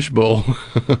in a fishbowl.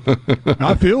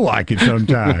 I feel like it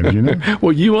sometimes, you know.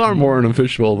 Well, you are more in a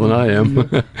fishbowl than I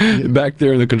am. Back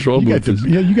there in the control booth.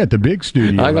 You got the big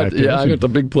studio. I got the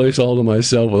big place all to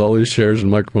myself with all these chairs and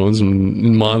microphones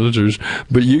and monitors.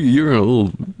 But you're in a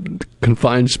little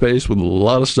confined space with a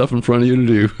lot of stuff in front of you to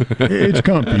do. It's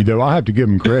comfy, though. I have to give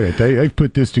them credit. They've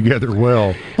put this together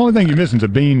well. Only thing you're missing is a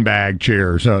beanbag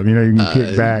chair or something. You know, you can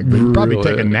kick back, but you'd probably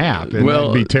take a nap, and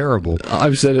that'd be terrible.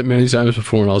 I've said it many times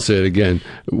before, and I'll say it again.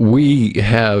 We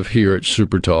have here at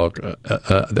Super Talk,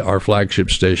 our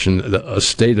flagship station, a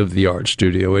state-of-the-art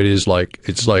studio. It's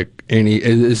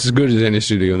as good as any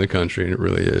studio in the country, and it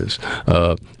really is.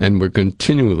 And we're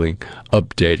continually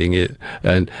updating it.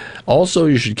 And also,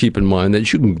 you should keep in mind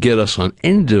that you can get us on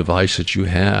any device that you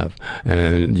have,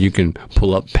 and you can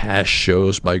pull up past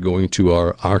shows by going to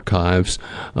our archives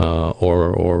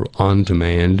or on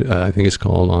demand. I think it's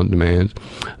called on demand,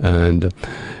 and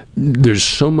there's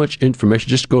so much information.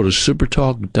 Just go to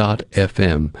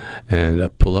supertalk.fm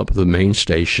and pull up the main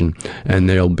station, and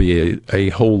there'll be a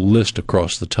whole list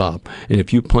across the top. And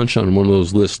if you punch on one of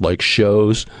those lists like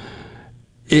shows,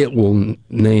 it will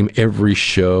name every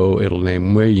show. It'll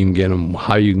name where you can get them,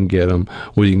 how you can get them,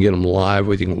 whether you can get them live,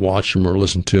 whether you can watch them or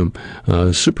listen to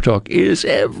them. Super Talk is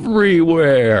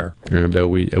everywhere. And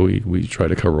we try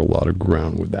to cover a lot of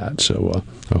ground with that, so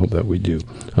I hope that we do.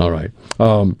 All right.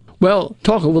 Well,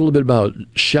 talk a little bit about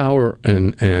shower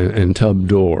and tub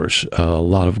doors. A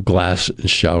lot of glass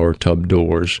shower tub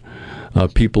doors.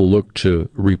 People look to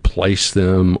replace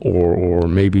them, or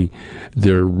maybe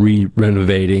they're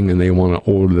renovating and they want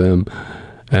to order them.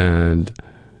 And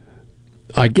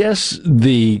I guess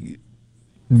the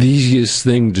easiest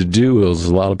thing to do is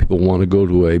a lot of people want to go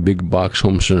to a big box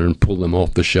home center and pull them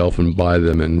off the shelf and buy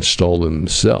them and install them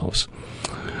themselves.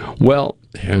 Well,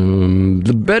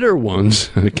 the better ones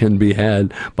can be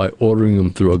had by ordering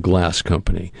them through a glass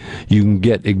company. You can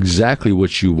get exactly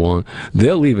what you want.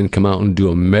 They'll even come out and do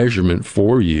a measurement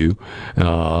for you.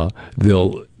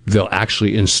 They'll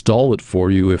actually install it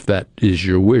for you if that is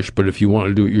your wish. But if you want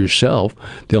to do it yourself,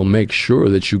 they'll make sure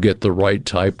that you get the right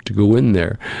type to go in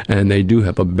there. And they do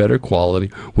have a better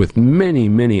quality with many,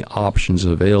 many options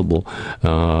available.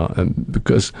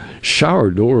 Because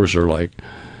shower doors are like...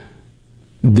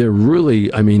 They're really,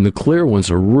 the clear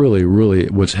ones are really, really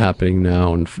what's happening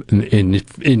now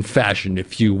in fashion,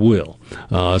 if you will.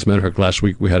 As a matter of fact, last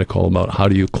week we had a call about how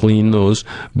do you clean those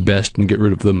best and get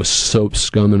rid of the soap,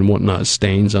 scum, and whatnot,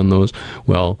 stains on those.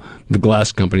 Well, the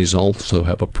glass companies also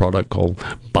have a product called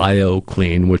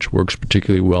BioClean, which works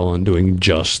particularly well on doing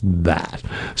just that.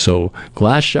 So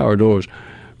glass shower doors,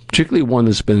 particularly one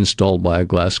that's been installed by a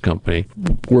glass company,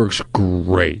 works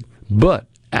great. But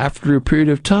after a period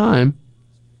of time,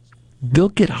 they'll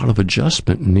get out of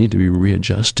adjustment and need to be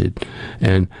readjusted.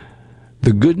 And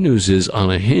the good news is on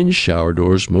a hinge shower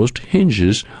doors, most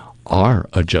hinges are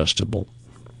adjustable.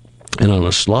 And on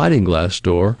a sliding glass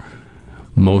door,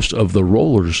 most of the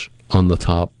rollers on the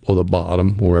top or the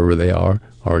bottom, wherever they are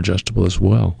adjustable as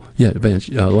well. Yeah, Lance,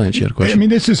 you had a question.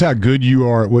 This is how good you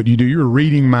are at what you do. You're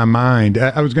reading my mind.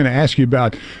 I was going to ask you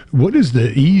about what is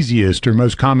the easiest or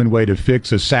most common way to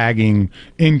fix a sagging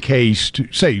encased,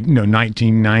 say,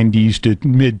 1990s to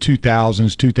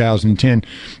mid-2000s, 2010,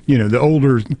 the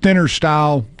older, thinner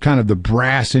style, kind of the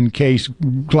brass encased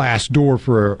glass door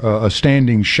for a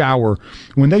standing shower.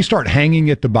 When they start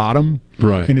hanging at the bottom,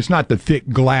 right, and it's not the thick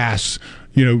glass,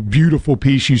 beautiful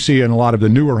piece you see in a lot of the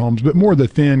newer homes, but more the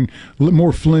thin,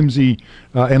 more flimsy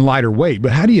and lighter weight.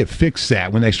 But how do you fix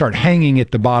that when they start hanging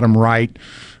at the bottom right,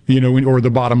 or the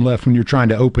bottom left when you're trying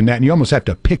to open that, and you almost have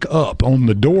to pick up on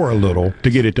the door a little to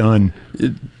get it done?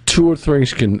 Two or three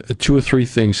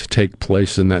things take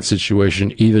place in that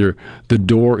situation. Either the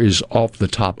door is off the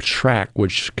top track,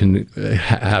 which can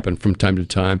happen from time to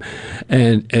time,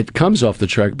 and it comes off the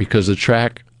track because the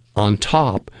track on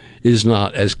top is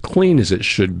not as clean as it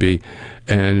should be.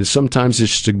 And sometimes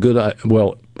it's just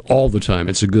all the time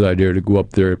it's a good idea to go up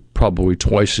there probably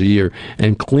twice a year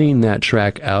and clean that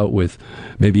track out with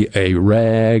maybe a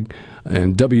rag.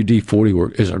 And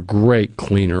WD-40 is a great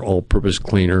cleaner, all-purpose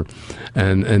cleaner,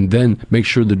 and then make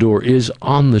sure the door is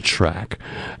on the track.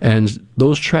 And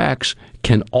those tracks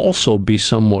can also be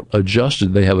somewhat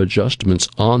adjusted. They have adjustments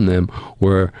on them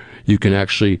where you can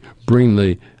actually bring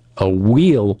a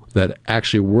wheel that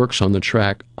actually works on the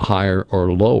track higher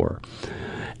or lower.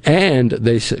 And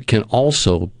they can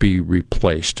also be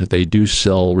replaced. They do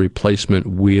sell replacement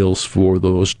wheels for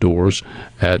those doors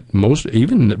at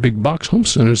even the big box home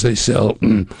centers. They sell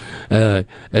a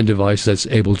device that's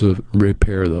able to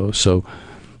repair those. So,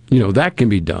 that can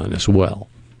be done as well.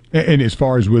 And as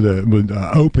far as with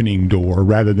a opening door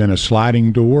rather than a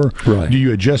sliding door, right. Do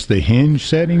you adjust the hinge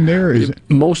setting there?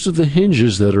 Most of the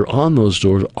hinges that are on those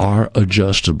doors are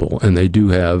adjustable, and they do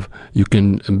have, you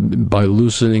can, by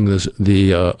loosening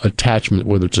the attachment,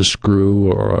 whether it's a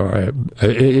screw or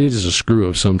it is a screw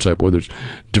of some type, whether it's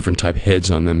different type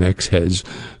heads on them, X heads,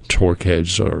 torque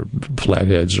heads, or flat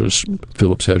heads, or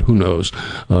Phillips head, who knows.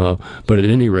 But at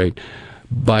any rate,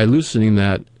 by loosening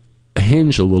that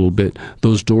hinge a little bit,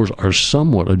 those doors are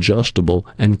somewhat adjustable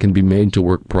and can be made to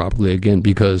work properly again,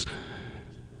 because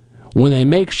when they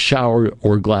make shower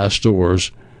or glass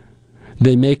doors,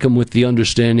 they make them with the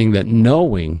understanding that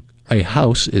knowing a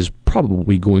house is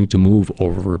probably going to move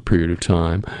over a period of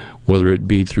time, whether it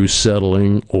be through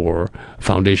settling or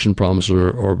foundation problems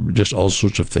or just all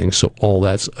sorts of things. So all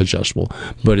that's adjustable.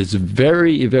 But it's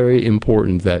very, very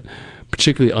important that,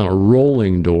 particularly on a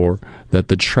rolling door, that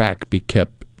the track be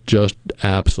kept just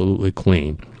absolutely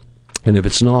clean. And if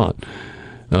it's not,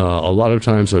 a lot of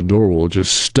times a door will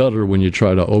just stutter when you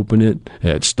try to open it.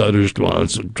 It stutters while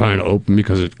it's trying to open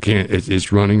because it can't.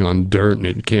 It's running on dirt and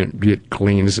it can't get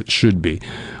clean as it should be.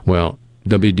 Well,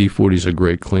 WD-40 is a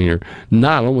great cleaner.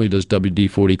 Not only does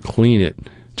WD-40 clean it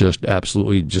just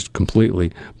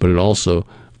completely, but it also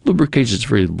lubricates it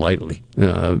very lightly.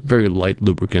 Very light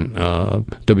lubricant.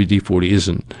 WD-40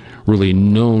 isn't really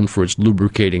known for its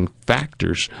lubricating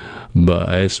factors, but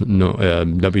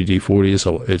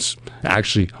WD-40 it's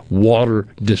actually water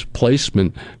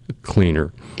displacement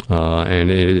cleaner, and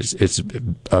it's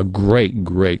a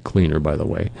great cleaner, by the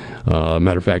way.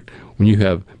 Matter of fact, when you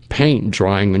have paint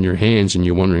drying on your hands and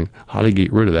you're wondering how to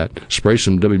get rid of that, spray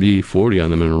some WD-40 on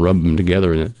them and rub them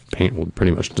together, and the paint will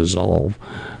pretty much dissolve.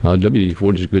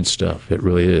 WD-40 is good stuff. It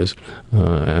really is,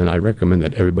 and I recommend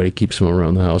that everybody keeps them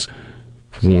around the house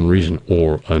for one reason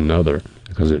or another,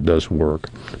 because it does work.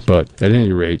 But at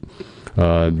any rate,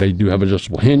 they do have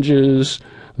adjustable hinges.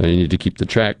 You need to keep the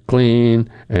track clean,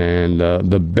 and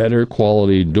the better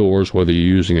quality doors, whether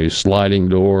you're using a sliding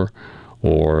door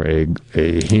or a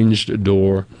hinged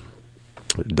door,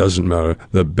 it doesn't matter.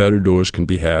 The better doors can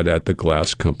be had at the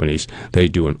glass companies. They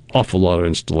do an awful lot of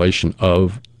installation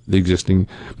of the existing.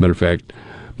 Matter of fact,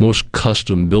 most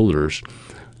custom builders,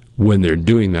 when they're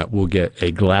doing that, will get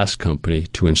a glass company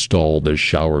to install their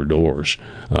shower doors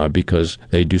because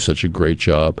they do such a great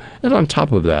job. And on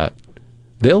top of that,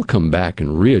 they'll come back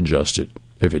and readjust it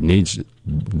if it needs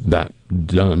that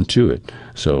done to it.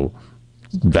 So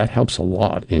that helps a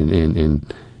lot in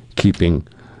keeping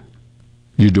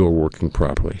your door working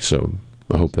properly. So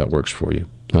I hope that works for you.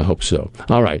 I hope so.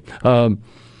 All right.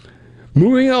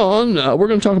 Moving on, we're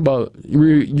going to talk about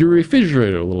your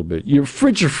refrigerator a little bit. Your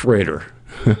frigifrator.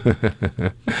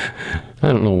 I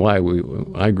don't know why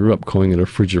I grew up calling it a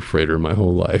frigifrator my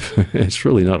whole life. It's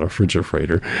really not a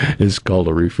frigifrator. It's called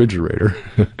a refrigerator.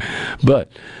 But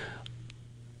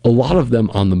a lot of them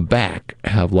on the back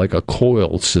have like a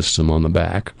coil system on the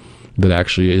back that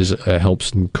actually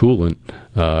helps in coolant,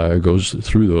 goes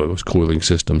through those cooling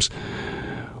systems.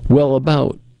 Well,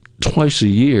 about twice a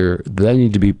year, they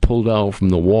need to be pulled out from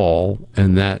the wall,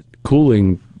 and that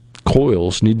cooling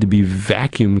coils need to be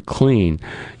vacuum clean.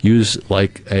 Use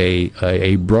like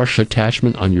a brush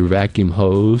attachment on your vacuum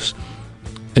hose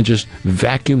and just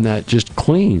vacuum that just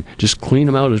clean. Just clean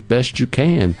them out as best you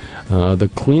can.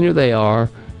 The cleaner they are,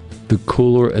 the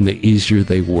cooler and the easier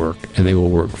they work, and they will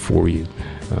work for you.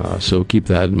 So keep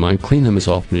that in mind. Clean them as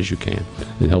often as you can.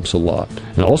 It helps a lot.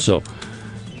 And also,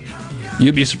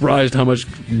 you'd be surprised how much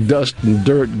dust and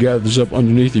dirt gathers up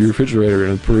underneath your refrigerator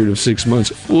in a period of 6 months.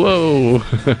 Whoa!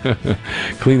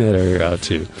 Clean that area out,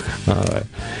 too. All right.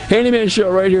 Handyman Show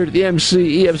right here at the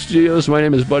MCEF Studios. My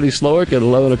name is Buddy Slowick. At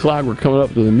 11 o'clock, we're coming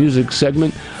up to the music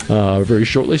segment very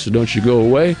shortly, so don't you go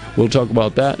away. We'll talk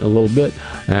about that in a little bit.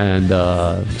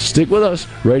 And stick with us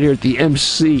right here at the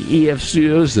MCEF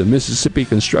Studios, the Mississippi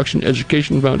Construction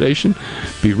Education Foundation.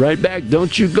 Be right back.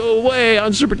 Don't you go away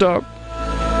on Super Talk.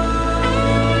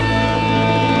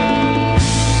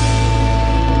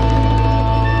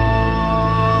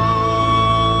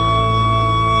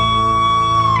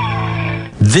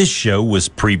 This show was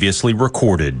previously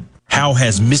recorded. How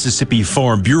has Mississippi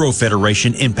Farm Bureau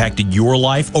Federation impacted your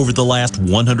life over the last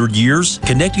 100 years?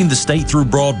 Connecting the state through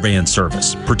broadband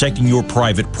service, protecting your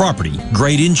private property,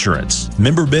 great insurance,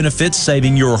 member benefits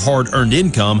saving your hard-earned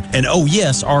income, and oh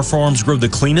yes, our farms grow the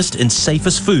cleanest and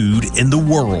safest food in the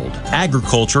world.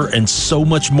 Agriculture and so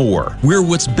much more. We're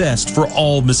what's best for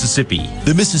all Mississippi.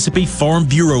 The Mississippi Farm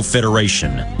Bureau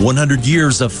Federation. 100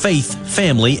 years of faith,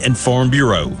 family, and Farm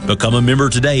Bureau. Become a member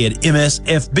today at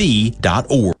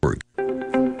msfb.org.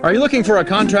 Are you looking for a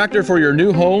contractor for your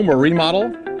new home or remodel?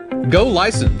 Go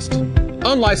licensed.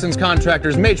 Unlicensed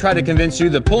contractors may try to convince you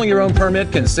that pulling your own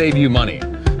permit can save you money,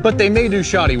 but they may do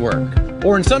shoddy work,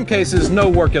 or in some cases, no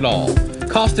work at all,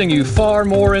 costing you far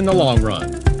more in the long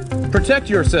run. Protect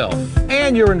yourself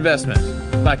and your investment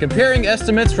by comparing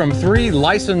estimates from 3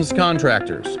 licensed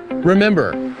contractors.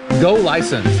 Remember, go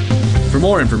licensed. For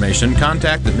more information,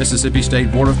 contact the Mississippi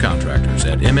State Board of Contractors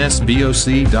at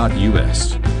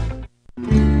msboc.us.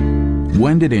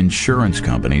 When did insurance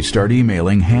companies start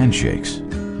emailing handshakes?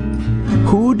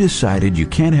 Who decided you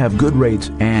can't have good rates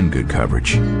and good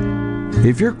coverage?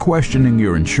 If you're questioning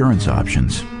your insurance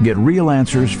options, get real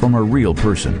answers from a real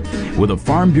person. With a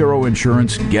Farm Bureau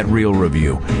Insurance Get Real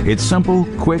review. It's simple,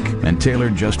 quick, and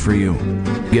tailored just for you.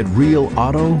 Get real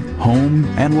auto, home,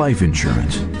 and life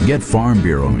insurance. Get Farm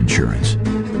Bureau Insurance.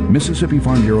 Mississippi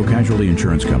Farm Bureau Casualty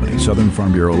Insurance Company. Southern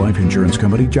Farm Bureau Life Insurance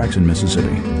Company, Jackson,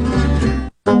 Mississippi.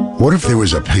 What if there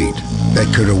was a paint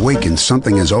that could awaken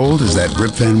something as old as that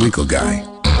Rip Van Winkle guy?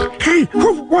 Hey,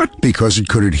 what? Because it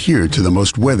could adhere to the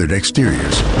most weathered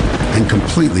exteriors and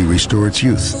completely restore its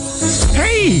youth.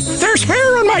 Hey, there's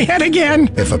hair on my head again!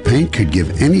 If a paint could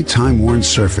give any time-worn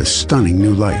surface stunning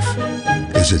new life,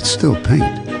 is it still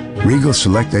paint? Regal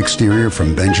Select Exterior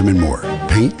from Benjamin Moore.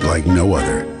 Paint like no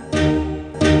other.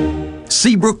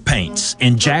 Seabrook Paints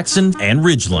in Jackson and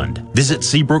Ridgeland. Visit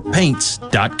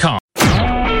SeabrookPaints.com.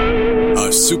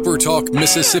 A SuperTalk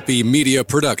Mississippi media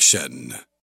production.